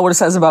 I don't know what it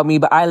says about me,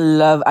 but I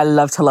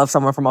love to love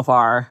someone from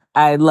afar.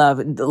 I love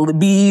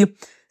be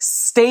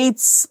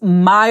states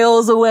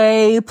miles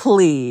away,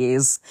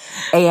 please.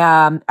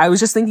 And I was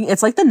just thinking,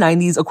 it's like the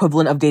 90s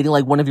equivalent of dating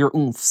like one of your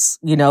oomphs,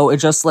 you know? It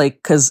just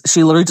like, cause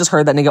she literally just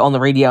heard that nigga on the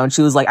radio and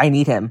she was like, I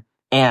need him.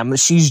 And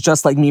she's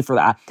just like me for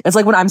that. It's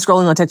like when I'm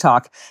scrolling on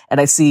TikTok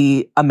and I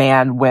see a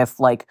man with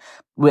like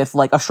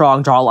a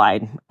strong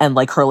jawline and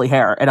like curly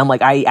hair. And I'm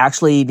like, I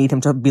actually need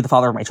him to be the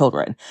father of my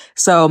children.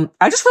 So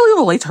I just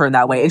really relate to her in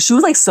that way. And she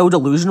was like so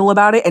delusional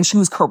about it and she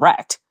was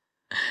correct.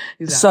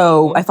 Exactly.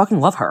 So I fucking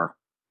love her.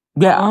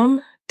 Yeah.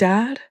 Mom,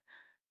 Dad,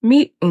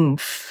 meet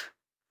oomph.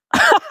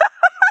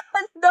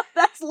 No,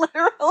 that's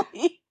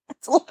literally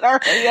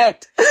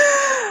it.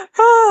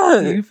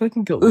 You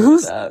fucking go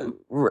with that.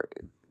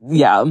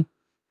 Yeah.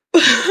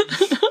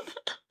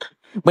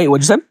 Wait,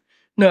 what'd you say?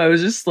 No, I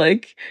was just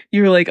like,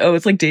 you were like, oh,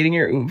 it's like dating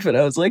your oomph. And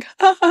I was like,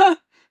 ha ha.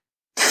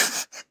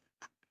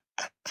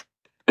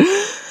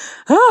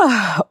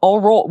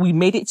 All right, we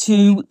made it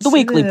to the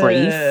weekly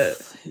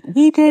brief.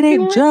 We did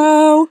it,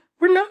 Joe.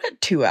 We're not at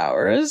 2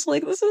 hours.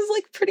 Like, this is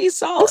like pretty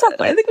solid.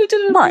 Exactly. I think we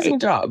did an amazing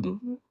job.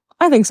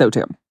 I think so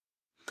too.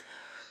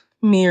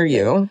 Me or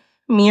you?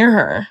 Me or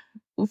her?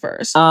 Who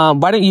first? Why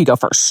don't you go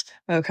first?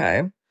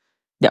 Okay.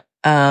 Yeah.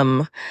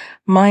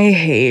 My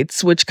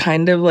hates, which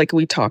kind of like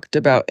we talked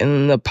about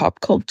in the pop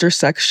culture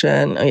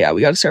section. Oh yeah, we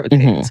got to start with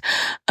hates.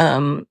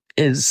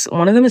 Is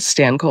one of them is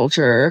stan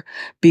culture,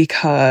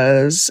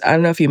 because I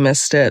don't know if you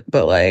missed it,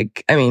 but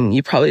like, I mean,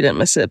 you probably didn't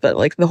miss it, but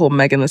like the whole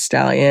Megan Thee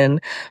Stallion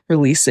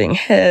releasing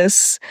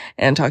Hiss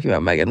and talking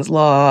about Megan's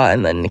Law,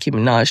 and then Nicki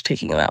Minaj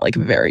taking that like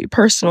very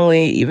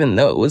personally, even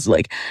though it was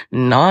like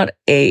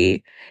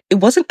it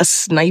wasn't a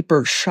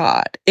sniper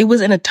shot. It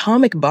was an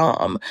atomic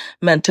bomb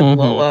meant to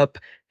blow up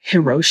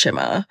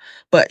Hiroshima,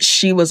 but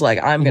she was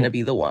like, I'm going to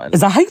be the one.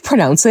 Is that how you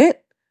pronounce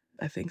it?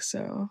 I think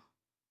so.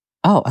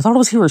 Oh, I thought it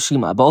was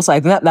Hiroshima, but also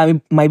I think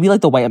that might be like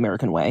the white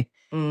American way.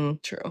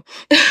 True.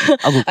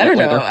 I don't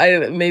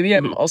know. Maybe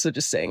I'm also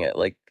just saying it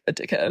like a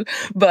dickhead,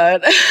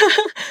 but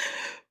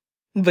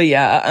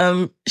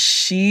yeah,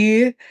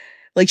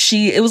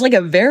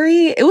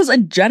 it was a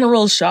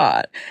general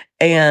shot,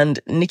 and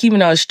Nicki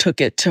Minaj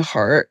took it to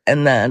heart,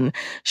 and then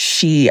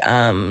she,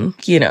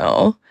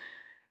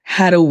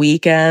 had a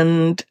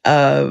weekend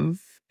of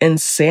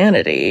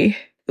insanity.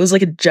 It was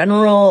a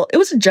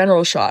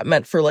general shot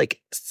meant for like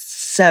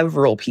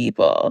several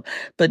people,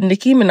 but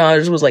Nicki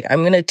Minaj was like,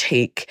 I'm gonna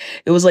take,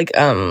 it was like,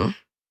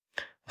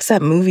 what's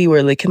that movie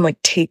where they can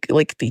like take,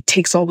 like he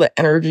takes all the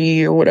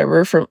energy or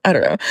whatever from, I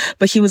don't know,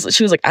 but she was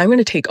like, I'm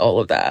gonna take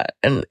all of that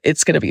and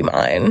it's gonna be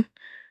mine.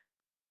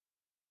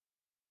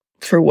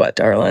 For what,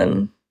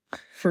 darling?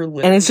 For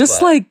living. And it's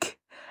just like,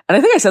 and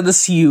I think I said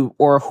this to you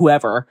or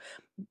whoever,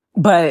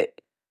 but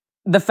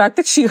the fact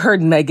that she heard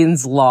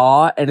Megan's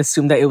Law and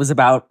assumed that it was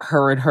about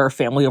her and her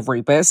family of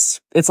rapists,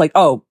 it's like,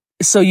 oh,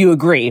 so you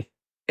agree.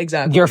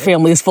 Exactly. Your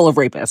family is full of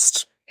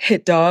rapists.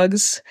 Hit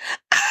dogs.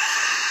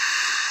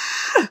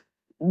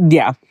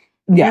 Yeah.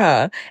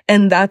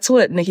 And that's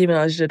what Nicki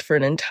Minaj did for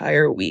an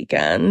entire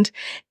weekend.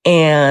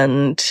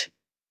 And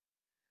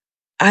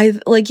I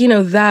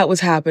that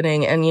was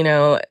happening. And,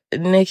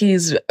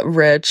 Nicki's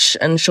rich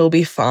and she'll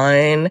be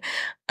fine.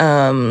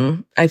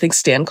 I think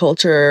stan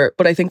culture,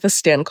 but I think the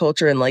stan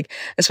culture and like,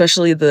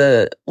 especially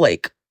the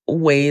like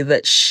way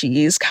that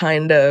she's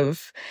kind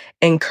of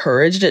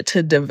encouraged it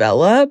to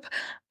develop,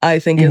 I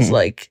think is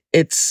like,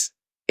 it's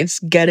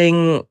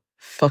getting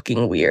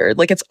fucking weird.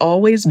 Like it's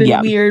always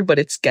been weird, but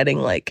it's getting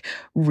like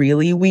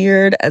really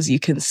weird, as you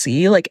can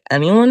see. Like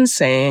anyone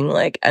saying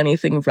like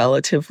anything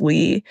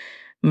relatively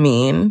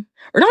mean,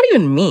 or not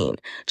even mean,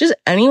 just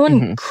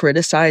anyone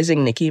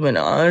criticizing Nicki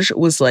Minaj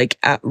was like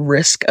at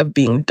risk of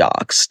being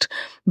doxxed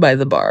by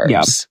the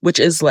Barbs, which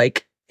is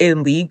like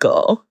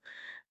illegal.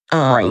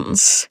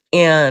 Right.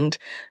 And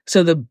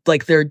so they're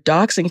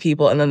doxing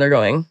people, and then they're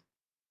going,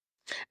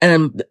 and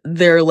then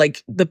they're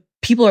like, the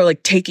people who are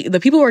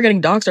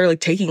getting doxxed are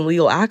like taking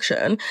legal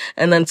action.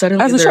 And then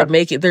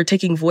suddenly they're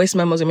taking voice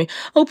memos. I mean,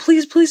 oh,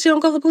 please don't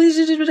call the police.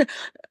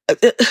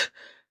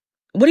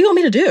 What do you want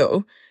me to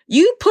do?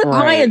 You put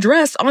my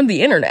address on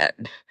the internet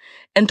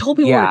and told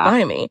people where to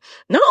find me.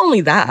 Not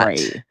only that,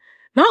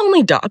 not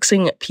only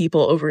doxing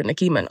people over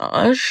Nicki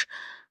Minaj,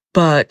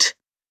 but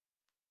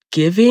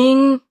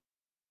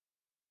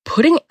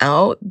putting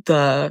out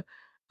the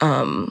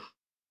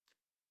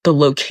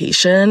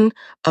location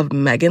of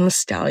Megan Thee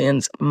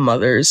Stallion's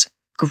mother's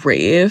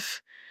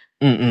grave.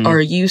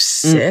 Are you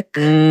sick?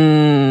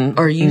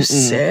 Are you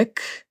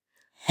sick?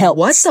 Help.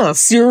 What the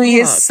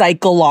serious fuck?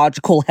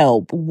 Psychological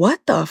help.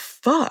 What the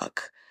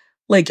fuck?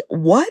 Like,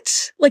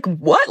 what? Like,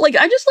 what? Like,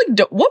 I just,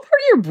 like, what part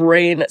of your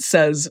brain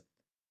says,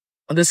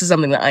 this is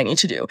something that I need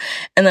to do?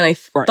 And then I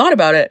thought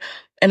about it,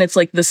 and it's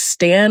like the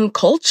stan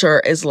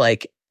culture is,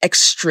 like,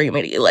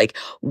 extremity, like,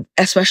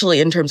 especially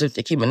in terms of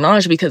Nicki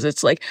Minaj, because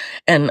it's, like,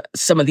 and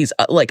some of these,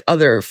 like,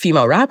 other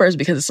female rappers,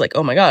 because it's, like,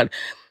 oh my God.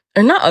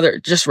 Or not other,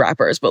 just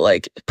rappers, but,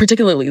 like,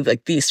 particularly,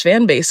 like, these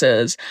fan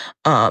bases,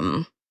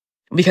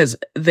 because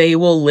they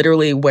will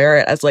literally wear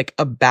it as, like,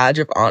 a badge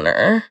of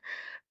honor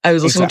I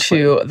was listening Exactly.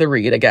 to The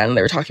Read again.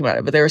 They were talking about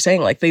it, but they were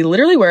saying like they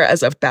literally wear it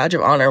as a badge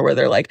of honor where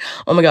they're like,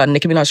 oh my God,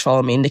 Nicki Minaj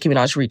followed me. Nicki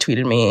Minaj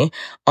retweeted me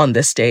on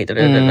this date. Da,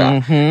 da, da,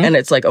 da. Mhm. And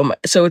it's like, oh my,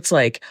 so it's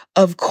like,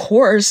 of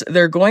course,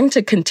 they're going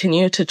to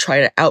continue to try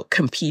to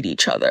outcompete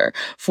each other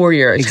for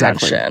your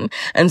Exactly. attention.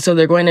 And so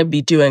they're going to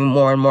be doing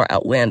more and more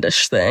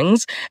outlandish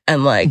things.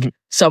 And like, Mhm.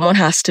 someone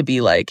has to be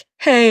like,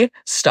 hey,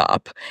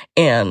 stop.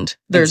 And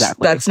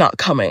Exactly. that's not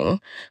coming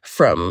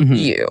from Mhm.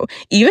 you.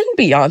 Even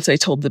Beyonce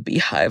told the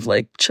Beehive,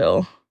 like,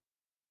 chill.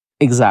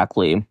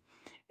 Exactly.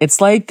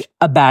 It's like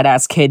a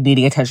badass kid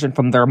needing attention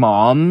from their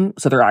mom,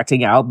 so they're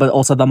acting out, but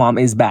also the mom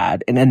is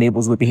bad and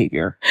enables the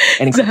behavior.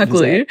 And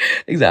encourages it.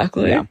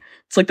 Exactly. Yeah.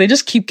 It's like they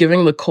just keep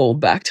giving the cold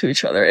back to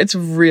each other. It's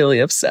really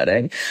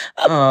upsetting.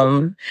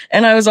 And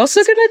I was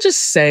also gonna just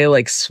say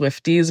like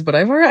Swifties, but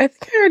I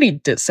think I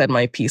already said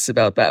my piece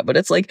about that. But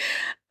it's like,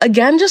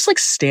 again, just like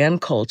stan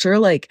culture.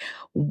 Like,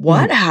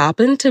 what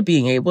happened to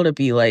being able to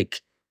be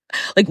like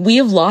we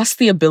have lost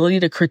the ability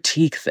to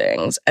critique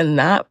things, and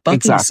that fucking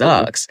Exactly.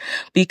 sucks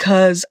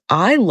because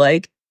I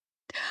like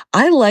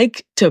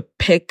to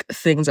pick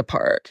things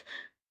apart,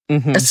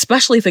 Mhm.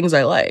 especially things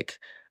I like.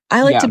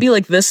 I like Yeah. to be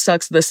like, this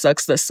sucks,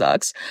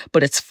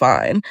 but it's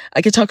fine.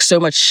 I could talk so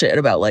much shit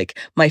about like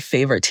my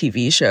favorite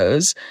TV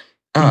shows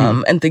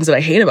and things that I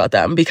hate about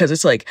them because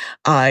it's like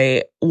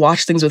I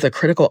watch things with a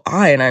critical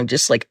eye and I'm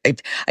just like,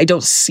 I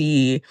don't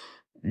see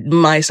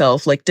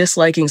myself like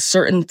disliking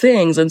certain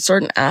things and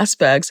certain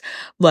aspects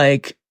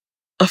like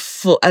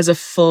as a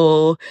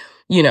full,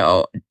 you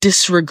know,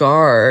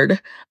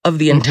 disregard of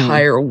the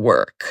entire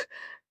work.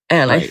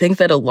 And I Right. think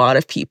that a lot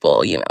of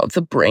people, you know,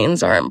 the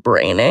brains aren't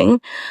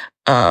braining.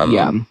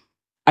 Yeah.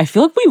 I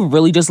feel like we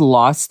really just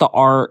lost the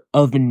art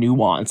of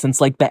nuance since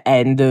like the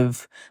end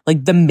of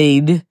like the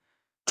mid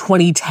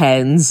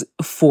 2010s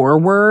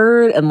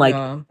forward. And like,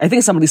 Yeah. I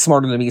think somebody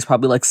smarter than me has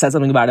probably like said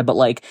something about it, but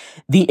like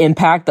the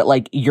impact that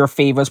like your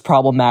favorite's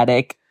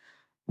problematic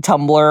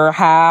Tumblr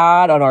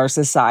had on our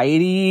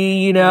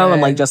society, you know,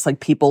 and like Right. just like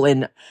people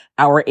in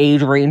our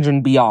age range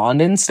and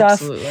beyond and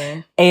stuff.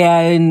 Absolutely.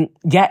 And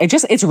yeah,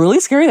 it's really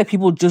scary that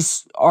people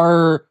just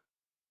are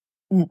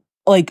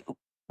like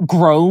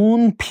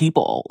grown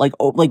people, like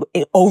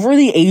over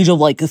the age of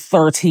like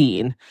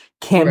 13,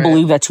 can't Right.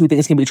 believe that two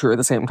things can be true at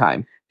the same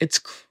time. It's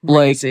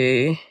Like-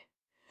 crazy.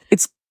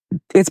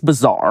 It's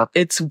bizarre.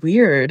 It's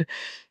weird.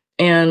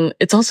 And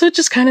it's also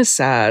just kind of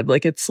sad.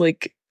 Like, it's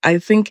like, I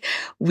think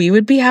we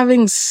would be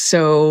having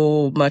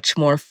so much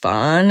more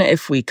fun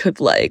if we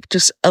could like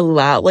just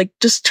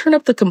just turn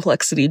up the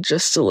complexity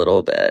just a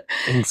little bit.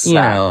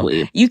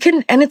 Exactly. You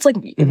can, and it's like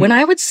when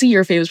I would see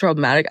your favorite's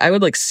problematic, I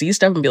would like see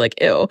stuff and be like,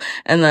 ew.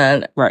 And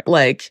then Right.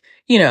 like,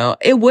 you know,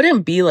 it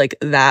wouldn't be like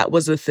that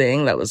was a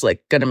thing that was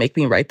like gonna make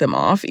me write them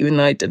off, even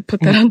though I did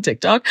put that on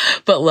TikTok.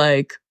 But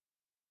like,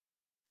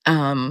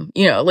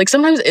 you know, like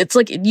sometimes it's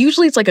like,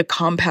 usually it's like a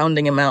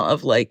compounding amount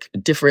of like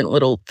different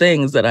little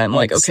things that I'm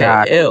like,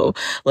 Exactly. okay, ew,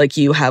 like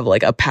you have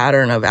like a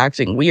pattern of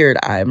acting weird.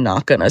 I'm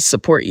not going to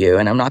support you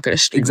and I'm not going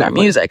to stream your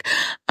Exactly. music.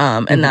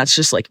 And that's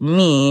just like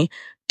me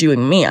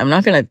doing me. I'm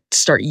not going to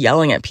start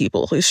yelling at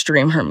people who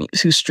stream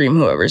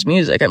whoever's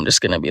music. I'm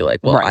just going to be like,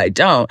 well, Right. I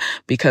don't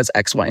because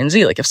X, Y, and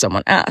Z, like if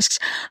someone asks.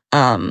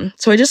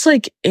 So I just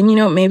like, and you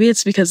know, maybe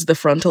it's because the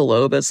frontal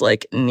lobe is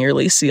like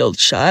nearly sealed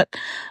shut.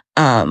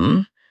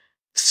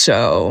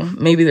 So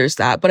maybe there's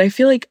that, but I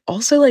feel like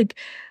also like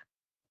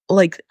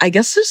I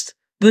guess just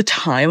the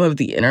time of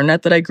the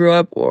internet that I grew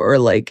up, or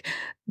like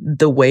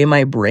the way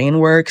my brain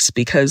works,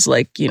 because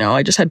like, you know,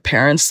 I just had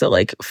parents that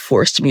like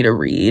forced me to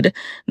read.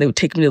 They would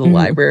take me to the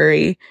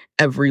library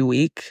every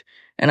week.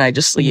 And I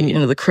just, you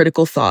know, the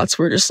critical thoughts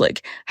were just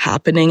like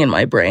happening in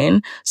my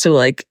brain. So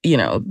like, you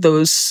know,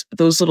 those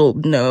little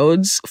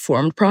nodes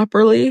formed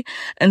properly.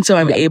 And so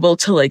I'm able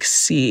to like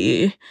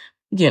see,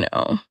 you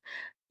know,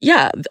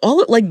 yeah,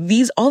 all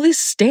these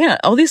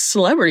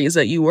celebrities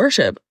that you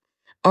worship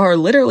are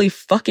literally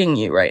fucking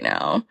you right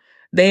now.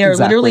 They are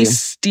literally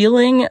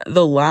stealing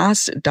the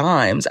last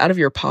dimes out of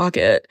your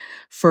pocket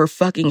for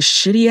fucking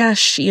shitty ass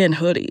Shein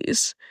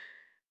hoodies.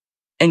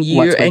 And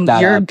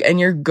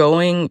you're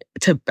going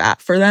to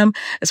bat for them,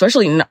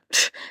 especially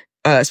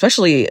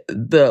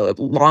the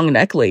long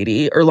back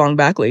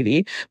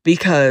lady,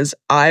 because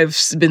I've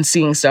been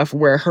seeing stuff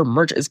where her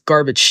merch is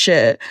garbage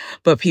shit,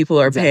 but people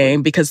are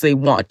paying because they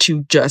want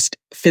to just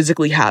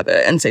physically have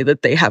it and say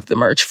that they have the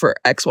merch for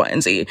X, Y,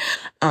 and Z.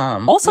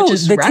 Also, which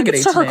is the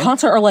tickets to her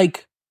concert are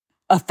like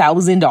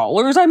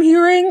 $1,000. I'm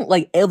hearing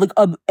like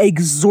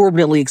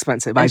exorbitantly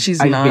expensive.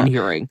 And I've been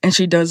hearing, and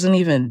she doesn't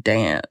even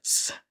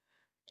dance.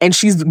 And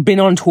she's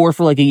been on tour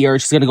for like a year.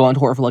 She's gonna go on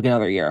tour for like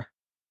another year.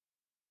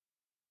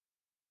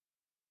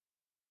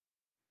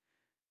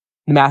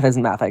 The math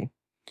isn't mathing.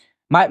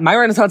 My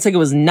Renaissance ticket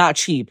was not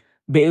cheap,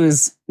 but it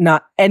was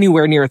not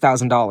anywhere near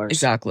 $1,000.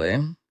 Exactly.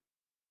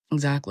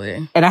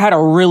 And I had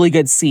a really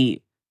good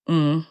seat,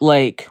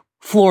 like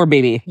floor,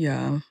 baby.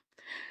 Yeah.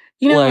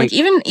 You know, like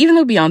even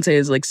though Beyonce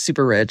is like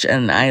super rich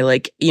and I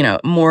like, you know,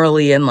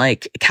 morally and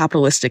like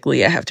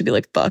capitalistically, I have to be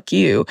like, fuck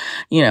you.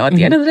 You know, at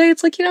the end of the day,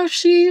 it's like, you know,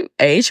 she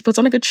puts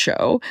on a good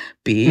show.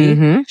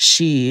 B,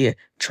 she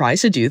tries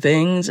to do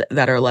things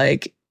that are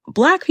like,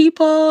 Black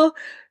people,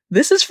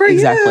 this is for you.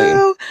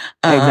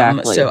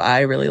 Exactly. So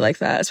I really like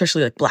that,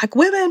 especially like Black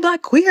women,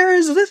 Black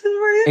queers. This is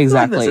for you.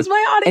 Exactly. Like, this is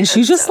my audience. And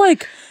she's just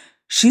like,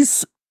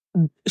 she's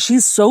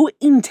so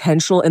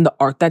intentional in the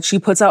art that she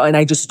puts out, and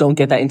I just don't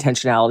get that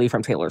intentionality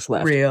from Taylor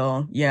Swift.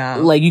 Real, yeah.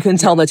 Like, you can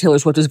tell that Taylor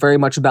Swift is very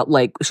much about,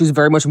 like, she's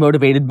very much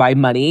motivated by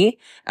money.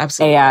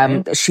 Absolutely.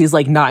 And she's,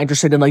 like, not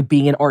interested in, like,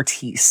 being an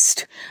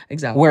artiste.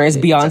 Exactly. Whereas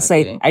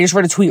Beyonce, I just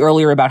read a tweet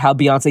earlier about how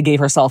Beyonce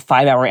gave herself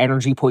 5-hour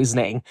energy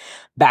poisoning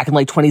back in,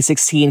 like,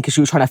 2016 because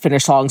she was trying to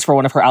finish songs for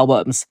one of her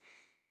albums.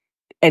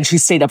 And she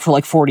stayed up for,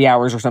 like, 40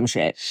 hours or some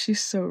shit.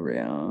 She's so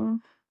real.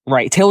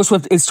 Right. Taylor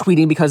Swift is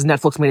tweeting because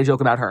Netflix made a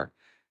joke about her.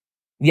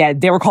 Yeah,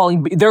 they're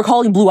calling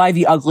Blue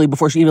Ivy ugly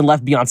before she even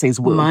left Beyonce's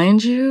womb.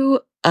 Mind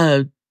you,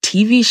 a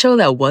TV show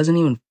that wasn't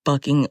even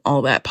fucking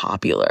all that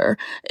popular.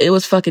 It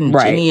was fucking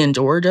Ginny and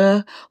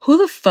Georgia. Who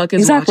the fuck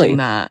is watching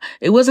that?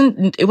 It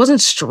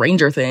wasn't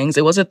Stranger Things.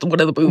 It wasn't one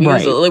of the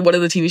movies, like one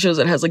of the TV shows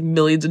that has like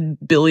millions and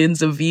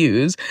billions of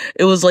views.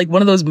 It was like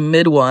one of those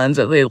mid ones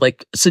that they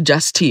like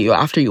suggest to you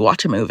after you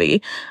watch a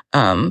movie.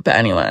 But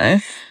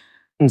anyway.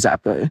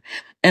 Exactly.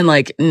 And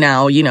like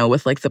now, you know,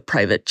 with like the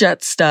private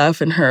jet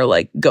stuff and her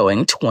like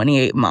going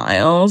 28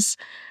 miles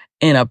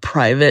in a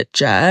private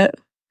jet.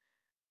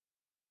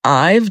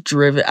 I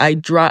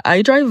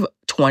drive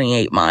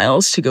 28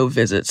 miles to go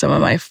visit some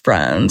of my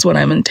friends when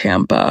I'm in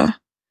Tampa.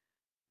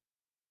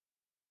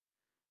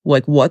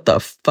 Like, what the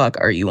fuck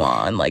are you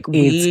on? Like,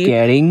 it's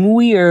getting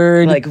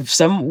weird. Like,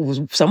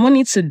 someone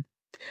needs to,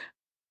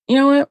 you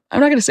know what?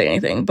 I'm not going to say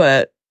anything,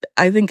 but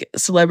I think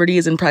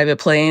celebrities in private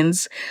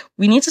planes,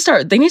 they need to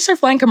start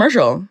flying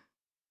commercial.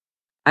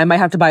 I might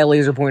have to buy a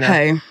laser pointer.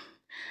 Hey,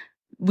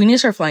 we need to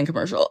start flying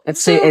commercial. And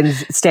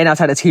stand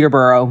outside of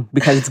Teterboro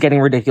because it's getting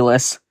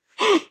ridiculous.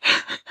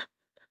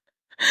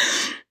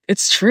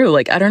 It's true.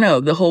 Like, I don't know,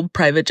 the whole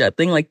private jet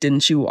thing, like,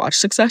 didn't you watch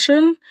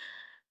Succession?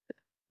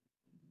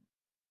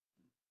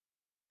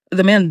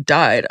 The man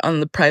died on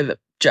the private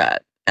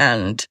jet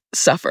and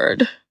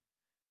suffered.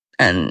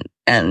 And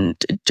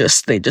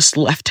they just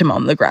left him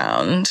on the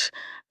ground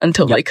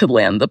until they could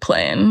land the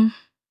plane.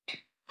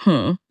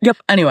 Yep.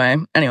 Anyway,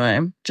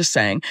 just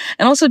saying.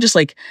 And also just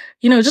like,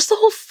 you know, just the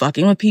whole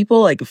fucking with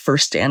people, like for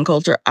stan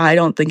culture, I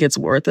don't think it's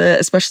worth it.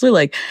 Especially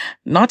like,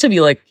 not to be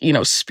like, you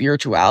know,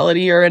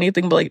 spirituality or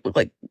anything, but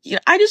like, you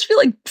know, I just feel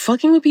like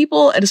fucking with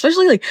people, and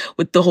especially like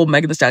with the whole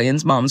Megan Thee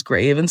Stallion's mom's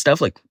grave and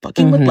stuff, like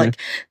fucking with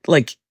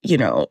like, you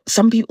know,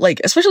 some people,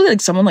 like, especially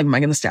like someone like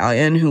Megan Thee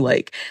Stallion who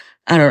like,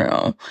 I don't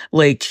know,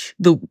 like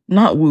the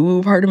not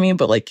woo-woo part of me,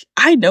 but like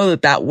I know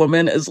that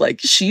woman is like,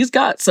 she's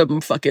got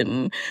some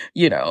fucking,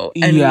 you know,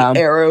 any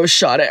arrow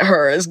shot at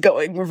her is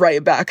going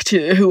right back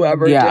to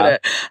whoever did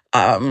it.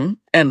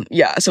 And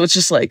yeah, so it's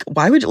just like,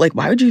 why would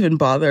you even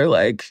bother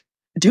like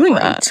doing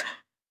that?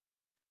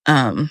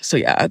 So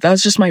yeah, that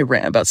was just my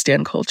rant about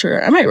stan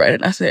culture. I might write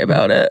an essay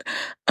about it.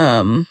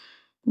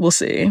 We'll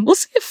see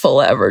if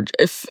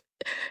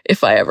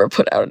I ever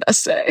put out an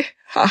essay.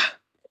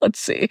 Let's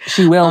see.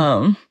 She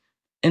will.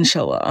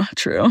 Inshallah,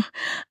 true.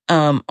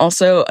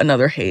 Also,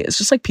 another hate is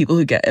just like people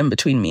who get in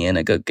between me and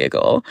a good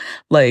giggle.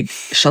 Like,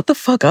 shut the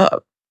fuck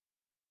up.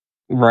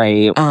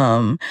 Right.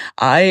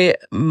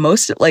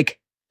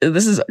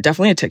 This is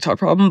definitely a TikTok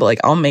problem, but like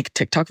I'll make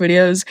TikTok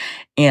videos,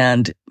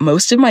 and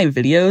most of my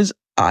videos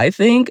I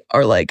think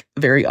are like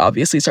very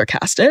obviously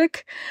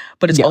sarcastic,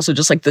 but it's also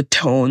just like the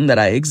tone that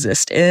I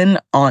exist in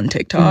on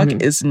TikTok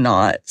is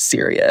not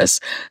serious.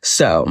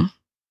 So,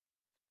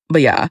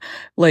 but yeah,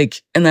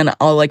 like, and then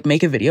I'll like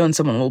make a video and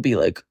someone will be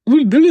like I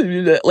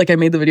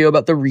made the video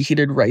about the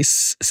reheated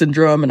rice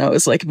syndrome, and I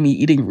was like, me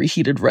eating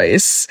reheated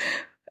rice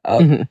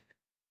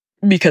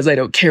because I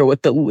don't care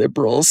what the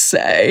liberals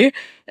say.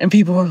 And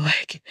people were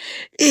like,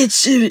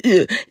 it's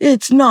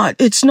not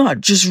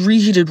just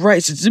reheated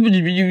rice.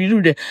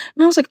 And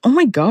I was like, oh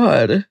my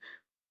God.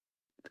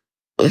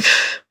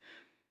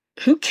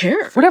 Who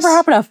cares? Whatever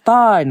happened to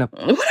fun?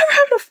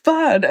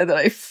 And then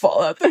I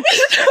fall out the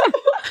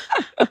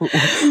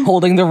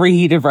holding the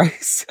reheated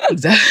rice.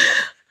 Exactly.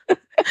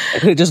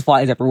 It just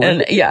flies everywhere.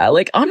 And yeah,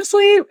 like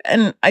honestly,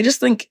 and I just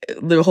think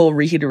the whole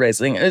reheated rice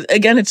thing,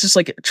 again, it's just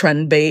like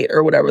trend bait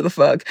or whatever the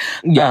fuck.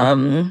 Yeah.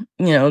 You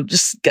know,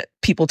 just get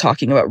people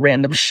talking about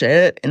random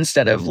shit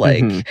instead of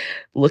like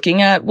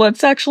looking at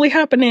what's actually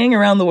happening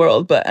around the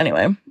world. But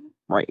anyway.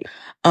 Right.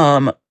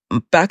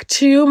 Back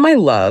to my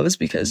loves,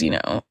 because, you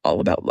know, all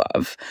about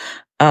love.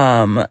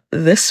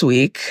 This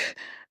week,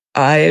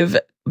 I've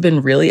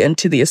been really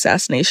into the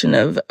assassination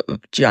of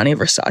Gianni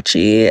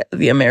Versace,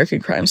 the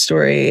American Crime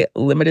Story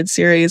limited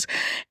series.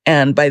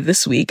 And by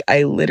this week,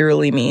 I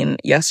literally mean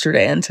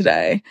yesterday and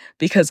today,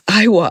 because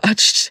I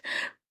watched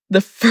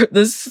the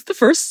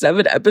first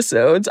 7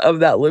 episodes of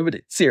that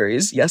limited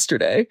series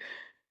yesterday.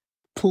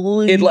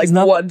 Please, in like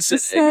not one the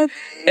sitting.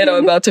 And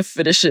I'm about to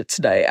finish it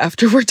tonight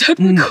after we're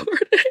done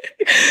recording.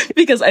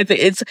 Because I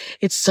think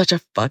it's such a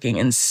fucking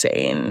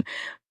insane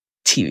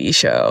TV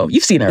show.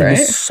 You've seen it, right?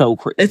 It's so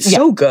crazy. It's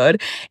so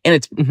good. And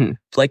it's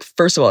like,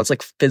 first of all, it's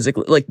like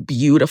physically like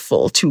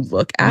beautiful to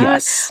look at.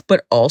 Yes.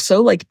 But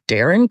also like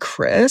Darren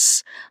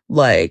Criss,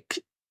 like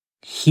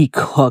he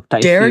cooked,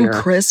 Darren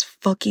Criss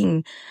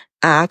fucking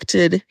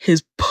acted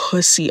his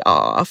pussy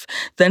off.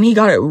 Then he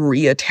got it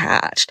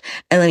reattached.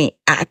 And then he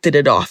acted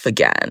it off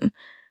again.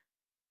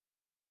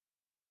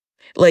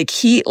 Like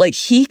he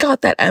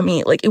got that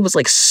Emmy, like it was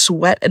like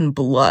sweat and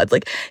blood.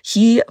 Like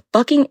he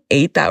fucking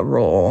ate that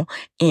role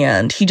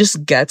and he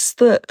just gets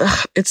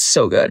it's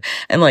so good.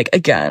 And like,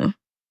 again,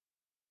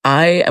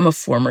 I am a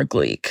former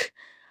Gleek.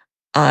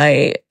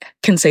 I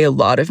can say a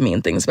lot of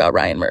mean things about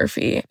Ryan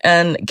Murphy,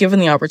 and given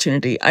the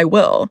opportunity, I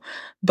will.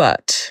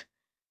 But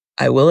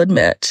I will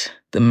admit,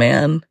 the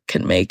man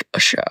can make a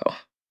show.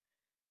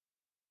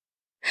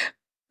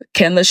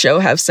 Can the show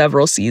have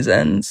several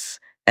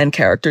seasons and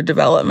character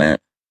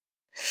development?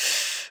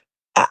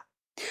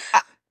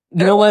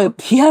 You know what?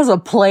 He has a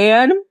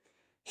plan.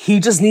 He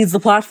just needs the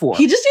platform.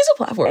 He just needs a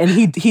platform.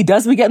 And he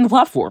does be getting the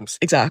platforms.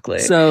 Exactly.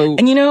 So,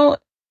 and you know,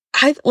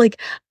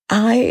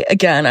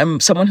 I'm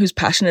someone who's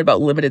passionate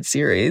about limited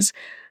series.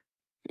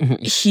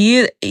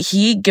 He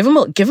give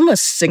him a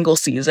single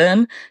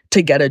season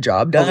to get a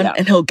job done,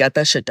 and he'll get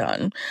that shit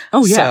done.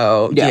 Oh yeah.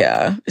 So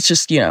yeah, it's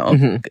just, you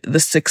know, the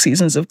 6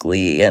 seasons of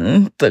Glee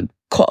and the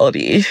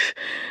quality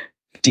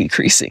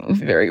decreasing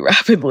very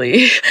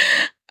rapidly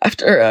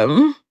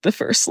after the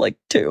first like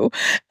 2.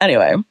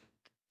 Anyway,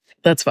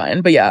 that's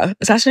fine. But yeah,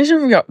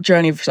 Assassination of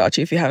Gianni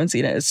Versace, if you haven't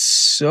seen it, is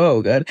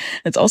so good.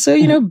 It's also,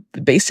 you know,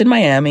 based in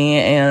Miami,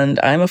 and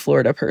I'm a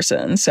Florida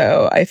person,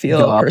 so I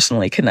feel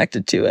personally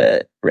connected to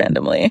it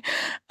randomly.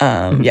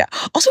 Yeah.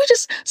 Also, I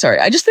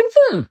just think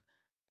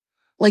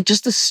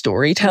just the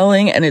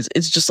storytelling, and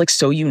it's just like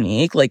so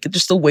unique, like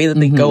just the way that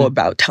they go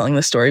about telling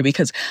the story,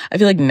 because I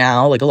feel like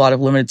now like a lot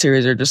of limited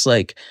series are just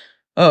like,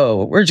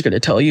 oh, we're just going to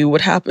tell you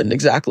what happened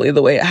exactly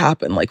the way it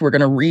happened. Like, we're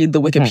going to read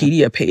the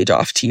Wikipedia page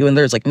off to you. And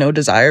there's like no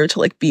desire to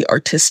like be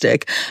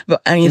artistic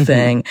about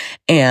anything.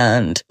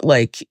 And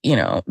like, you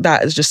know,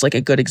 that is just like a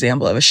good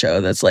example of a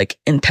show that's like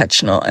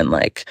intentional and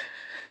like,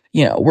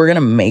 you know, we're not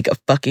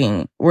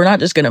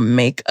just going to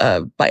make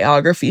a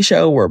biography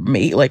show.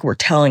 We're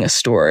telling a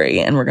story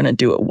and we're going to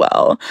do it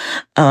well.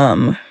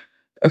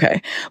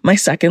 Okay. My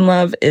second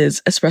love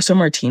is espresso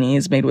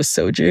martinis made with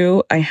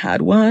soju. I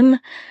had one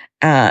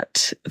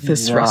at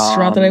this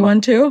restaurant that I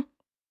went to.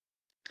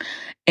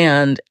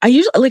 And I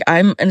usually, like,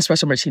 I'm an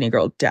espresso martini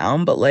girl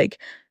down, but like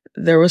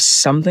there was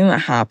something that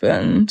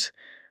happened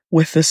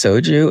with the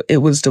soju. It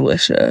was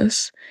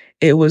delicious.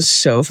 It was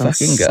so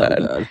fucking good. So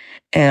good.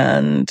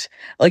 And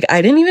like,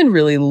 I didn't even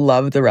really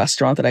love the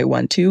restaurant that I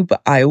went to,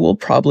 but I will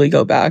probably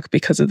go back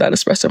because of that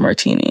espresso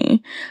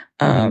martini.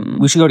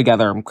 We should go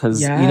together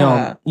because, you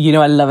know,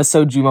 I love a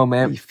soju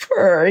moment.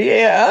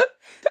 Yeah.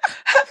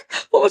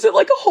 What was it,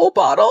 like a whole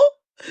bottle?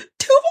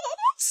 2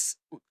 bottles?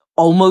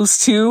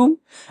 Almost 2.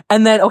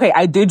 And then, okay,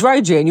 I did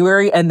dry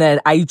January, and then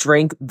I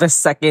drank the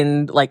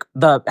second, like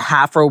the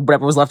half or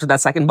whatever was left of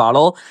that second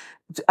bottle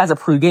as a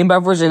pregame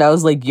beverage, and I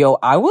was like, yo,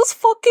 I was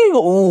fucking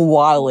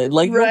wildin'.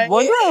 Like, right.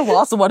 One day I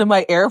lost one of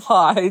my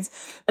AirPods,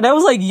 and I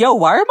was like, yo,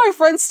 why are my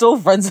friends still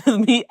friends with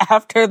me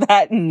after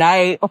that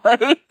night?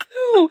 Like when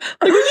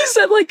you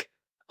said, like,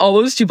 all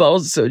those 2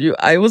 bottles of soju,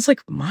 I was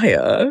like,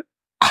 Maya.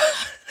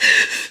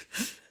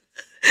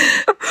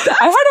 I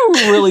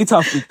had a really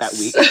tough week that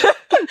week.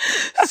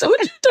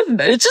 Soju doesn't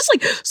matter. It's just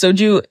like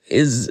soju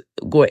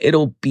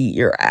it'll beat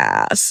your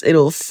ass.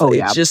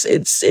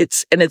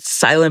 It's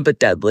silent but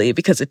deadly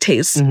because it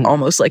tastes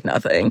almost like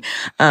nothing.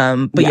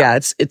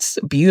 It's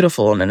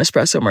beautiful in an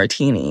espresso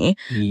martini.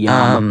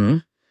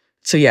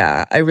 So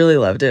yeah, I really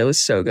loved it. It was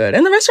so good.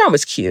 And the restaurant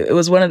was cute. It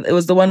was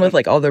the one with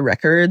like all the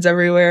records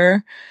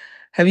everywhere.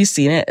 Have you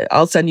seen it?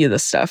 I'll send you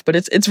this stuff, but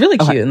it's really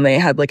cute. And they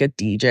had like a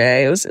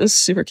DJ. It was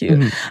super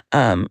cute.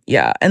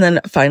 Yeah. And then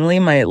finally,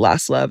 my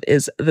last love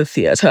is the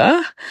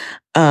theater.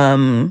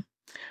 I've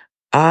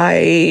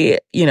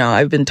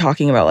been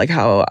talking about like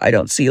how I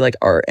don't see like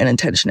art and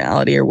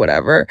intentionality or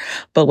whatever,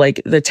 but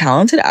like the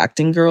talented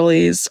acting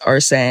girlies are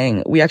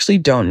saying, we actually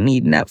don't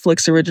need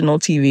Netflix original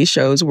TV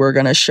shows. We're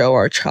going to show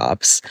our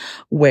chops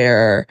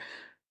where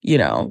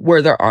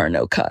there are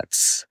no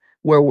cuts,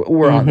 where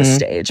we're on the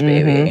stage,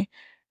 baby.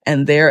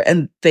 And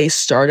they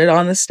started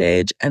on the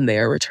stage and they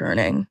are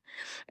returning.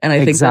 And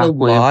I think that a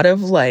lot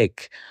of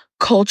like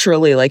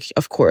culturally, like,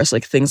 of course,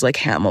 like things like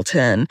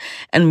Hamilton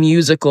and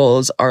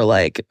musicals are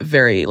like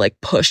very like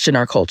pushed in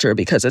our culture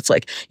because it's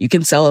like you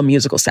can sell a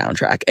musical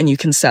soundtrack and you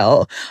can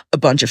sell a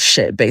bunch of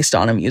shit based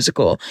on a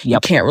musical. You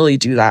can't really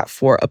do that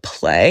for a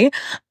play.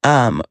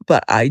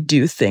 But I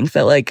do think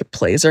that like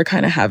plays are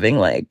kind of having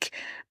like,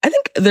 I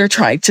think they're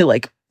trying to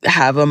like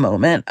have a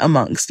moment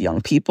amongst young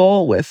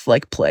people with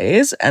like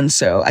plays. And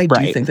so I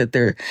do think that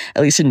they're,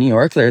 at least in New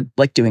York, they're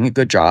like doing a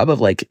good job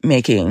of like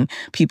making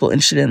people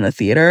interested in the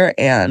theater.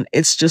 And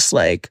it's just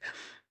like,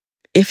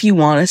 if you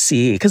want to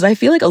see, because I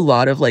feel like a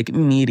lot of like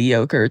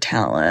mediocre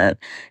talent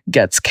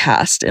gets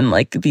cast in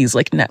like these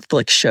like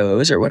Netflix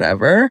shows or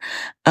whatever.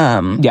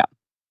 Yeah.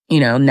 You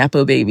know,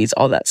 Nepo babies,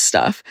 all that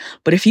stuff.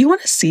 But if you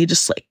want to see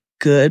just like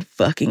good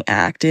fucking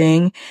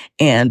acting,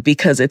 and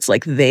because it's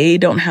like they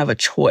don't have a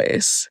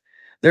choice.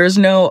 There's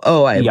no,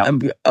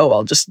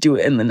 I'll just do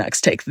it in the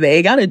next take.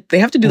 They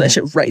have to do that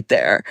shit right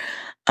there.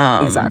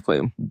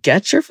 Exactly.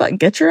 Get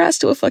your ass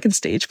to a fucking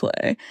stage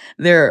play.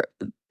 There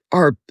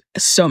are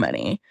so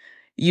many.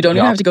 You don't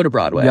even have to go to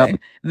Broadway. Yep.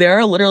 There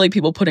are literally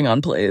people putting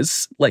on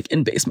plays like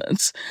in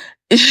basements.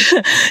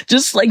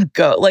 Just like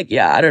go, like,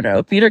 yeah, I don't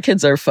know. Theater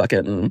kids are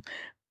fucking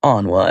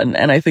on one,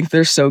 and I think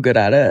they're so good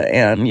at it.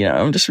 And, you know,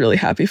 I'm just really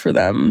happy for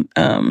them.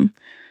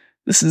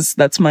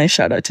 That's my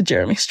shout out to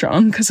Jeremy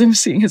Strong because I'm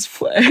seeing his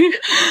play.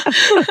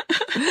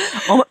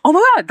 oh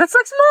my god, that's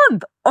next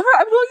month. Oh my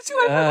god, I'm going to.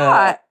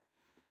 I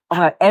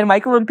forgot. And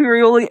Michael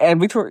Imperioli and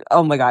Victoria.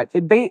 Oh my god,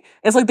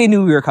 it's like they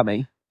knew we were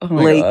coming. Oh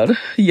my god,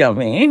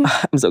 yummy!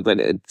 I'm so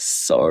excited.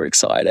 So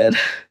excited.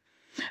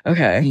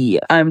 Okay, yeah,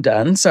 I'm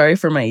done. Sorry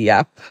for my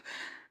yap.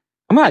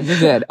 Oh my god, you're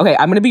good. Okay,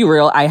 I'm gonna be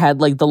real. I had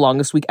like the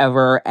longest week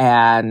ever,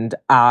 and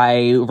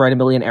I ran a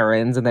million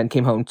errands and then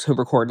came home to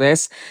record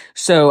this.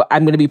 So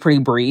I'm gonna be pretty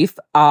brief.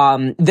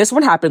 This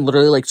one happened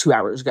literally like 2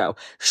 hours ago.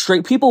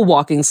 Straight people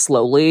walking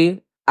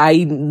slowly.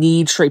 I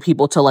need straight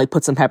people to like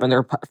put some pep in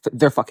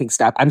their fucking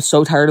step. I'm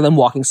so tired of them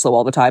walking slow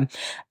all the time.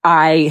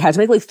 I had to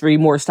make like 3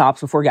 more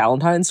stops before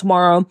Galentine's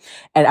tomorrow,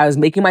 and I was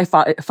making my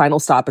final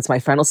stop. It's my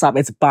final stop.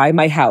 It's by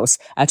my house.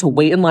 I had to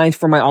wait in line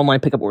for my online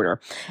pickup order.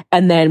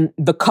 And then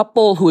the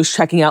couple who was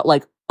checking out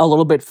like a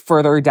little bit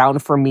further down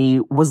from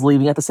me was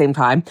leaving at the same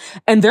time.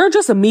 And they're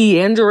just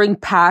meandering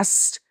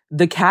past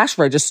the cash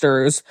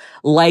registers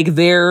like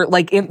they're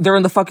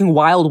in the fucking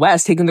Wild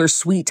West taking their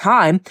sweet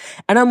time.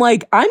 And I'm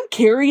like, I'm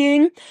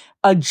carrying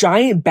a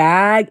giant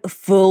bag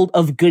full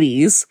of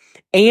goodies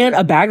and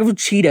a bag of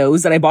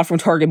Cheetos that I bought from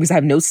Target because I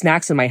have no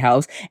snacks in my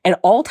house and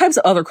all types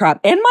of other crap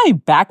and my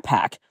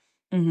backpack.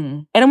 Mm-hmm.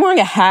 And I'm wearing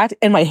a hat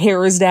and my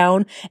hair is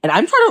down and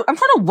I'm trying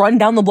to run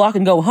down the block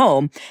and go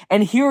home.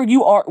 And here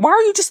you are. Why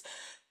are you just...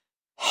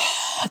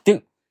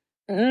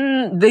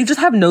 They just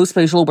have no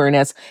spatial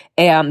awareness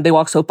and they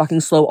walk so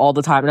fucking slow all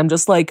the time. And I'm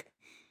just like,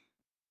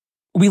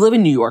 we live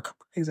in New York.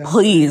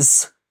 Exactly.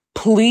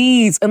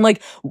 Please.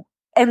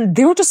 And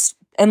they were just,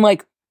 and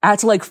like, I had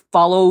to like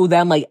follow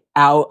them like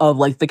out of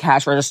like the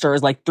cash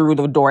registers, like through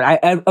the door.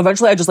 And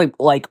eventually I just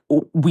like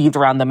weaved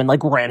around them and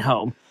like ran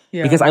home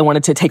because I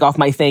wanted to take off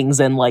my things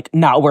and like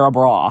not wear a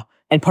bra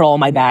and put all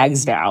my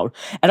bags down.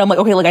 And I'm like,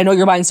 okay, like I know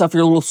you're buying stuff for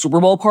your little Super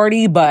Bowl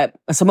party, but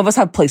some of us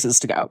have places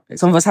to go.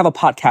 Some of us have a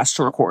podcast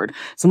to record.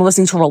 Some of us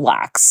need to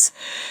relax.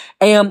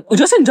 And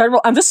just in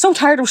general, I'm just so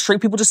tired of straight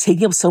people just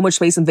taking up so much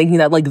space and thinking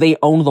that like they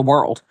own the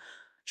world.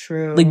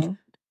 True.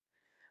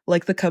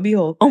 Like the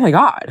cubbyhole. Oh my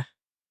God.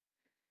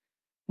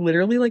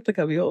 Literally like the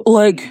cubbyhole.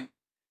 Like.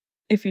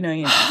 If you know,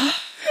 you know.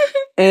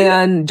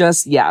 And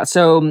just, yeah.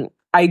 So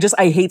I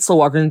hate slow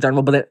walkers in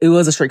general, but it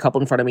was a straight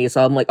couple in front of me.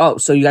 So I'm like, oh,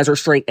 so you guys are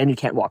straight and you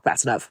can't walk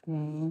fast enough.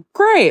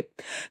 Great.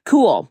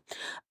 Cool.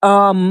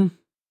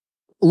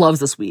 Loves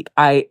this week.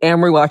 I am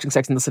rewatching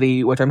Sex and the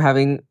City, which I'm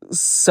having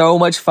so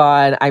much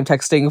fun. I'm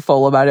texting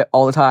Fola about it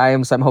all the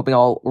time. So I'm hoping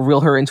I'll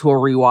reel her into a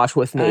rewatch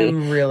with me.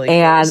 I'm really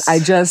And close. I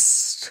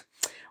just,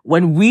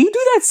 when we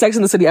do that Sex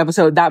and the City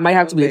episode, that might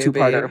have to be a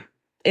 2-parter.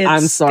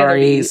 I'm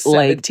sorry. It's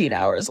 17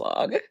 hours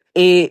long.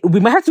 We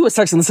might have to do a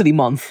Sex and the City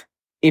month,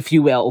 if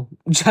you will.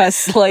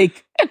 Just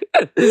like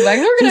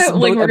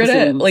we're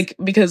gonna like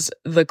because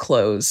the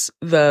clothes,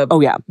 the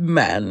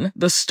men,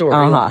 the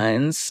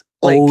storylines,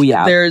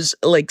 there's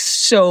like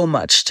so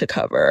much to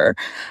cover.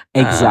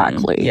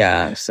 Exactly.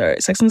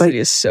 Sorry. Sex and the City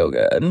is so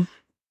good.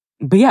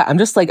 But yeah, I'm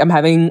just like I'm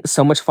having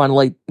so much fun.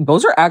 Like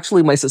those are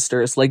actually my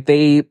sisters. Like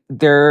they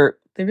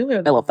really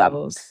are. I love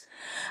them.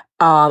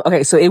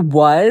 Okay, so it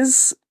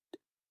was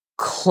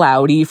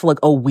cloudy for like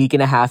a week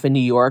and a half in New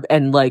York,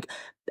 and like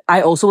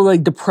I also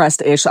like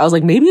depressed-ish. I was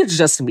like, maybe it's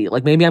just me.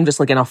 Like maybe I'm just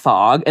like in a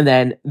fog. And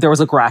then there was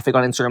a graphic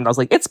on Instagram that was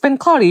like, it's been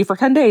cloudy for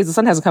 10 days. The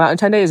sun hasn't come out in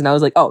 10 days. And I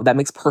was like, oh, that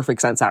makes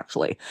perfect sense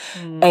actually.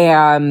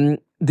 And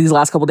these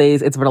last couple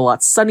days, it's been a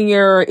lot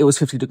sunnier. It was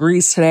 50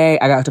 degrees today.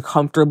 I got to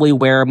comfortably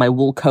wear my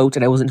wool coat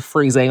and I wasn't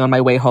freezing on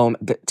my way home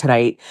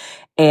tonight.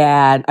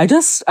 And I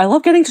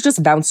love getting to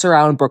just bounce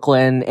around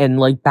Brooklyn and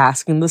like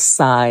bask in the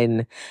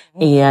sun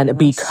and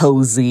be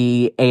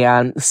cozy.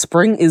 And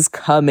spring is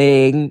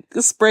coming.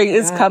 Spring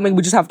is coming.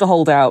 We just have to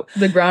hold out.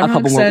 The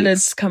groundhog said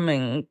it's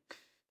coming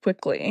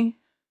quickly.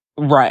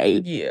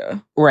 Right.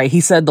 Yeah. Right.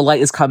 He said the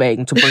light is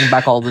coming to bring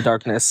back all the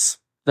darkness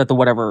that the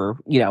whatever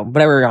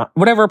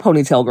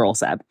ponytail girl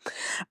said.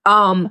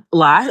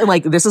 Last, and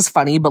like this is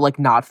funny, but like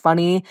not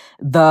funny.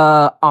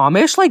 The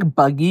Amish like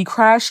buggy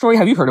crash story.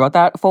 Have you heard about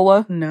that,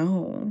 Fola?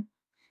 No.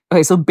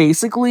 Okay, so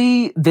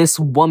basically this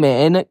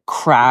woman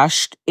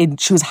crashed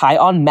she was high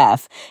on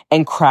meth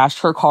and crashed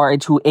her car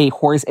into a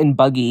horse and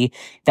buggy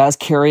that was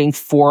carrying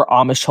 4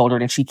 Amish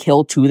children, and she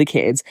killed 2 of the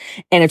kids.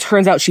 And it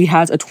turns out she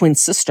has a twin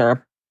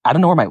sister. I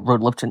don't know where my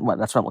Road Lipton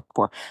went. That's what I'm looking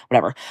for.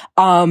 Whatever.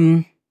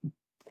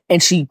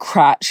 and she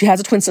has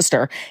a twin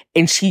sister,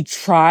 and she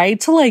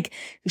tried to like,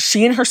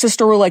 she and her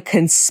sister were like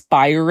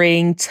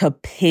conspiring to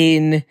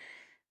pin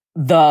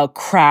the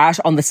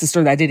crash on the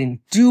sister that didn't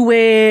do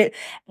it.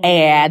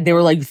 And they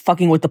were like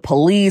fucking with the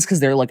police because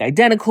they're like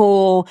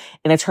identical.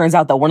 And it turns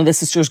out that one of the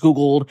sisters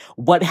Googled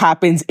what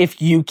happens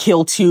if you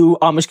kill two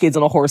Amish kids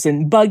on a horse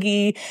and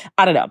buggy.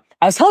 I don't know.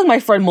 I was telling my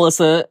friend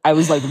Melissa, I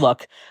was like,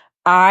 look,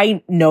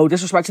 I know,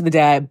 disrespect to the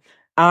dead,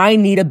 I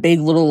need a Big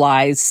Little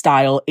Lies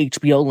style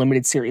HBO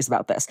limited series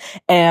about this.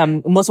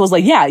 And Melissa was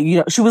like, yeah, you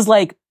know, she was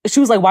like,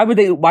 why would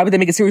they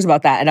make a series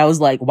about that? And I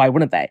was like, why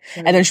wouldn't they?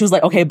 Mm-hmm. And then she was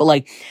like, okay, but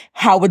like,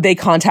 how would they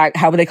contact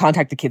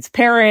the kid's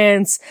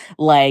parents?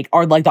 Like,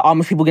 are like the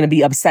Amish people going to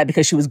be upset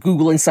because she was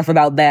Googling stuff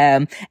about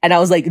them? And I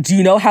was like, do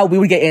you know how we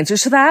would get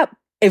answers to that?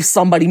 If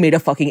somebody made a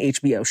fucking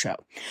HBO show.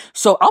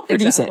 So I'll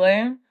produce it.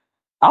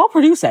 I'll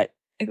produce it.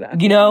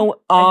 Exactly. You know,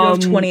 I have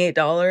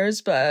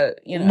 $28, but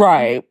you know.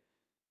 Right.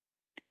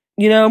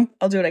 You know,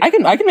 I'll do it. I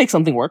can make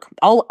something work.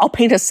 I'll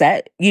paint a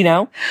set, you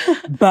know,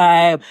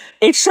 but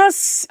it's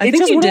just, I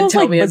think you did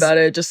tell me about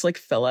it. Just like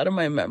fell out of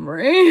my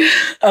memory.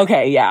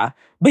 Okay. Yeah.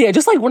 But yeah,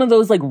 just like one of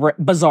those like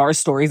bizarre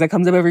stories that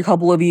comes up every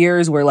couple of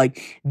years where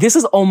like, this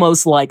is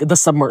almost like the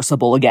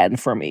submersible again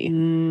for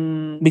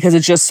me because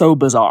it's just so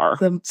bizarre.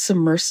 The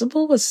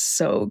submersible was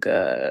so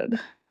good.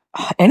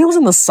 And it was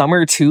in the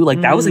summer too.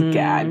 Like that was a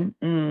gag.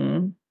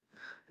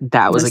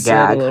 That was a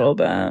gag. A little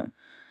bit.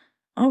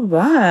 All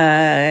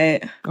right.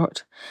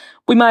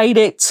 We made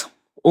it.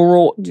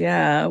 All right.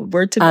 Yeah.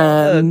 Word to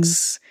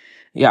books.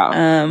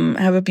 Yeah.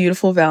 Have a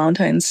beautiful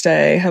Valentine's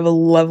Day. Have a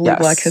lovely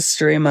Black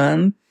History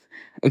Month.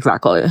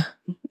 Exactly.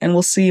 And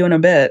we'll see you in a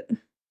bit.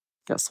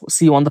 Yes. We'll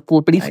see you on the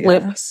flippity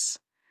flip. Yes.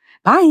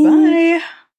 Bye. Bye.